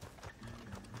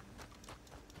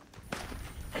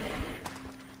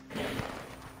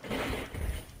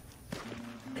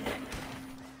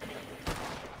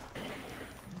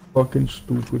 Fucking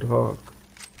stupid hawk.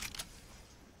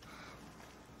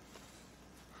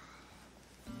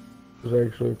 It was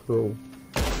actually a crow.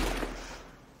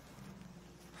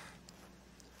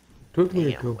 Took me a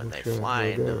Damn, couple when they shots fly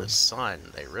right into there. the sun,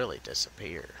 they really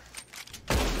disappear.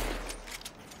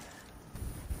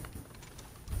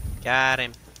 Got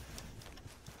him.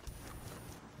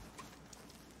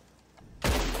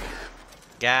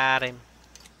 Got him.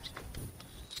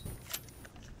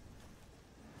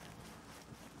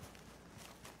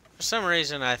 For some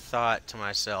reason, I thought to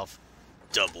myself,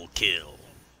 double kill.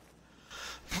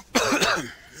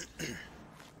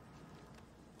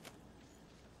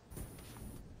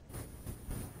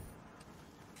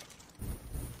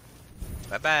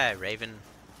 Bye-bye, Raven.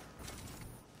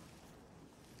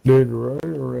 Then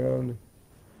running around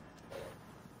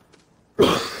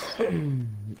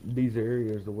these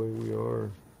areas the way we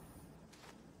are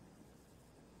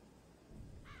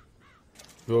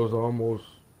feels almost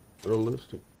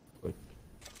realistic. Like,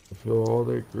 I feel all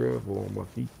that gravel on my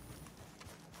feet.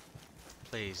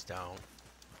 Please don't.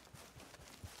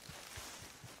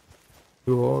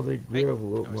 Feel all that Wait,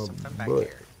 gravel up there was my something back butt.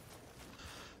 here.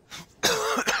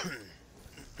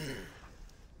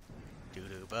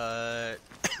 Doo-doo butt.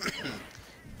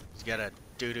 He's got a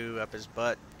doo-doo up his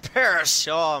butt.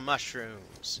 Parasol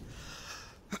mushrooms.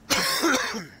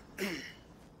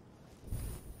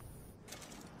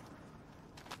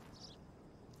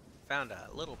 Found a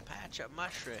little patch of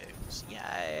mushrooms.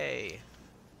 Yay.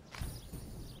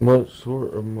 What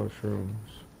sort of mushrooms?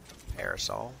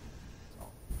 Parasol.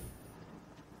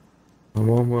 I'm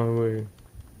on my way. I'm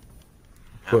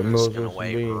Putting just those gonna in some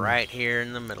wait beans. right here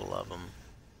in the middle of them.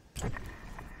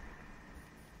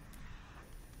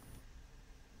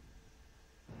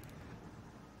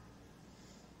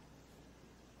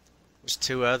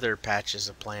 2 other patches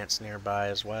of plants nearby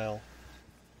as well.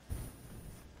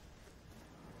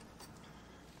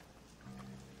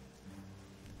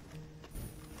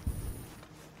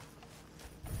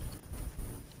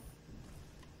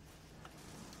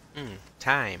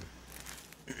 Time.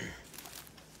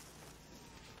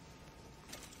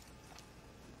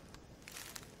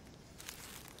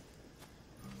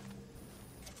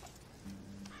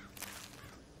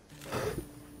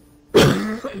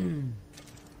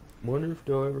 Wonder if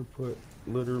they'll ever put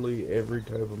literally every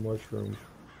type of mushroom,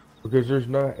 because there's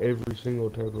not every single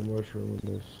type of mushroom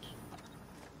in this.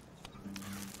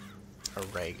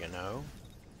 Oregano.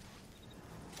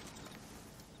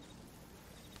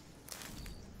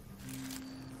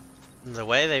 The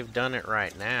way they've done it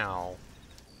right now,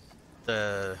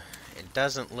 it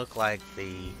doesn't look like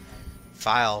the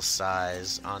file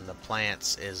size on the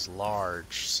plants is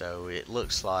large, so it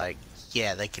looks like,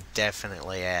 yeah, they could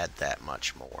definitely add that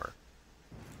much more.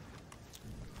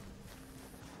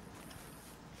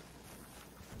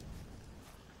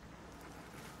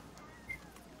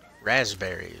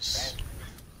 Raspberries.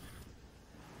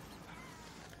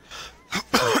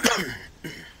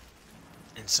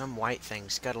 And some white thing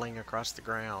scuttling across the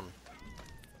ground.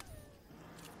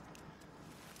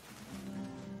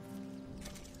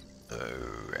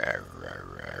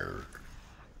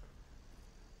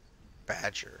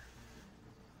 Badger.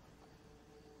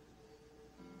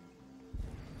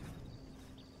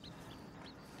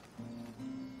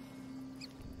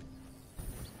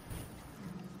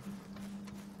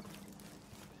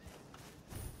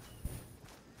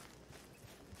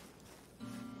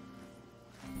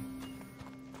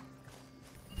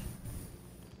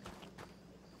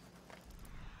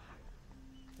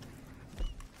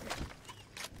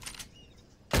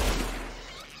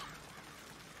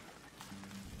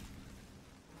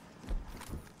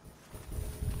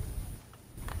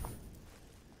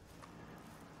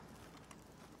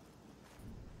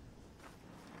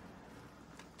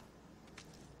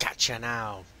 Gotcha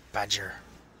now, Badger.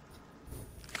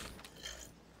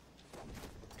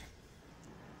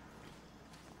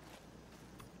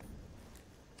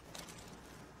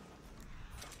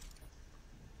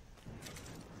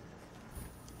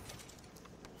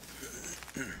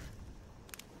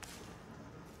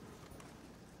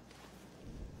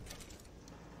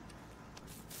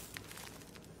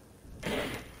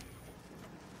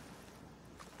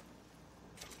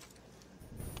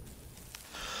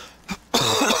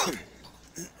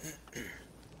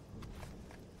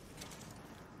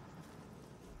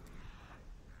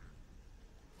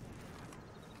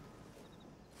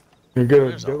 You're gonna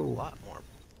There's a go. lot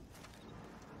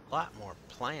more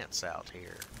plants out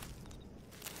here.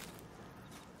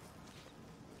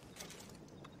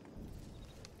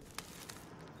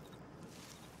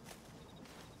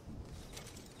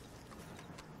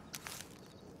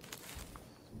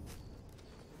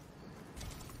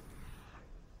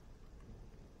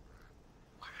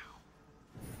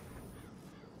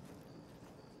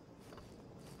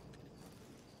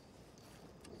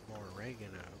 More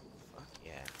oregano. Fuck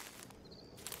yeah.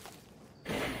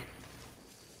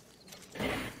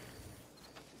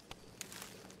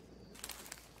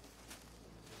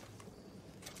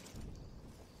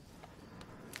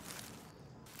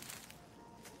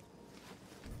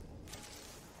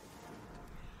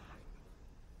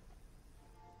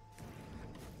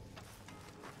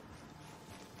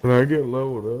 When I get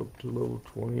leveled up to level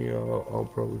 20, I'll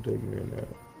probably take me a nap.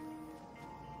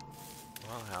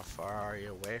 Well, how far are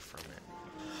you away from it?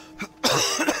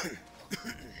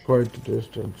 Quite the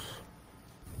distance.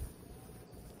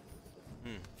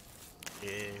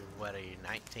 What are you,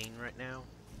 19 right now?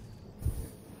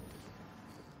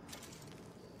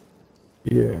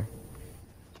 Yeah.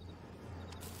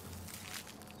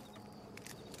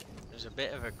 There's a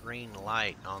bit of a green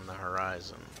light on the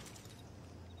horizon.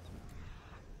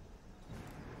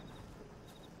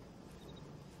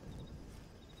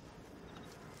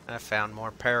 I found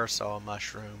more parasol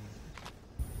mushroom.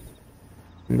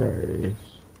 Nice.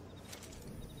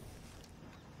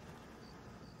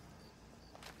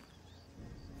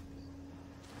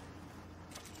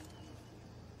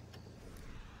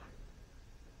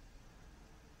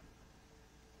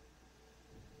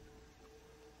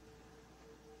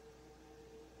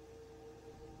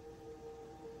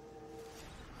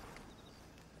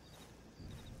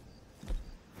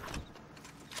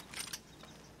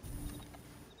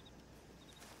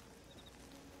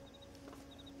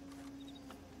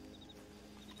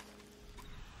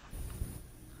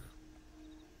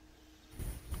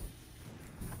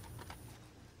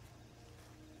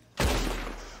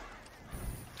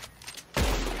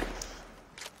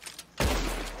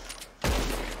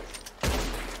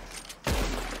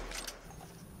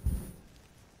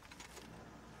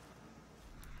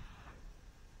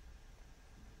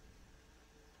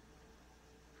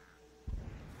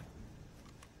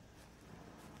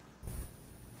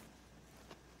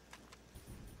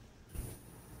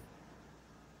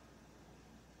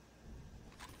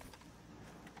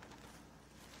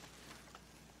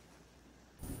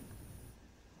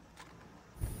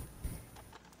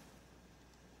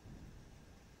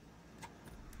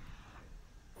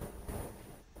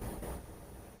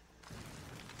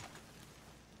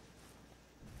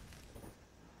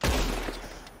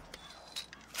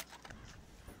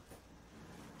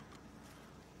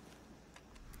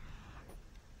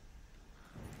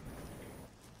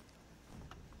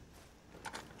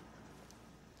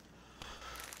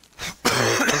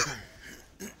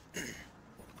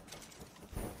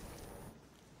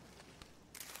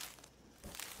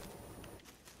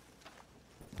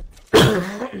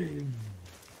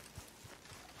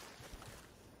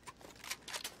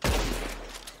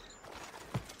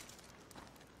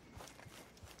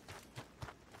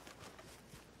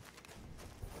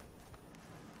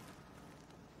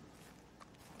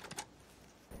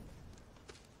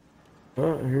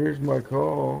 Oh, here's my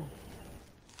call.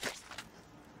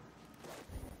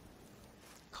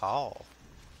 Call.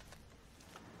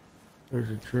 There's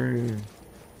a train.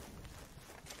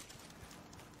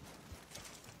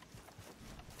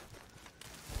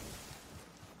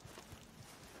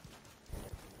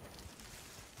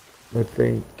 I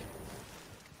think.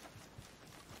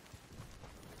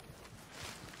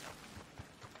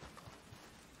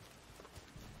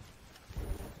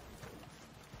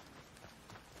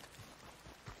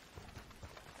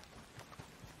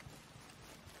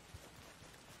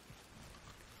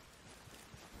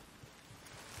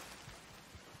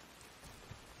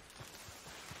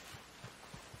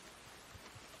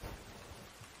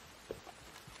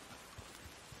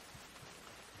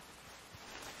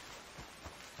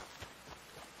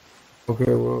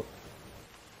 Okay, well,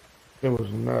 it was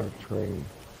not a train.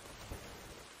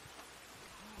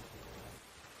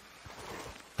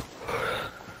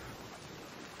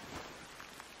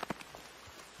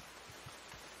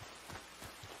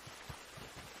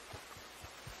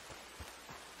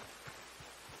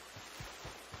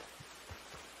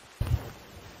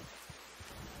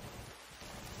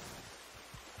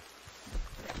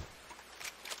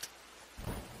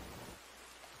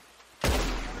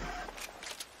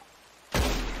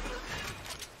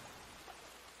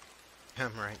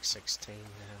 I'm rank 16 now.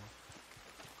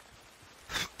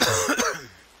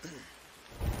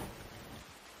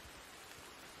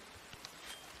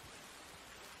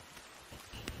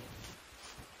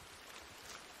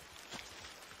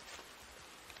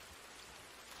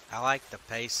 I like the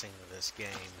pacing of this game.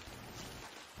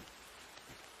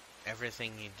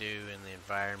 Everything you do in the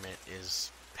environment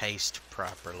is paced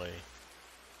properly.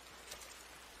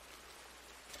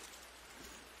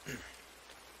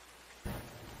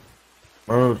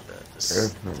 Oh,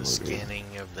 The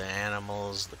skinning of the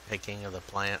animals, the picking of the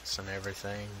plants and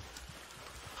everything.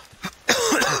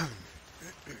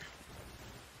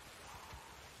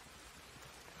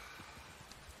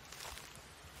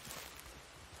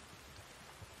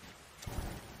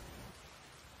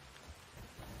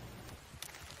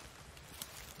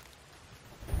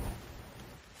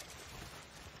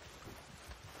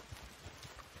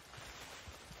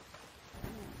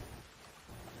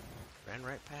 Ran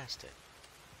right past it.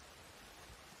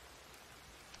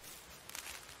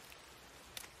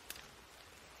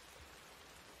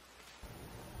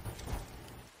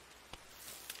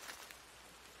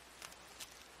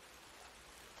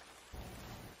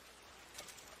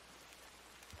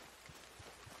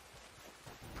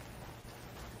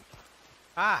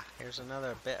 Ah, here's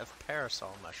another bit of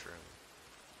parasol mushroom.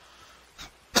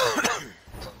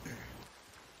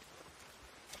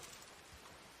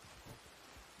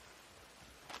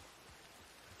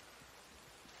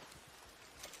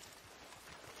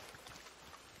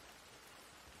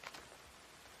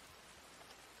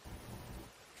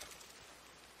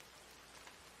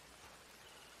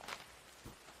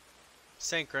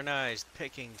 Synchronized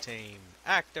picking team,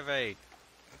 activate.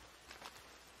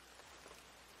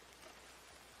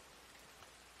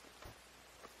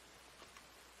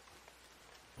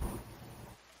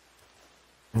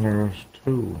 There's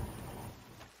two.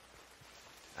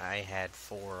 I had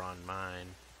 4 on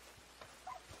mine.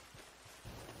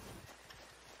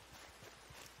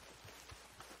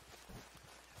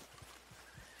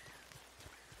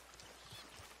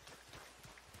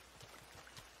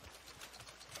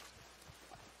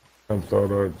 I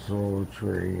thought I saw a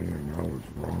train and I was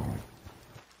wrong.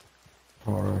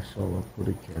 Thought I saw a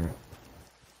kitty cat.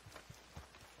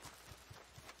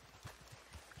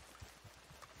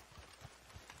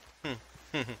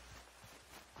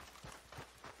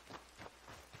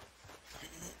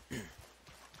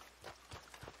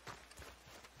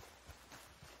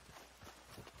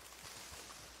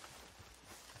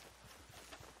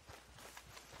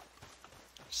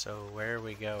 So where are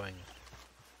we going?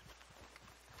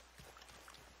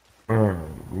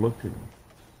 Looking.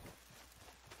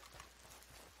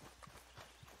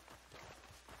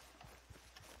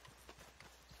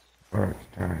 Oh, it's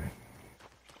time.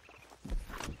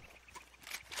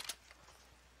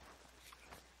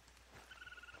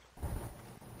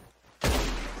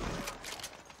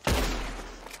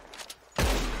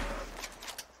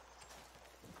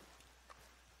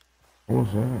 What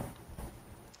was that?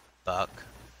 Buck.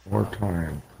 More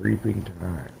time. Creeping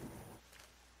time.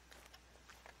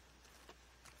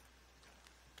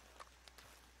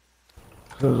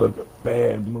 Sounds like a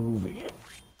bad movie.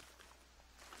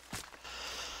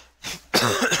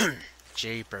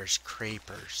 Jeepers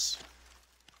creepers.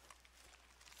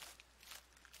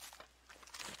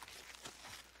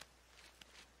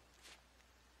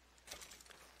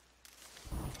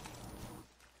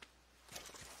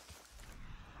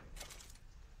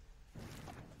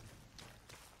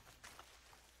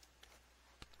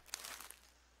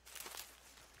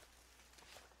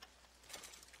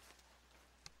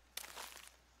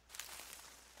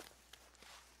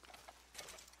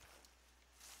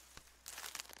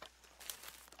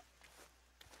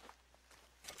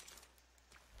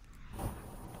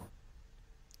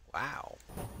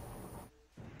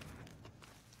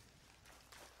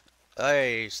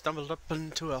 I stumbled up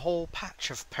into a whole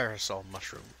patch of parasol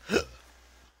mushroom.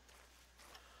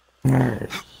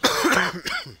 Nice.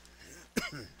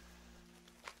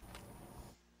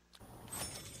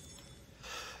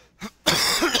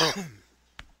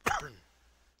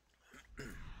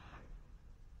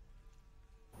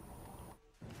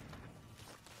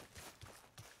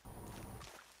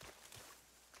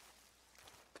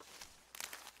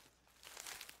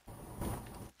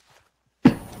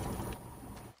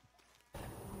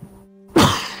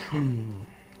 I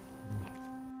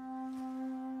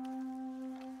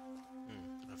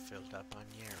filled up on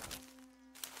Yarrow.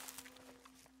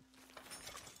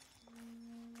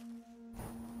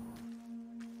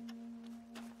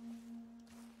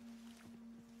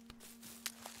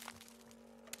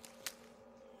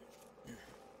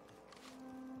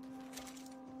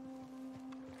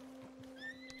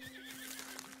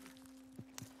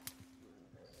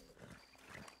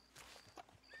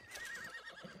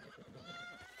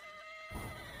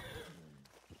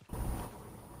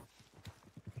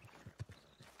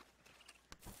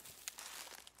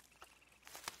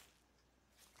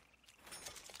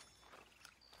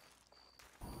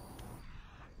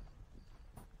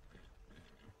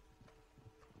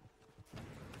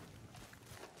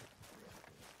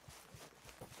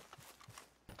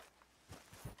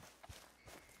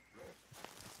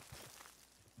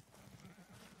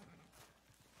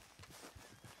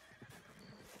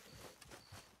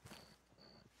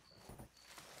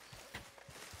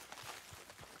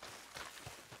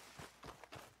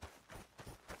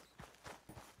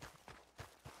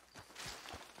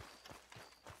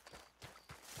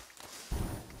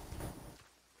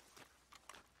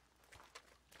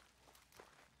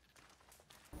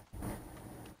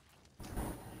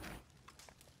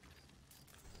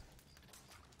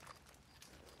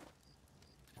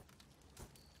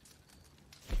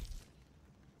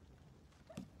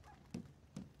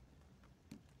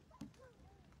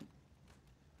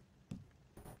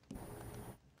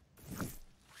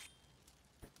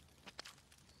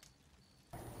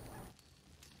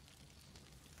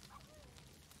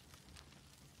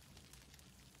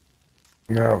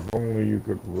 Now, if only you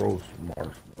could roast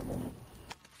marshmallows.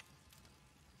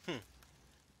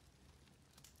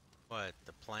 What,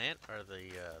 the plant or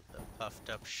the puffed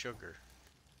up sugar?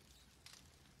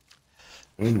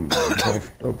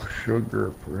 Puffed up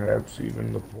sugar, perhaps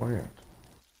even the plant.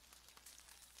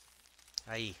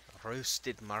 Aye,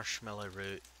 roasted marshmallow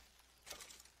root.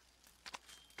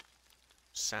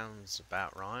 Sounds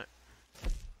about right.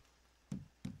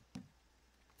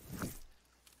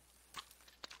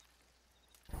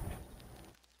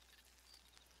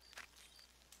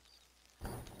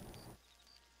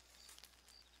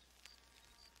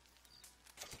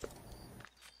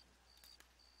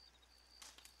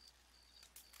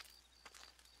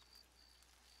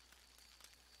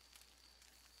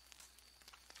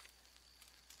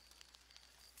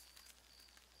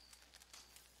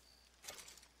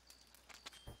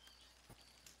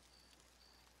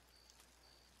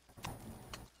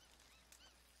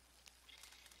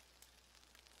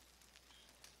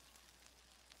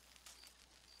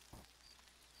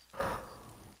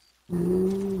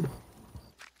 You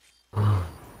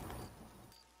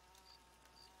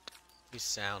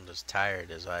sound as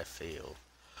tired as I feel.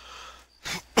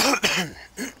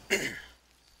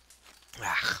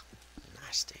 Ah,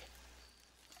 nasty.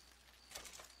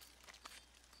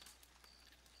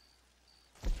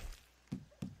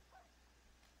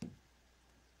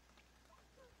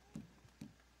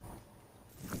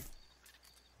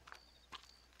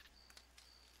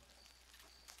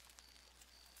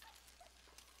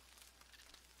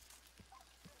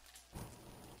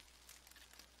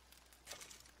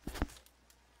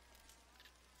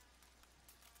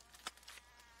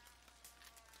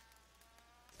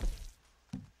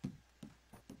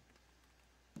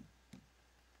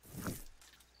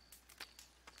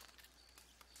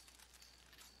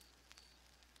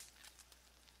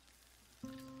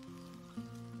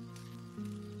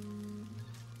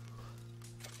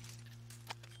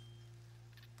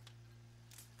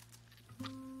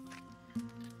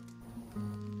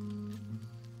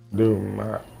 Dude,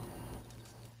 my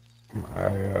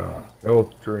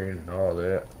health drain and all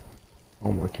that.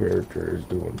 Oh, my character is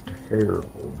doing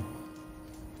terrible.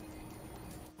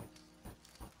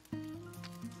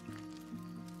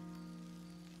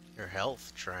 Your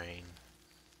health train.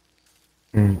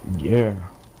 Yeah.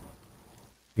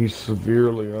 He's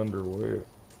severely underweight.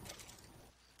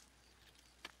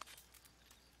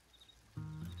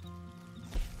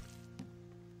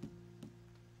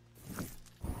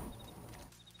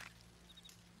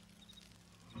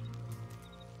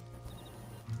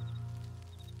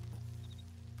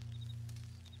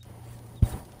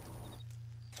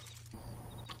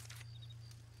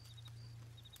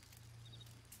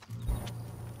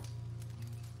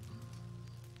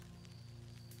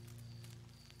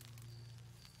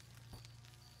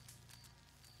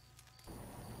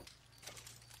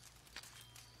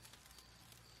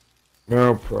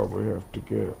 I'll probably have to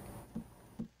get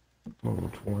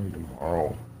level 20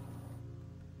 tomorrow.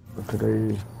 But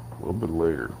today, a little bit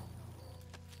later.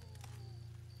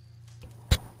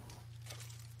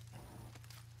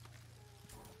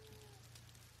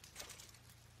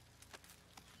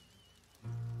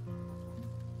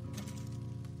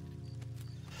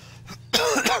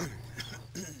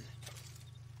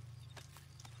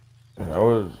 And I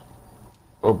was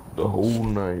up the whole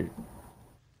night.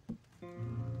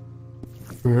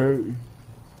 Hey.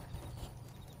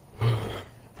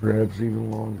 Perhaps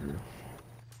even longer.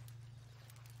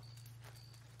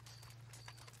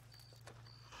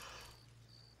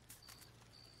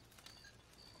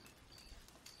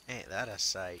 Ain't that a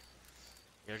sight?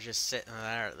 You're just sitting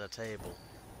there at the table.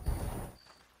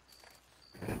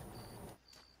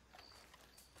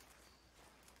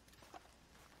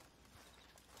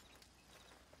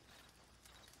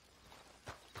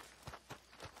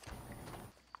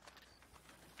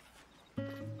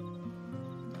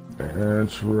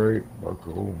 That's right,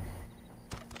 bucko.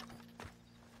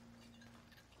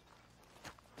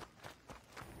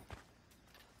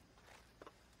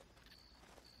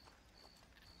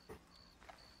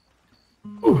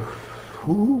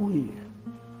 Ooh-wee.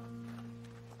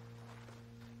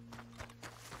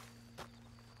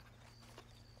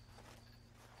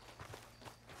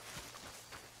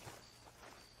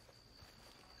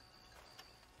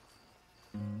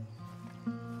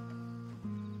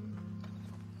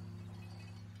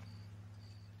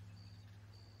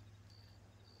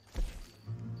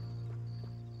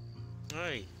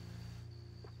 Hey,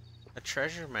 a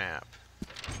treasure map.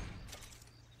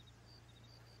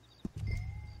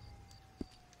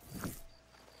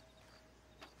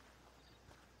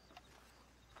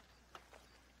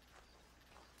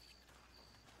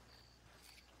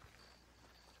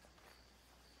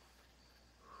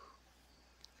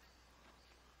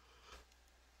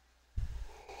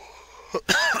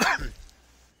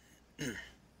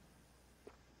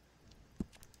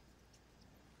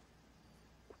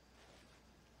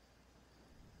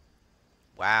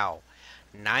 Wow,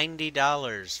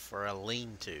 $90 for a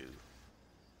lean-to.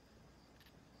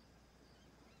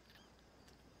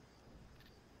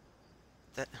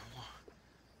 That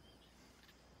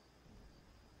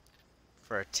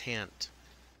for a tent.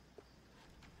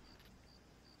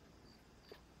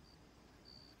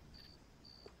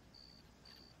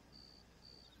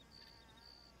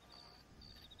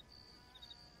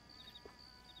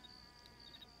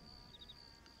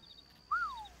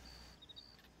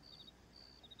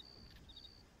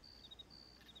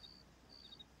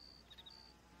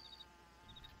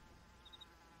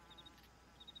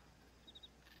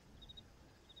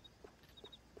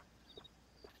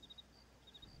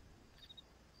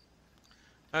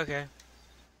 Okay.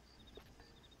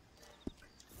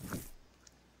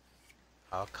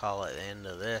 I'll call it the end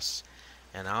of this,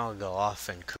 and I'll go off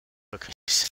and cook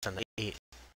something to eat.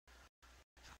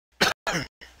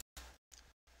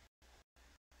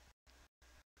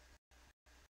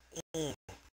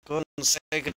 Go ahead and say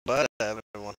goodbye to everybody.